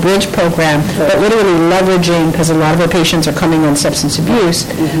state for the Bridge program, but literally leveraging, because a lot of our patients are coming on substance abuse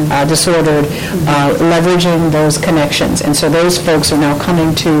disordered, leveraging those connections. And so those folks are now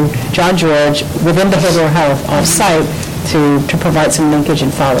coming to John George within behavioral health off-site to provide some linkage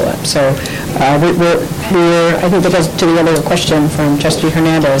and follow-up. So I think that goes to the other question from Trustee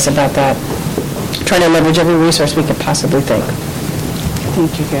Hernandez about that, trying to leverage every resource we could possibly think.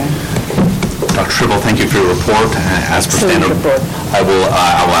 Thank you, Gary. Dr. Tribble, thank you for your report. As per standard, I will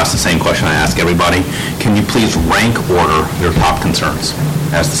ask the same question I ask everybody. Can you please rank order your top concerns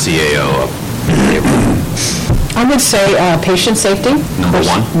as the CAO of I would say patient safety.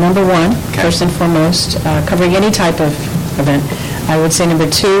 Number one, okay. First and foremost, covering any type of event. I would say number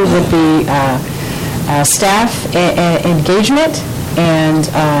two would be staff engagement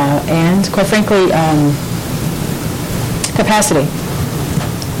and quite frankly, capacity.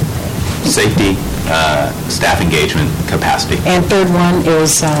 Safety, staff engagement capacity. And third one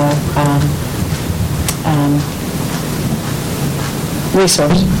is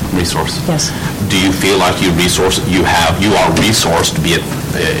resource. Yes. Do you feel like you are resourced, be it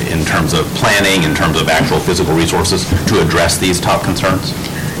in terms of planning, in terms of actual physical resources, to address these top concerns?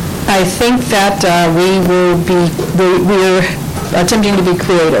 I think that we're attempting to be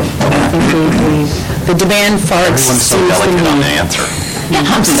creative. I think the demand far exceeds the need. Everyone's so delicate on the answer.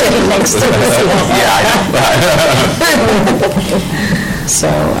 I'm sitting next to this. Yeah, I know. So,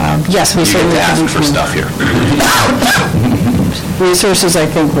 yes, we You certainly get to ask for stuff here. Resources, I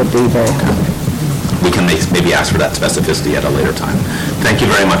think, would be very good. We can maybe ask for that specificity at a later time. Thank you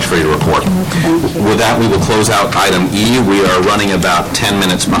very much for your report. With that, we will close out item E. We are running about 10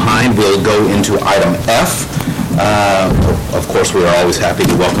 minutes behind. We'll go into item F. Of course, we are always happy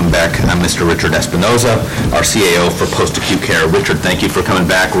to welcome back Mr. Richard Espinoza, our CAO for post-acute care. Richard, thank you for coming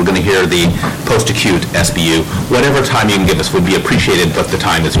back. We're going to hear the post-acute SBU. Whatever time you can give us would be appreciated, but the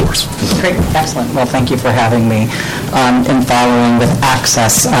time is yours. Great, excellent. Well, thank you for having me. In following with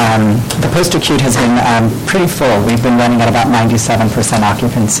access, the post-acute has been pretty full. We've been running at about 97%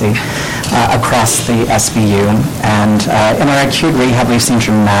 occupancy across the SBU. And in our acute rehab, we've seen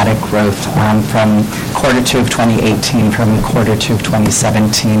dramatic growth from quarter two of 2018 from quarter two of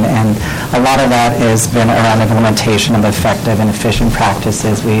 2017. And a lot of that has been around implementation of effective and efficient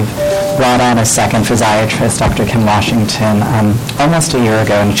practices. We've brought on a second physiatrist, Dr. Kim Washington, almost a year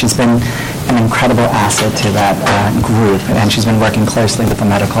ago, and she's been an incredible asset to that group, and she's been working closely with the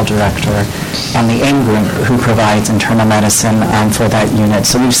medical director and the AIM group, who provides internal medicine for that unit.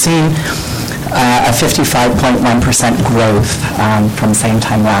 So we've seen a 55.1% growth from same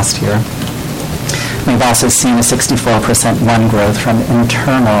time last year. We've also seen a 64% growth from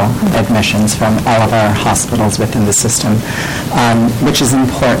internal admissions from all of our hospitals within the system, which is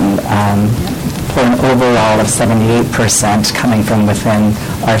important for an overall of 78% coming from within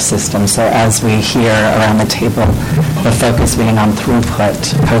our system. So as we hear around the table, the focus being on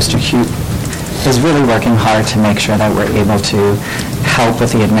throughput, post-acute is really working hard to make sure that we're able to help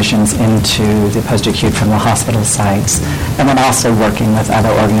with the admissions into the post-acute from the hospital sites, and then also working with other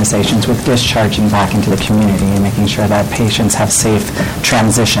organizations with discharging back into the community and making sure that patients have safe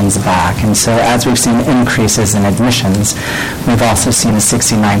transitions back. And so as we've seen increases in admissions, we've also seen a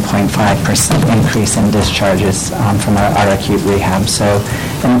 69.5% increase in discharges from our acute rehab. So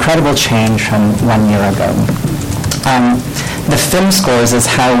an incredible change from 1 year ago. The FIM scores is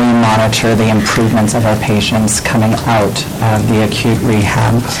how we monitor the improvements of our patients coming out of the acute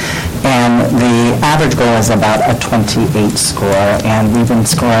rehab. And the average goal is about a 28 score, and we've been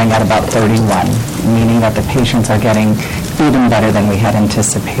scoring at about 31, meaning that the patients are getting even better than we had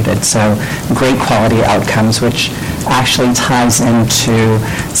anticipated. So great quality outcomes, which actually ties into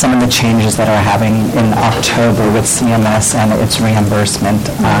some of the changes that are happening in October with CMS and its reimbursement,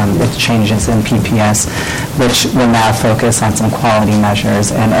 with changes in PPS, which will now focus on some quality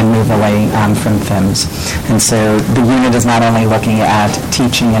measures and move away from FIMS. And so the unit is not only looking at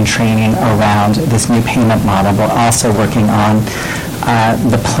teaching and training around this new payment model, but also working on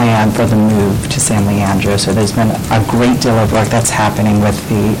the plan for the move to San Leandro. So there's been a great deal of work that's happening with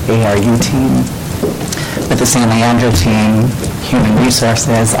the ARU team, with the San Leandro team, human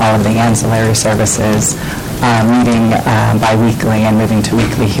resources, all of the ancillary services, meeting bi-weekly and moving to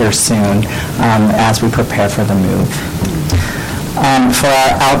weekly here soon as we prepare for the move. For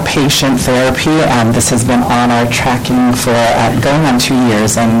our outpatient therapy, this has been on our tracking for going on 2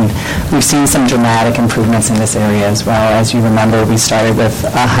 years, and we've seen some dramatic improvements in this area as well. As you remember, we started with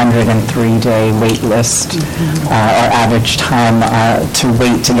a 103-day wait list, our average time to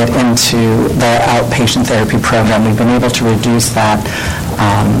wait to get into the outpatient therapy program. We've been able to reduce that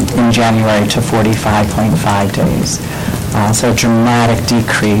in January to 45.5 days. So a dramatic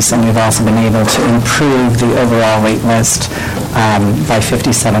decrease, and we've also been able to improve the overall wait list by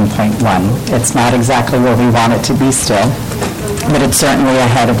 57.1. It's not exactly where we want it to be still, but it's certainly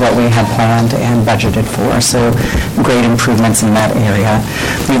ahead of what we had planned and budgeted for, so great improvements in that area.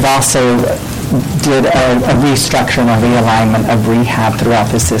 We've also did a restructure and a realignment of rehab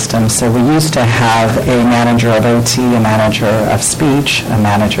throughout the system. So we used to have a manager of OT, a manager of speech, a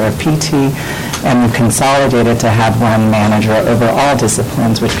manager of PT, and we consolidated to have one manager over all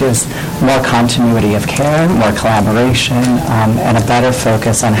disciplines, which gives more continuity of care, more collaboration, and a better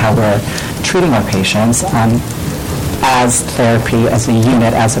focus on how we're treating our patients as therapy, as a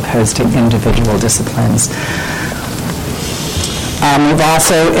unit, as opposed to individual disciplines. We've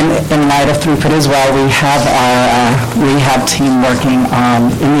also, in light of throughput as well, we have our rehab team working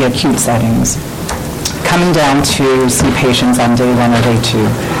in the acute settings, coming down to see patients on day one or day two,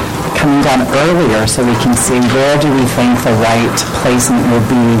 coming down earlier so we can see where do we think the right placement will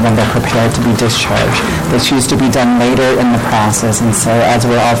be when they're prepared to be discharged. They choose to be done later in the process, and so as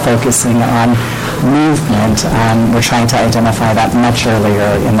we're all focusing on movement, we're trying to identify that much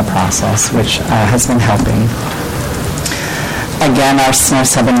earlier in the process, which has been helping. Again, our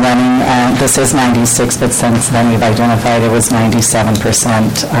SNFs have been running, this is 96, but since then we've identified it was 97%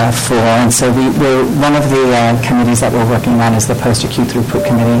 full. And so we're one of the committees that we're working on is the Post-Acute Throughput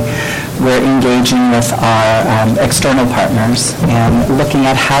Committee. We're engaging with our external partners and looking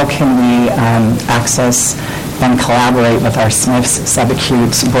at how can we access and collaborate with our SNFs,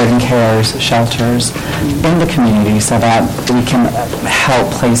 subacutes, boarding cares, shelters in the community so that we can help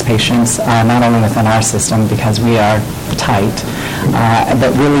place patients not only within our system because we are tight,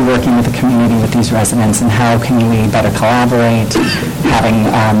 but really working with the community, with these residents, and how can we better collaborate, having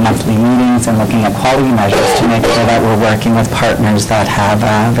monthly meetings and looking at quality measures to make sure that we're working with partners that have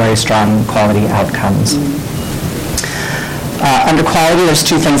very strong quality outcomes. Under quality, there's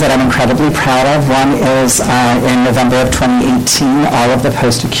two things that I'm incredibly proud of. One is in November of 2018, all of the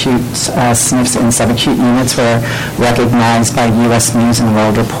post-acute SNFs and subacute units were recognized by U.S. News and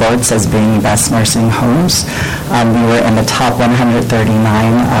World Reports as being best nursing homes. We were in the top 139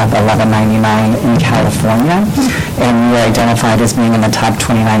 of 1199 in California, and we were identified as being in the top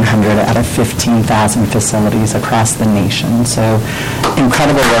 2,900 out of 15,000 facilities across the nation. So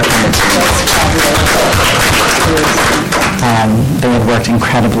incredible work on the team. They had worked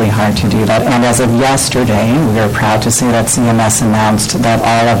incredibly hard to do that. And as of yesterday, we are proud to say that CMS announced that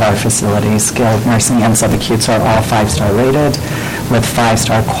all of our facilities, skilled nursing and subacutes, are all 5-star rated with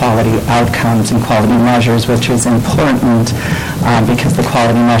 5-star quality outcomes and quality measures, which is important because the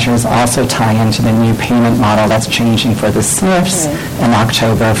quality measures also tie into the new payment model that's changing for the SNFs in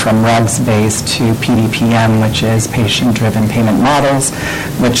October from RUGS-based to PDPM, which is patient-driven payment models,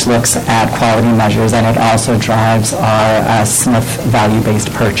 which looks at quality measures, and it also drives our SNF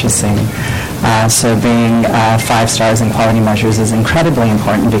value-based purchasing. So being 5 stars in quality measures is incredibly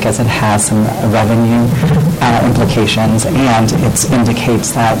important because it has some revenue implications, and it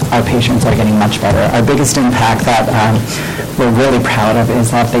indicates that our patients are getting much better. Our biggest impact that we're really proud of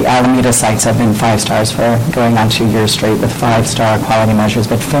is that the Alameda sites have been 5 stars for going on 2 years straight with 5-star quality measures,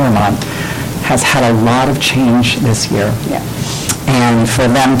 but Fairmont has had a lot of change this year. And for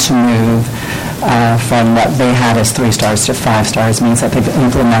them to move from what they had as 3 stars to 5 stars means that they've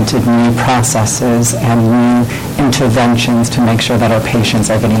implemented new processes and new interventions to make sure that our patients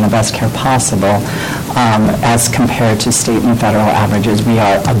are getting the best care possible. As compared to state and federal averages, we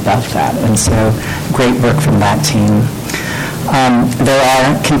are above that. And so great work from that team. There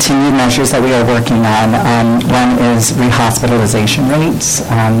are continued measures that we are working on. One is rehospitalization rates.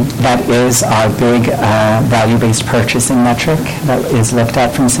 That is our big value-based purchasing metric that is looked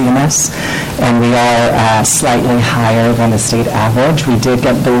at from CMS, and we are slightly higher than the state average. We did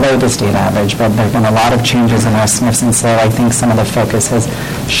get below the state average, but there have been a lot of changes in our SNFs, and so I think some of the focus has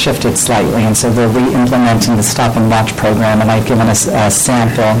shifted slightly, and so they're re-implementing the Stop and Watch program, and I've given us a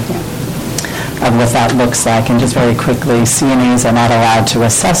sample of what that looks like. And just very quickly, CNAs are not allowed to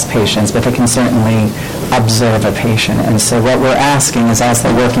assess patients, but they can certainly observe a patient. And so what we're asking is, as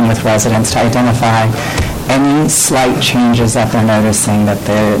they're working with residents, to identify any slight changes that they're noticing, that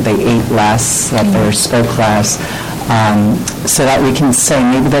they ate less, that they spoke less, so that we can say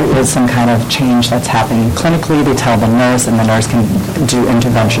maybe there is some kind of change that's happening clinically. They tell the nurse, and the nurse can do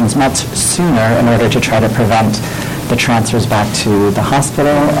interventions much sooner in order to try to prevent the transfers back to the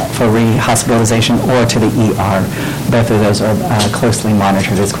hospital for rehospitalization or to the ER. Both of those are closely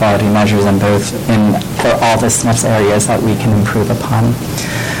monitored as quality measures, and both for all the SNFs areas that we can improve upon.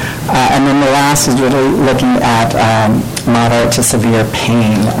 And then the last is really looking at moderate to severe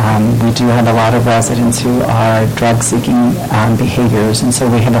pain. We do have a lot of residents who are drug-seeking behaviors, and so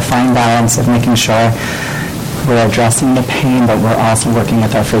we have a fine balance of making sure we're addressing the pain, but we're also working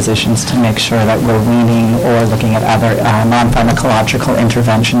with our physicians to make sure that we're weaning or looking at other non-pharmacological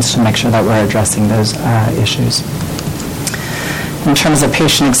interventions to make sure that we're addressing those issues. In terms of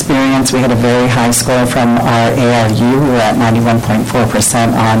patient experience, we had a very high score from our ARU. We were at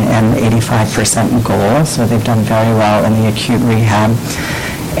 91.4% on an 85% goal, so they've done very well in the acute rehab.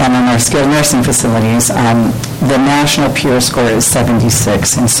 And in our skilled nursing facilities, the national peer score is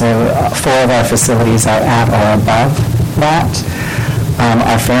 76, and so 4 of our facilities are at or above that.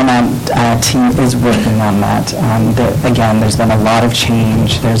 Our Fairmont team is working on that. Again, there's been a lot of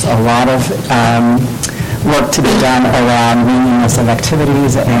change. There's a lot of work to be done around meaningless of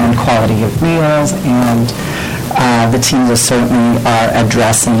activities and quality of meals, and the teams certainly are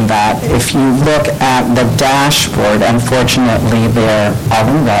addressing that. If you look at the dashboard, unfortunately they're all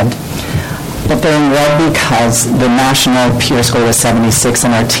in red. But they're in red because the national peer score was 76,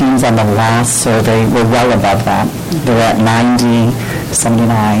 and our teams on the last survey were well above that. They were at 90, 79,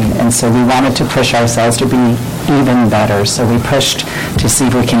 and so we wanted to push ourselves to be even better. So we pushed to see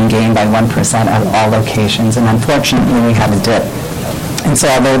if we can gain by 1% at all locations, and unfortunately we had a dip. And so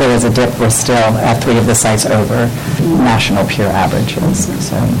although there was a dip, we're still at 3 of the sites over national peer averages.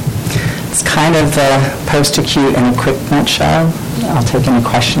 So it's kind of the post-acute in a quick nutshell. I'll take any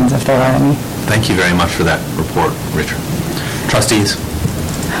questions if there are any. Thank you very much for that report, Richard. Trustees?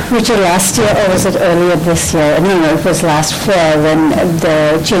 Richard, last year, or was it earlier this year? No, it was last fall when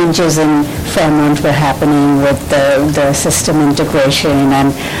the changes in Fairmont were happening with the system integration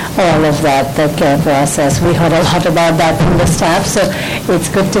and all of that, the care process. We heard a lot about that from the staff, so it's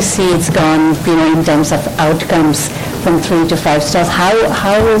good to see it's gone, in terms of outcomes from 3 to 5 stars.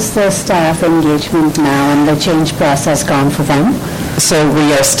 How is the staff engagement now and the change process gone for them? So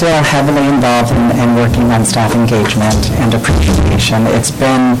we are still heavily involved in working on staff engagement and appreciation. It's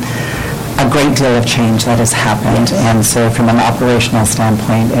been a great deal of change that has happened, and so from an operational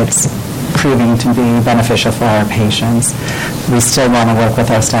standpoint, it's proving to be beneficial for our patients. We still want to work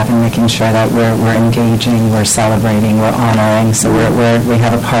with our staff in making sure that we're engaging, we're celebrating, we're honoring. So we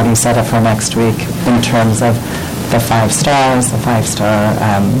have a party set up for next week in terms of the 5 stars, the 5-star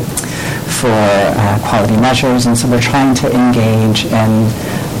for quality measures, and so we're trying to engage in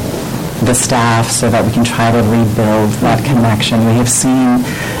the staff so that we can try to rebuild that connection. We have seen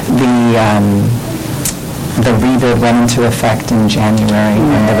the rebuild went into effect in January,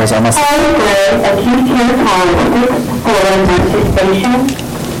 and there was almost... Code Gray, acute care time, 6th floor, nurses station.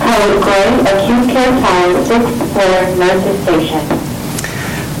 Code Gray, acute care time, 6th floor, nurses station.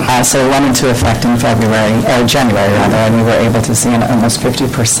 So it went into effect in January, and we were able to see an almost 50%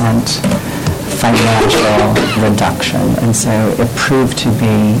 financial reduction. And so it proved to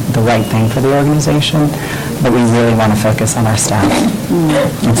be the right thing for the organization, but we really want to focus on our staff.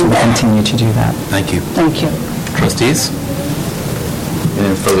 And so we continue to do that. Thank you. Thank you. Trustees?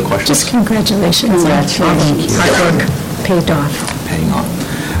 Any further questions? Just congratulations. Congratulations. Hard work paid off. Paying off.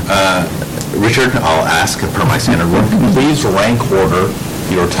 Richard, I'll ask per my standard rule, please rank order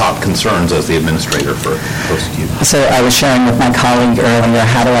your top concerns as the administrator for post-acute. So I was sharing with my colleague earlier,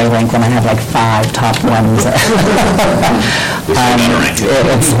 how do I rank when I have like 5 top ones?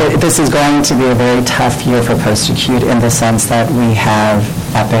 This is going to be a very tough year for post-acute in the sense that we have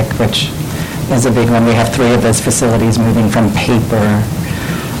Epic, which is a big one. We have 3 of those facilities moving from paper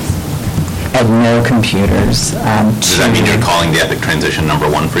and no computers. Does that mean you're calling the Epic transition number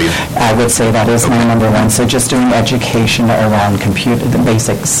 1 for you? I would say that is my number 1. So just doing education around the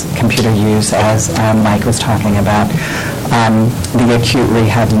basics, computer use, as Mike was talking about. The acute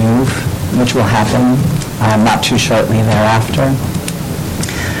rehab move, which will happen not too shortly thereafter.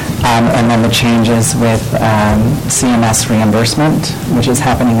 And then the changes with CMS reimbursement, which is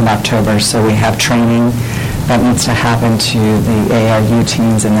happening in October. So we have training that needs to happen to the ARU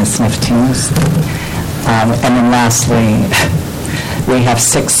teams and the SNF teams. And then lastly, we have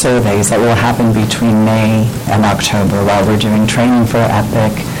 6 surveys that will happen between May and October while we're doing training for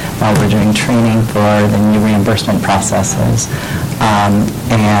Epic, while we're doing training for the new reimbursement processes. And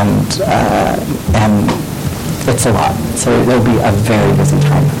it's a lot. So it will be a very busy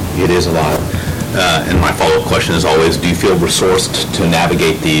time. It is a lot. And my follow-up question is always, do you feel resourced to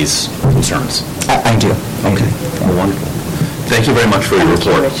navigate these concerns? I do. Okay. Wonderful. Thank you very much for your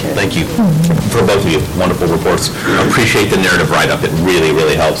report. Thank you for both of you. Wonderful reports. I appreciate the narrative write-up. It really,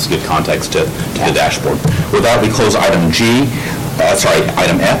 really helps give context to the dashboard. With that, we close item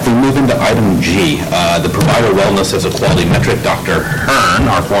item F. We move into item G, the provider wellness as a quality metric. Dr. Hearn,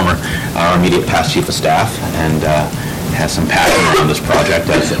 our immediate past chief of staff, and has some passion around this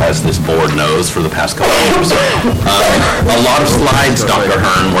project, as this board knows, for the past couple of years. A lot of slides, Dr.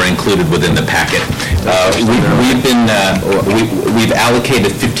 Hearn, were included within the packet. We've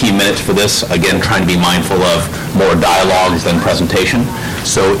allocated 15 minutes for this, again, trying to be mindful of more dialogues than presentation.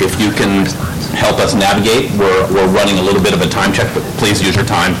 So if you can help us navigate, we're running a little bit of a time check, but please use your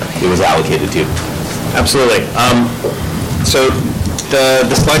time. It was allocated to you. Absolutely. So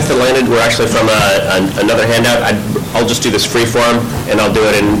the slides that landed were actually from another handout. I'll just do this free form, and I'll do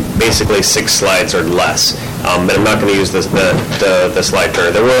it in basically 6 slides or less. But I'm not going to use the slide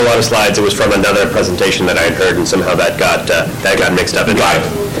turner. There were a lot of slides. It was from another presentation that I had heard, and somehow that got mixed up.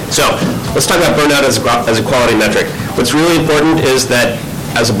 So let's talk about burnout as a quality metric. What's really important is that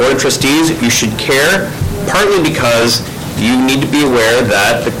as a board of trustees, you should care, partly because you need to be aware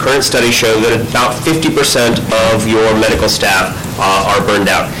that the current studies show that about 50% of your medical staff are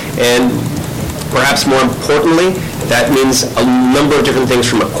burned out. And perhaps more importantly, that means a number of different things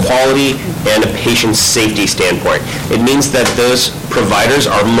from a quality and a patient safety standpoint. It means that those providers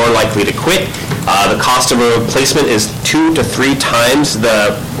are more likely to quit. The cost of a replacement is 2 to 3 times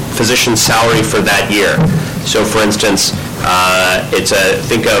the physician's salary for that year. So, for instance,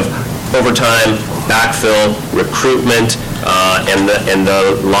 think of overtime, backfill, recruitment, and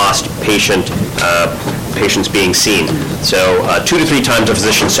the lost patients being seen. So 2 to 3 times a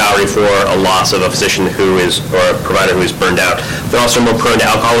physician's salary for a loss of a physician or a provider who is burned out. They're also more prone to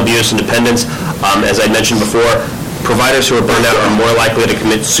alcohol abuse and dependence. As I mentioned before, providers who are burned out are more likely to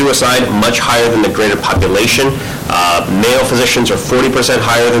commit suicide, much higher than the greater population. Male physicians are 40%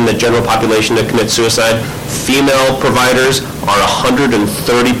 higher than the general population that commit suicide. Female providers are 130%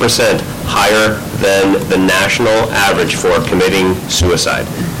 higher than the national average for committing suicide.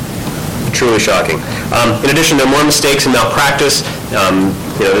 Truly shocking. In addition, there are more mistakes and malpractice.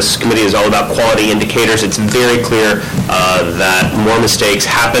 This committee is all about quality indicators. It's very clear that more mistakes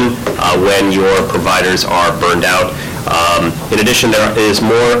happen when your providers are burned out. In addition, there is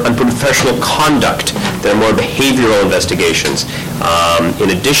more unprofessional conduct. There are more behavioral investigations. In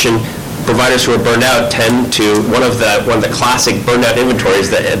addition, providers who are burned out tend to, one of the classic burnout inventories,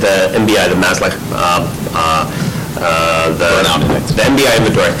 the MBI, the Maslach, the MBI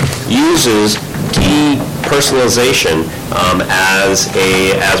inventory, uses depersonalization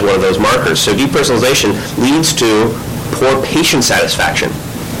as one of those markers. So depersonalization leads to poor patient satisfaction,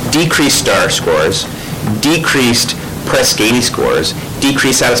 decreased STAR scores, decreased Press-Ganey scores,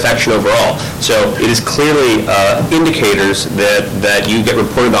 decreased satisfaction overall. So it is clearly indicators that you get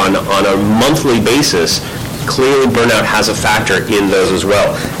reported on a monthly basis. Clearly, burnout has a factor in those as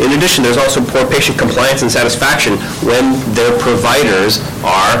well. In addition, there's also poor patient compliance and satisfaction when their providers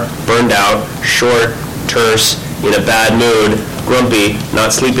are burned out, short, terse, in a bad mood, grumpy,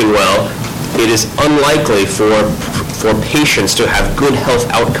 not sleeping well. It is unlikely for patients to have good health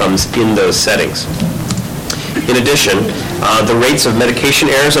outcomes in those settings. In addition, the rates of medication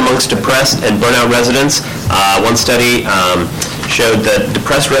errors amongst depressed and burnout residents, one study showed that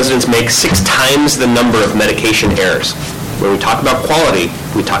depressed residents make 6 times the number of medication errors. When we talk about quality,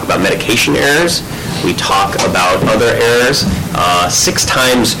 we talk about medication errors, we talk about other errors, 6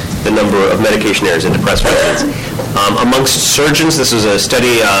 times the number of medication errors in depressed residents. Amongst surgeons, this is a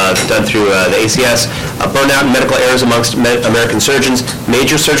study done through the ACS, burnout and medical errors amongst American surgeons.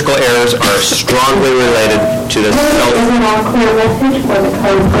 Major surgical errors are strongly related to the This is an all-clear message for the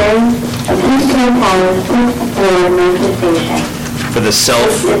code gray, acute care tower 6th floor manifestation. For the self...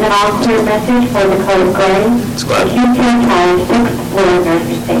 This is an all-clear message for the code gray, acute care tower 6th floor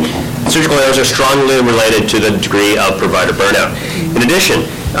manifestation. Surgical errors are strongly related to the degree of provider burnout. In addition,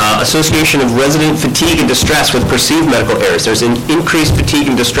 association of resident fatigue and distress with perceived medical errors. There's an increased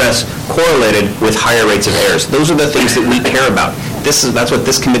fatigue and distress correlated with higher rates of errors. Those are the things that we care about. That's what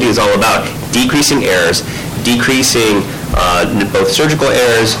this committee is all about, decreasing errors, decreasing both surgical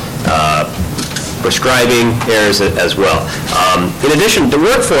errors, prescribing errors as well. In addition, the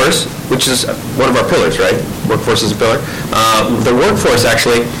workforce, which is one of our pillars, right? Workforce is a pillar. The workforce,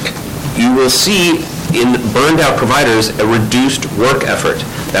 actually, you will see in burned out providers a reduced work effort.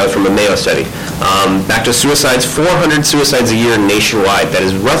 That was from a Mayo study. Back to suicides, 400 suicides a year nationwide. That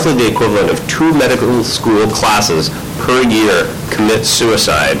is roughly the equivalent of 2 medical school classes per year commit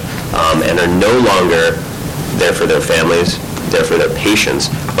suicide and are no longer there for their families, there for their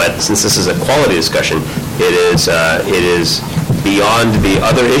patients. But since this is a quality discussion, it is beyond the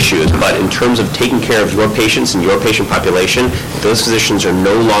other issues. But in terms of taking care of your patients and your patient population, those physicians are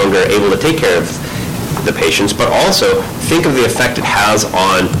no longer able to take care of the patients, but also think of the effect it has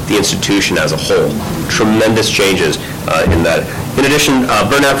on the institution as a whole. Tremendous changes in that. In addition,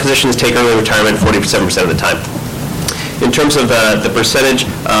 burnout physicians take early retirement 47% of the time. In terms of the percentage,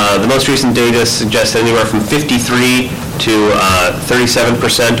 the most recent data suggests that anywhere from 53 to 37%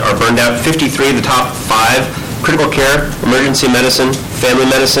 are burned out. 53, the top 5, critical care, emergency medicine, family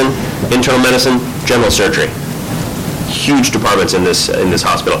medicine, internal medicine, general surgery. Huge departments in this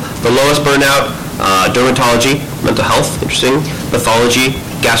hospital. The lowest burnout, dermatology, mental health, interesting, pathology,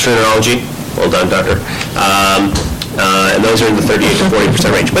 gastroenterology, well done, doctor, and those are in the 38 to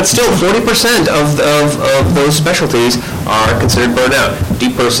 40% range. But still, 40% of those specialties are considered burnout.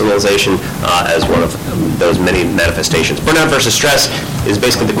 Depersonalization as one of those many manifestations. Burnout versus stress is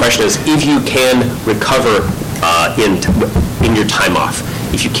basically the question is if you can recover in your time off.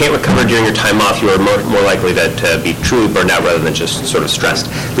 If you can't recover during your time off, you are more likely to be truly burned out rather than just sort of stressed.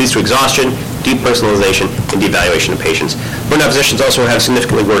 Leads to exhaustion, depersonalization, and devaluation of patients. Burnout physicians also have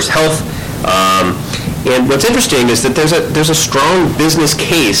significantly worse health. And what's interesting is that there's a strong business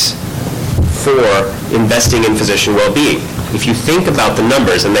case for investing in physician well-being. If you think about the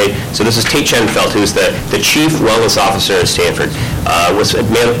numbers, so this is Tate Schenfeld, who's the chief wellness officer at Stanford, was at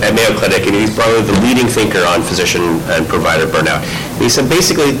Mayo Clinic, and he's probably the leading thinker on physician and provider burnout. And he said,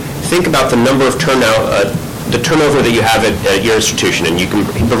 basically, think about the number of the turnover that you have at your institution, and he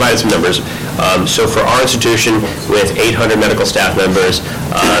provided some numbers. So for our institution, with 800 medical staff members,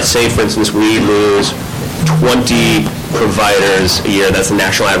 say, for instance, we lose 20 providers a year, that's the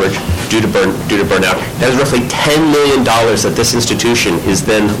national average, due to burnout. That is roughly $10 million that this institution is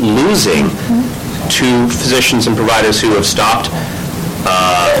then losing to physicians and providers who have stopped.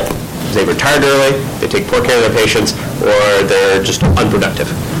 They've retired early, they take poor care of their patients, or they're just unproductive.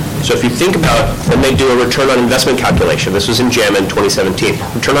 So if you think about, then they do a return on investment calculation. This was in JAMA in 2017.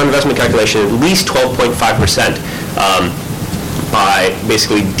 Return on investment calculation, at least 12.5%. By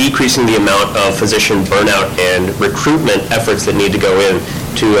basically decreasing the amount of physician burnout and recruitment efforts that need to go in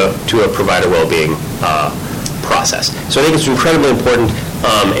to a provider well-being process. So I think it's incredibly important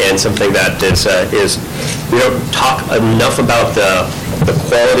and something that is we don't talk enough about the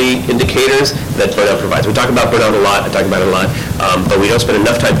quality indicators that burnout provides. We talk about burnout a lot, I talk about it a lot, but we don't spend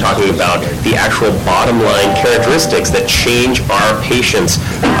enough time talking about the actual bottom line characteristics that change our patients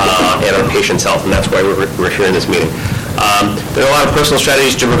and our patients' health, and that's why we're here in this meeting. There are a lot of personal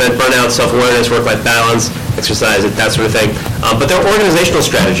strategies to prevent burnout, self-awareness, work-life balance, exercise, that sort of thing. But there are organizational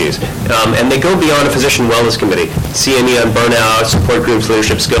strategies, and they go beyond a physician wellness committee. CME on burnout, support groups,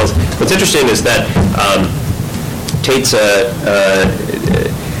 leadership skills. What's interesting is that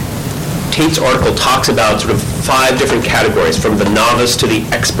Tate's article talks about sort of 5 different categories, from the novice to the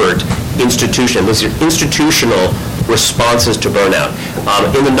expert institution. Those are institutional responses to burnout.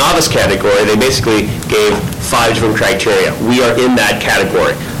 In the novice category, they basically gave 5 different criteria. We are in that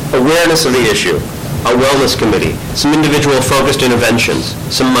category. Awareness of the issue, a wellness committee, some individual-focused interventions,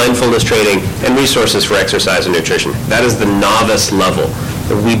 some mindfulness training, and resources for exercise and nutrition. That is the novice level.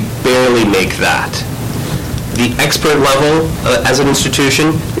 We barely make that. The expert level, as an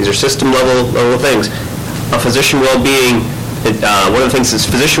institution, these are system-level things. A physician well-being, one of the things is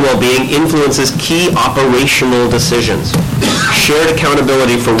physician well-being influences key operational decisions. Shared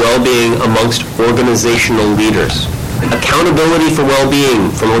accountability for well-being amongst organizational leaders. Accountability for well-being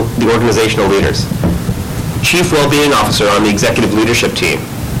from the organizational leaders. Chief well-being officer on the executive leadership team.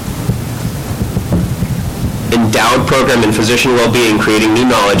 Endowed program in physician well-being, creating new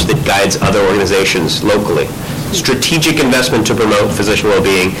knowledge that guides other organizations locally. Strategic investment to promote physician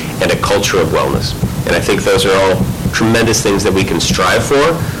well-being, and a culture of wellness. And I think those are all tremendous things that we can strive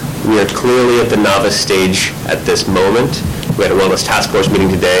for. We are clearly at the novice stage at this moment. We had a wellness task force meeting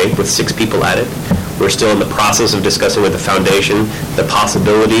today with 6 people at it. We're still in the process of discussing with the foundation the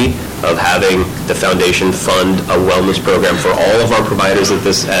possibility of having the foundation fund a wellness program for all of our providers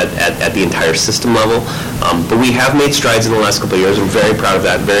at the entire system level. But we have made strides in the last couple of years. I'm very proud of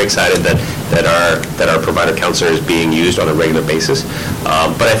that. Very excited that our provider counselor is being used on a regular basis.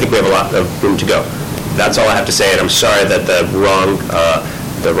 But I think we have a lot of room to go. That's all I have to say, and I'm sorry that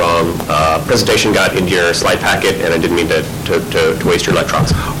the wrong presentation got into your slide packet, and I didn't mean to waste your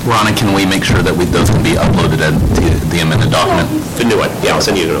electrons. Ronna, can we make sure that those can be uploaded at the amended document? The new one. Yeah, I'll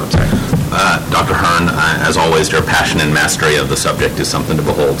send you the new one. Sorry. Dr. Hearn, as always, your passion and mastery of the subject is something to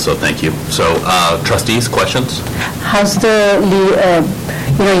behold, so thank you. So, trustees, questions? How's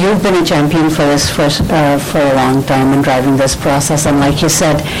you've been a champion for this for a long time and driving this process, and like you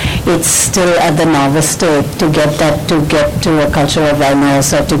said, it's still at the novice state to get to a culture of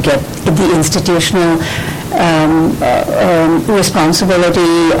wellness, or to get the institutional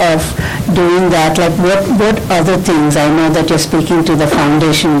responsibility of doing that. Like what other things? I know that you're speaking to the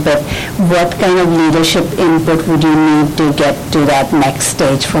foundation, but what kind of leadership input would you need to get to that next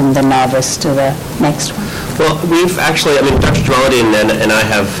stage from the novice to the next one? Well, we've actually, Dr. Jamaluddin and I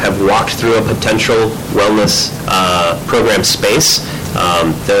have walked through a potential wellness program space.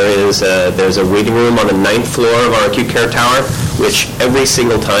 There's a waiting room on the 9th floor of our acute care tower, which every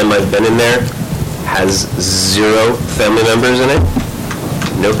single time I've been in there has 0 family members in it.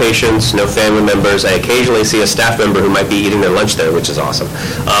 No patients, no family members. I occasionally see a staff member who might be eating their lunch there, which is awesome.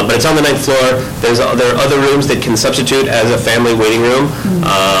 But it's on the 9th floor. There are other rooms that can substitute as a family waiting room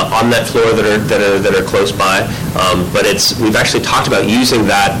on that floor that are close by. But we've actually talked about using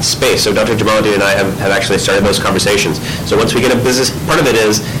that space. So Dr. Jamaluddin and I have actually started those conversations. So once we get a business, part of it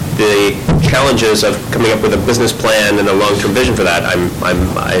is the challenges of coming up with a business plan and a long-term vision for that.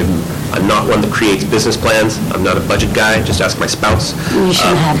 I'm not one that creates business plans. I'm not a budget guy. Just ask my spouse. You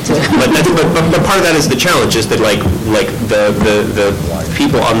shouldn't have to. But part of that is the challenge, is that the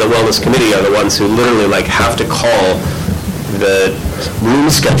people on the wellness committee are the ones who literally have to call the room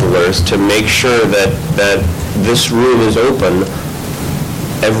schedulers to make sure that this room is open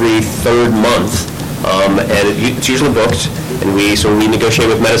every third month, and it's usually booked, and we negotiate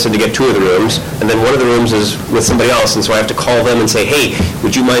with medicine to get 2 of the rooms, and then one of the rooms is with somebody else, and so I have to call them and say, hey,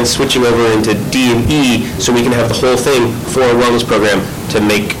 would you mind switching over into D and E so we can have the whole thing for a wellness program to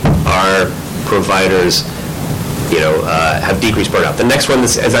make our providers have decreased burnout. The next one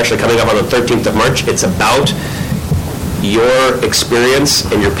is actually coming up on the 13th of March. It's about your experience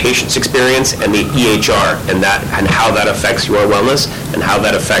and your patient's experience and the EHR and how that affects your wellness and how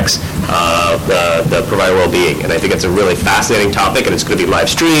that affects the provider well-being. And I think it's a really fascinating topic, and it's going to be live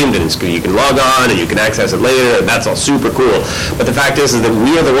streamed, and you can log on and you can access it later, and that's all super cool. But the fact is that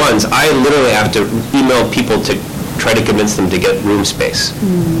we are the ones. I literally have to email people to try to convince them to get room space.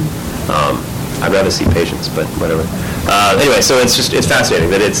 I'd rather see patients, but whatever. Anyway, so it's fascinating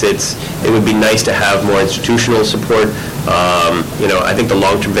that it would be nice to have more institutional support. I think the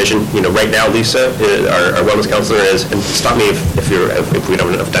long-term vision. Right now, Lisa, our wellness counselor, is, and stop me if we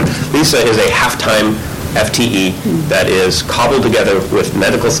don't have enough time. Lisa is a half-time FTE that is cobbled together with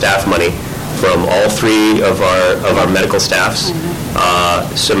medical staff money from all 3 of our medical staffs.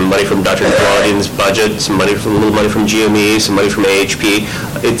 Some money from Dr. Claudine's budget, a little money from GME, some money from AHP.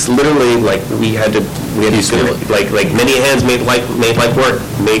 It's literally like we had to like many hands make light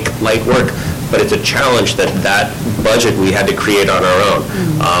work. But it's a challenge that budget we had to create on our own.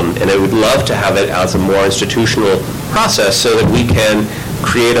 And I would love to have it as a more institutional process so that we can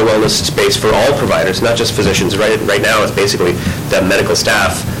create a wellness space for all providers, not just physicians. Right now, it's basically the medical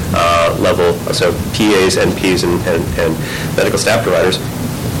staff level, so PAs, NPs, and medical staff providers.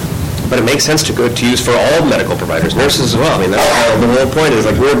 But it makes sense to use for all medical providers, nurses as well. I mean, that's the whole point is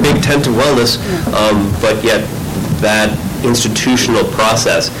we're a big tent of wellness, but yet that institutional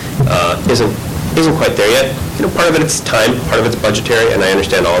process isn't quite there yet. Part of it's time, part of it's budgetary, and I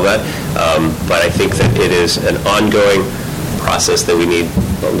understand all of that. But I think that it is an ongoing process that we need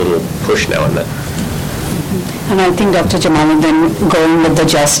a little push now and then. And I think Dr. Jamaluddin, going with the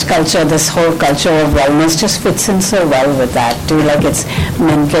JUST culture, this whole culture of wellness just fits in so well with that too, like it's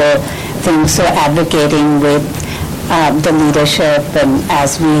mental things, so advocating with the leadership, and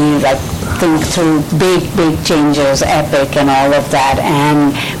as we think through big changes, EPIC and all of that,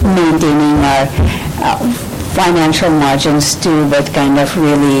 and maintaining our financial margins too, but kind of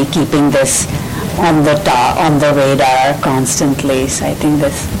really keeping this on the radar constantly. So I think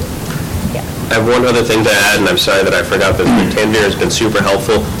this. I have one other thing to add, and I'm sorry that I forgot this, but Tanvir has been super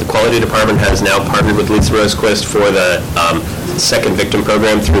helpful. The quality department has now partnered with Lisa Rosquist for the second victim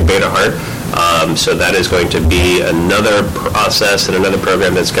program through Beta Heart. So that is going to be another process and another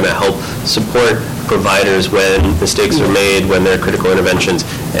program that's going to help support providers when mistakes are made, when there are critical interventions,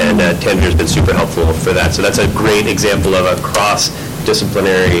 and Tanvir has been super helpful for that. So that's a great example of a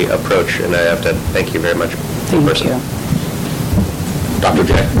cross-disciplinary approach, and I have to thank you very much. Thank you. Dr.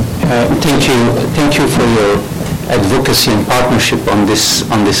 Jack. Thank you for your advocacy and partnership on this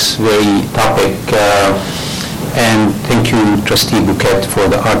very topic, and thank you, Trustee Bouquet, for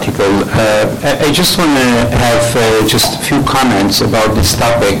the article. I just want to have just a few comments about this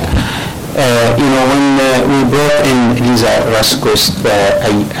topic. When we brought in Lisa Rosquist,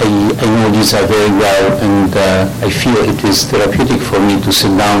 I know Lisa very well, and I feel it is therapeutic for me to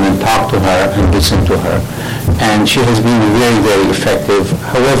sit down and talk to her and listen to her. And she has been very, very effective.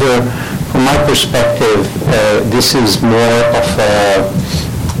 However, from my perspective, this is more of a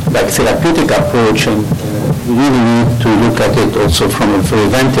therapeutic approach, and we really need to look at it also from a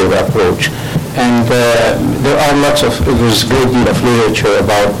preventive approach. And there's a great deal of literature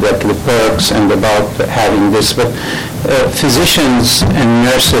about the perks and about having this, but physicians and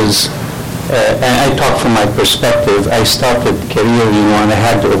nurses, and I talk from my perspective, I started career, and I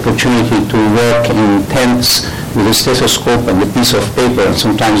had the opportunity to work in tents with a stethoscope and a piece of paper, and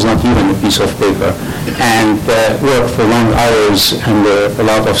sometimes not even a piece of paper, and work for long hours and a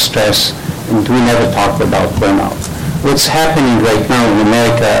lot of stress, and we never talked about burnout. What's happening right now in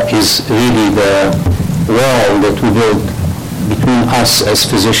America is really the wall that we build between us as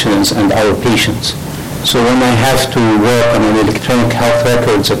physicians and our patients. So when I have to work on an electronic health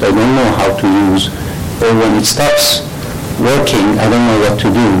records that I don't know how to use, or when it stops working, I don't know what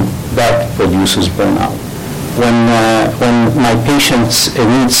to do, that produces burnout. When my patients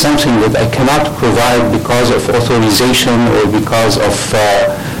need something that I cannot provide because of authorization or because of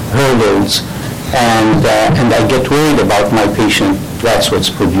hurdles, and I get worried about my patient, that's what's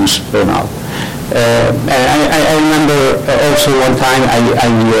produced burnout. I remember also one time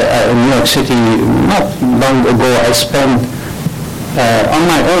in New York City, not long ago, I spent on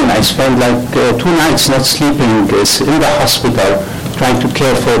my own. I spent like 2 nights not sleeping in the hospital trying to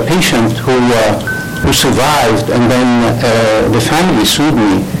care for a patient who survived, and then the family sued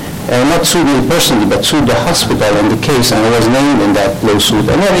me. Not sued me personally, but sued the hospital in the case, and I was named in that lawsuit.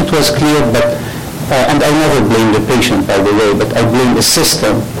 And then it was clear, and I never blame the patient, by the way, but I blame the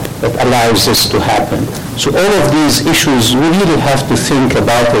system that allows this to happen. So all of these issues, we really have to think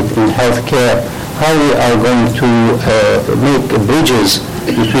about it in healthcare, how we are going to make bridges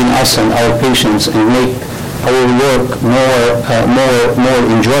between us and our patients and make our work more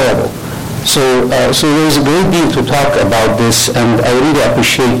enjoyable. So there is a great deal to talk about this, and I really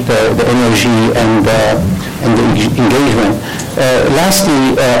appreciate the energy and the engagement.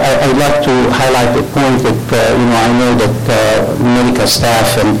 Lastly, I'd like to highlight the point that I know that medical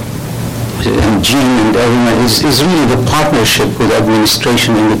staff and Jean and everyone is really the partnership with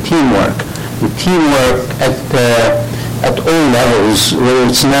administration and the teamwork. The teamwork at all levels, whether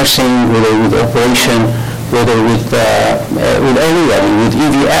it's nursing, whether with operation, whether with everybody, with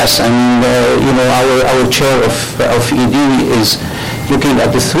EVS. I mean, our chair of ED is looking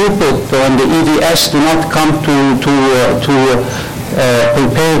at the throughput. When the EVS do not come to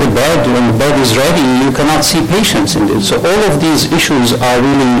prepare the bed, when the bed is ready, you cannot see patients in it. So all of these issues are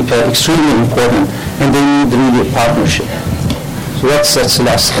really extremely important, and they need really a partnership. So that's the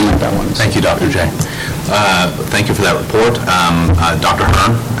last comment I want to say. Thank you, Dr. J. Thank you for that report. Dr.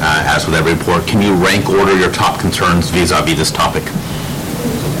 Hearn, as with every report, can you rank order your top concerns vis-a-vis this topic?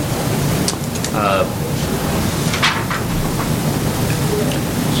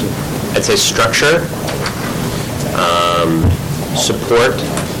 I'd say structure, support,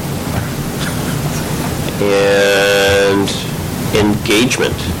 and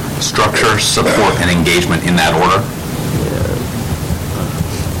engagement. Structure, support, and engagement in that order?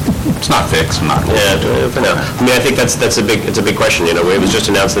 It's not fixed. Yeah, for now. I mean, I think it's a big question. It was just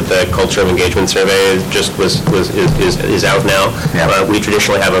announced that the culture of engagement survey is out now. Yeah. We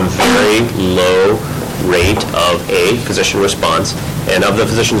traditionally have a very low rate of physician response, and of the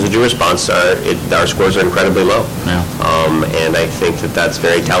physicians who do response, our scores are incredibly low. Yeah. And I think that's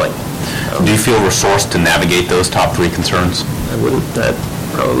very telling. Do you feel resourced to navigate those top 3 concerns? I wouldn't.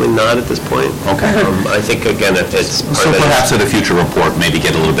 Probably not at this point. Okay. I think, again, it's part so perhaps at a future report, maybe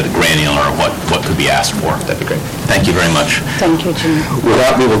get a little bit granular of what could be asked for. That'd be great. Thank you very much. Thank you, Jim. With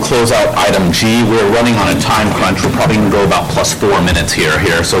that, we will close out item G. We're running on a time crunch. We're probably going to go about plus 4 minutes here.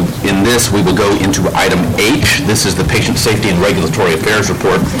 So in this, we will go into item H. This is the Patient Safety and Regulatory Affairs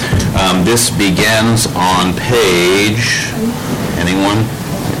Report. This begins on page, anyone?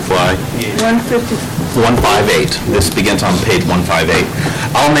 Fly? 158. This begins on page 158.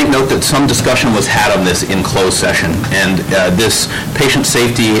 I'll make note that some discussion was had on this in closed session, and this Patient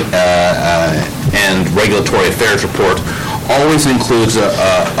Safety and Regulatory Affairs Report always includes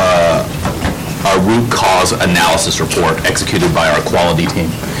a root cause analysis report executed by our quality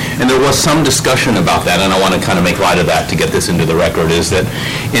team. And there was some discussion about that, and I want to kind of make light of that to get this into the record, is that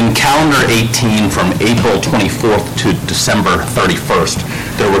in calendar 18, from April 24th to December 31st,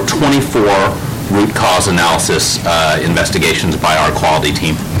 there were 24 root cause analysis investigations by our quality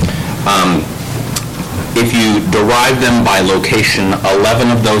team. If you derive them by location,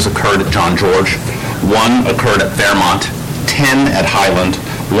 11 of those occurred at John George, 1 occurred at Fairmont, 10 at Highland,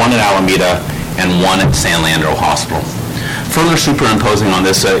 1 at Alameda, and 1 at San Leandro Hospital. Further superimposing on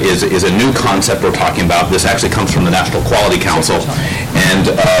this is a new concept we're talking about. This actually comes from the National Quality Council, and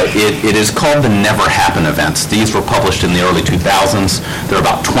it is called the Never Happen events. These were published in the early 2000s. There are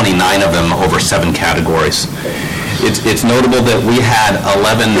about 29 of them over 7 categories. It's notable that we had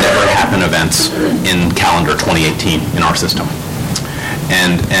 11 Never Happen events in calendar 2018 in our system.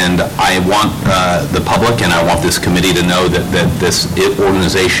 And I want the public and I want this committee to know that this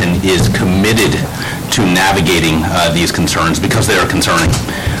organization is committed to navigating these concerns because they are concerning.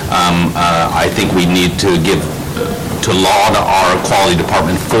 I think we need to give to laud our quality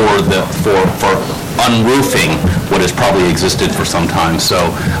department for unroofing what has probably existed for some time. So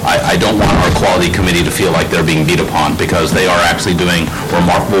I don't want our quality committee to feel like they're being beat upon, because they are actually doing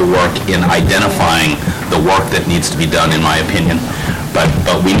remarkable work in identifying the work that needs to be done, in my opinion. But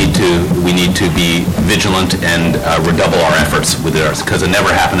we need to be vigilant and redouble our efforts with this, because a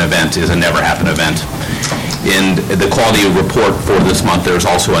Never Happen event is a Never Happen event. In the quality report for this month, there's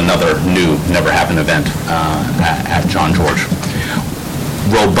also another new Never Happen event at John George.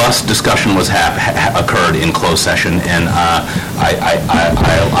 Robust discussion was occurred in closed session, and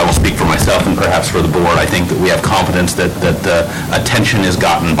I will speak for myself and perhaps for the board. I think that we have confidence that the attention is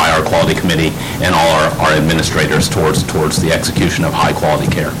gotten by our quality committee and all our administrators towards the execution of high quality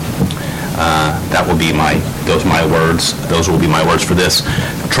care. That will be those will be my words for this.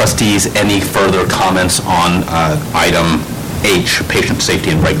 Trustees, any further comments on item H, patient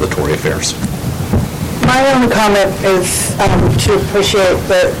safety and regulatory affairs? My only comment is to appreciate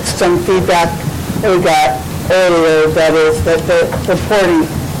some feedback that we got earlier, that is that the reporting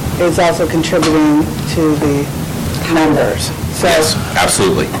is also contributing to the numbers. So, yes,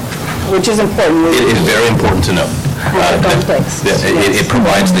 absolutely. Which is important. It is very important to know. It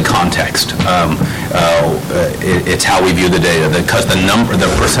provides the context. It's how we view the data, because the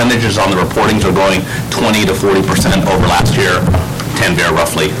percentages on the reportings are going 20 to 40% over last year. Tanvir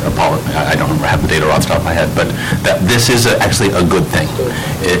roughly, I don't have the data off the top of my head, but this is actually a good thing.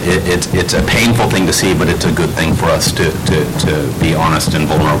 It's a painful thing to see, but it's a good thing for us to be honest and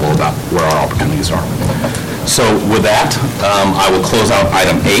vulnerable about where our opportunities are. So with that, I will close out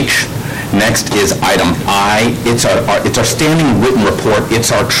item H. Next is item I. It's our standing written report.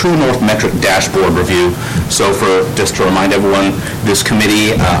 It's our True North Metric dashboard review. So just to remind everyone, this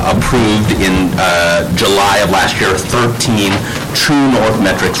committee approved in July of last year 13 True North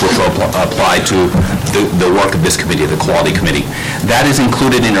metrics which will apply to the work of this committee, the Quality Committee. That is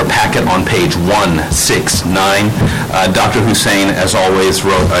included in your packet on page 169. Dr. Hussain, as always,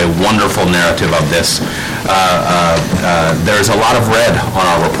 wrote a wonderful narrative of this. There's a lot of red on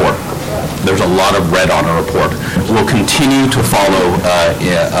our report. There's a lot of red on our report. We'll continue to follow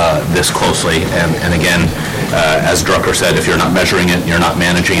this closely. And again, as Drucker said, if you're not measuring it, you're not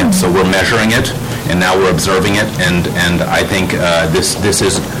managing it. So we're measuring it, and now we're observing it. And I think this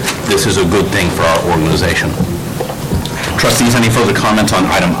is a good thing for our organization. Trustees, any further comments on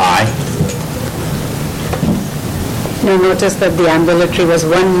item I? No, notice that the ambulatory was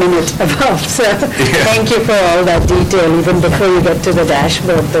 1 minute above, so thank you for all that detail, even before you get to the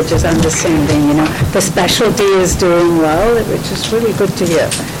dashboard, but just understanding, the specialty is doing well, which is really good to hear.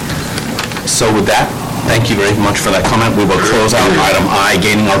 So with that, thank you very much for that comment. We will close out item I,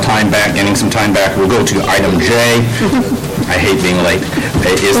 gaining some time back. We'll go to item J. I hate being late.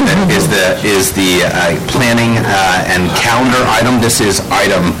 Is the planning and calendar item. This is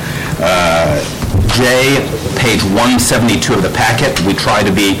item J, page 172 of the packet. We try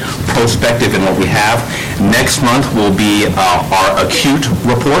to be prospective in what we have. Next month will be our acute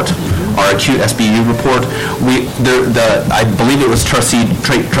report, our acute SBU report. I believe it was Trustee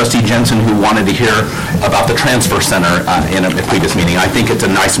Jensen who wanted to hear about the transfer center in a previous meeting. I think it's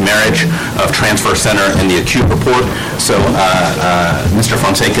a nice marriage of transfer center and the acute report. So, Mr.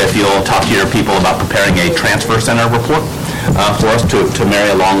 Fonseca, if you'll talk to your people about preparing a transfer center report for us to marry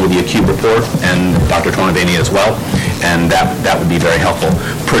along with the acute report, and Dr. Tornaveni as well, and that would be very helpful.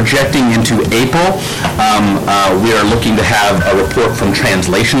 Projecting into April, we are looking to have a report from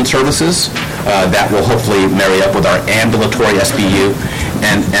Translation Services that will hopefully marry up with our ambulatory SBU,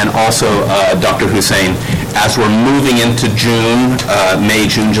 and also Dr. Hussain, as we're moving into June, May,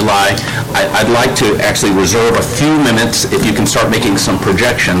 June, July, I'd like to actually reserve a few minutes if you can start making some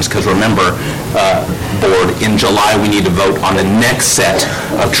projections, because remember, board, in July we need to vote on the next set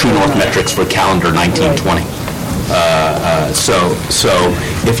of True North metrics for calendar 1920. So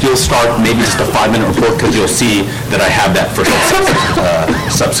if you'll start maybe just a 5-minute report, because you'll see that I have that for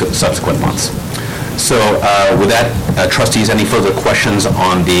subsequent months. So with that, trustees, any further questions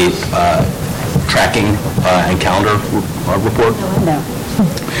on the tracking and calendar report? No.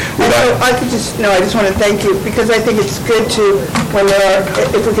 I just want to thank you, because I think it's good to,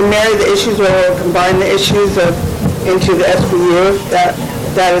 if we can marry the issues or combine the issues into the SBU,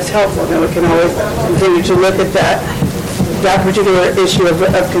 that is helpful. And we can always continue to look at that particular issue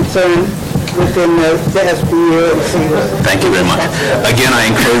of concern within the SBU and see. Thank you very much. Again, I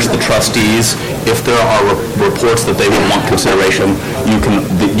encourage the trustees, if there are reports that they would want consideration, you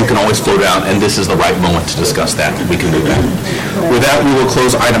can always float out, and this is the right moment to discuss that. We can do that. With that, we will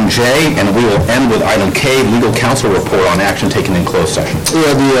close item J, and we will end with item K, legal counsel report on action taken in closed session.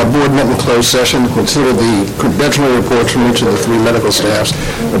 Yeah, the board met in closed session to consider the credentialing reports from each of the 3 medical staffs,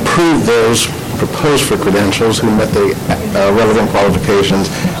 approve those proposed for credentials who met the relevant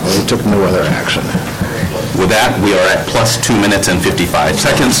qualifications, and we took no other action. With that, we are at plus 2 minutes and 55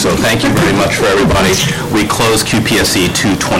 seconds, so thank you very much for everybody. We close QPSC 220.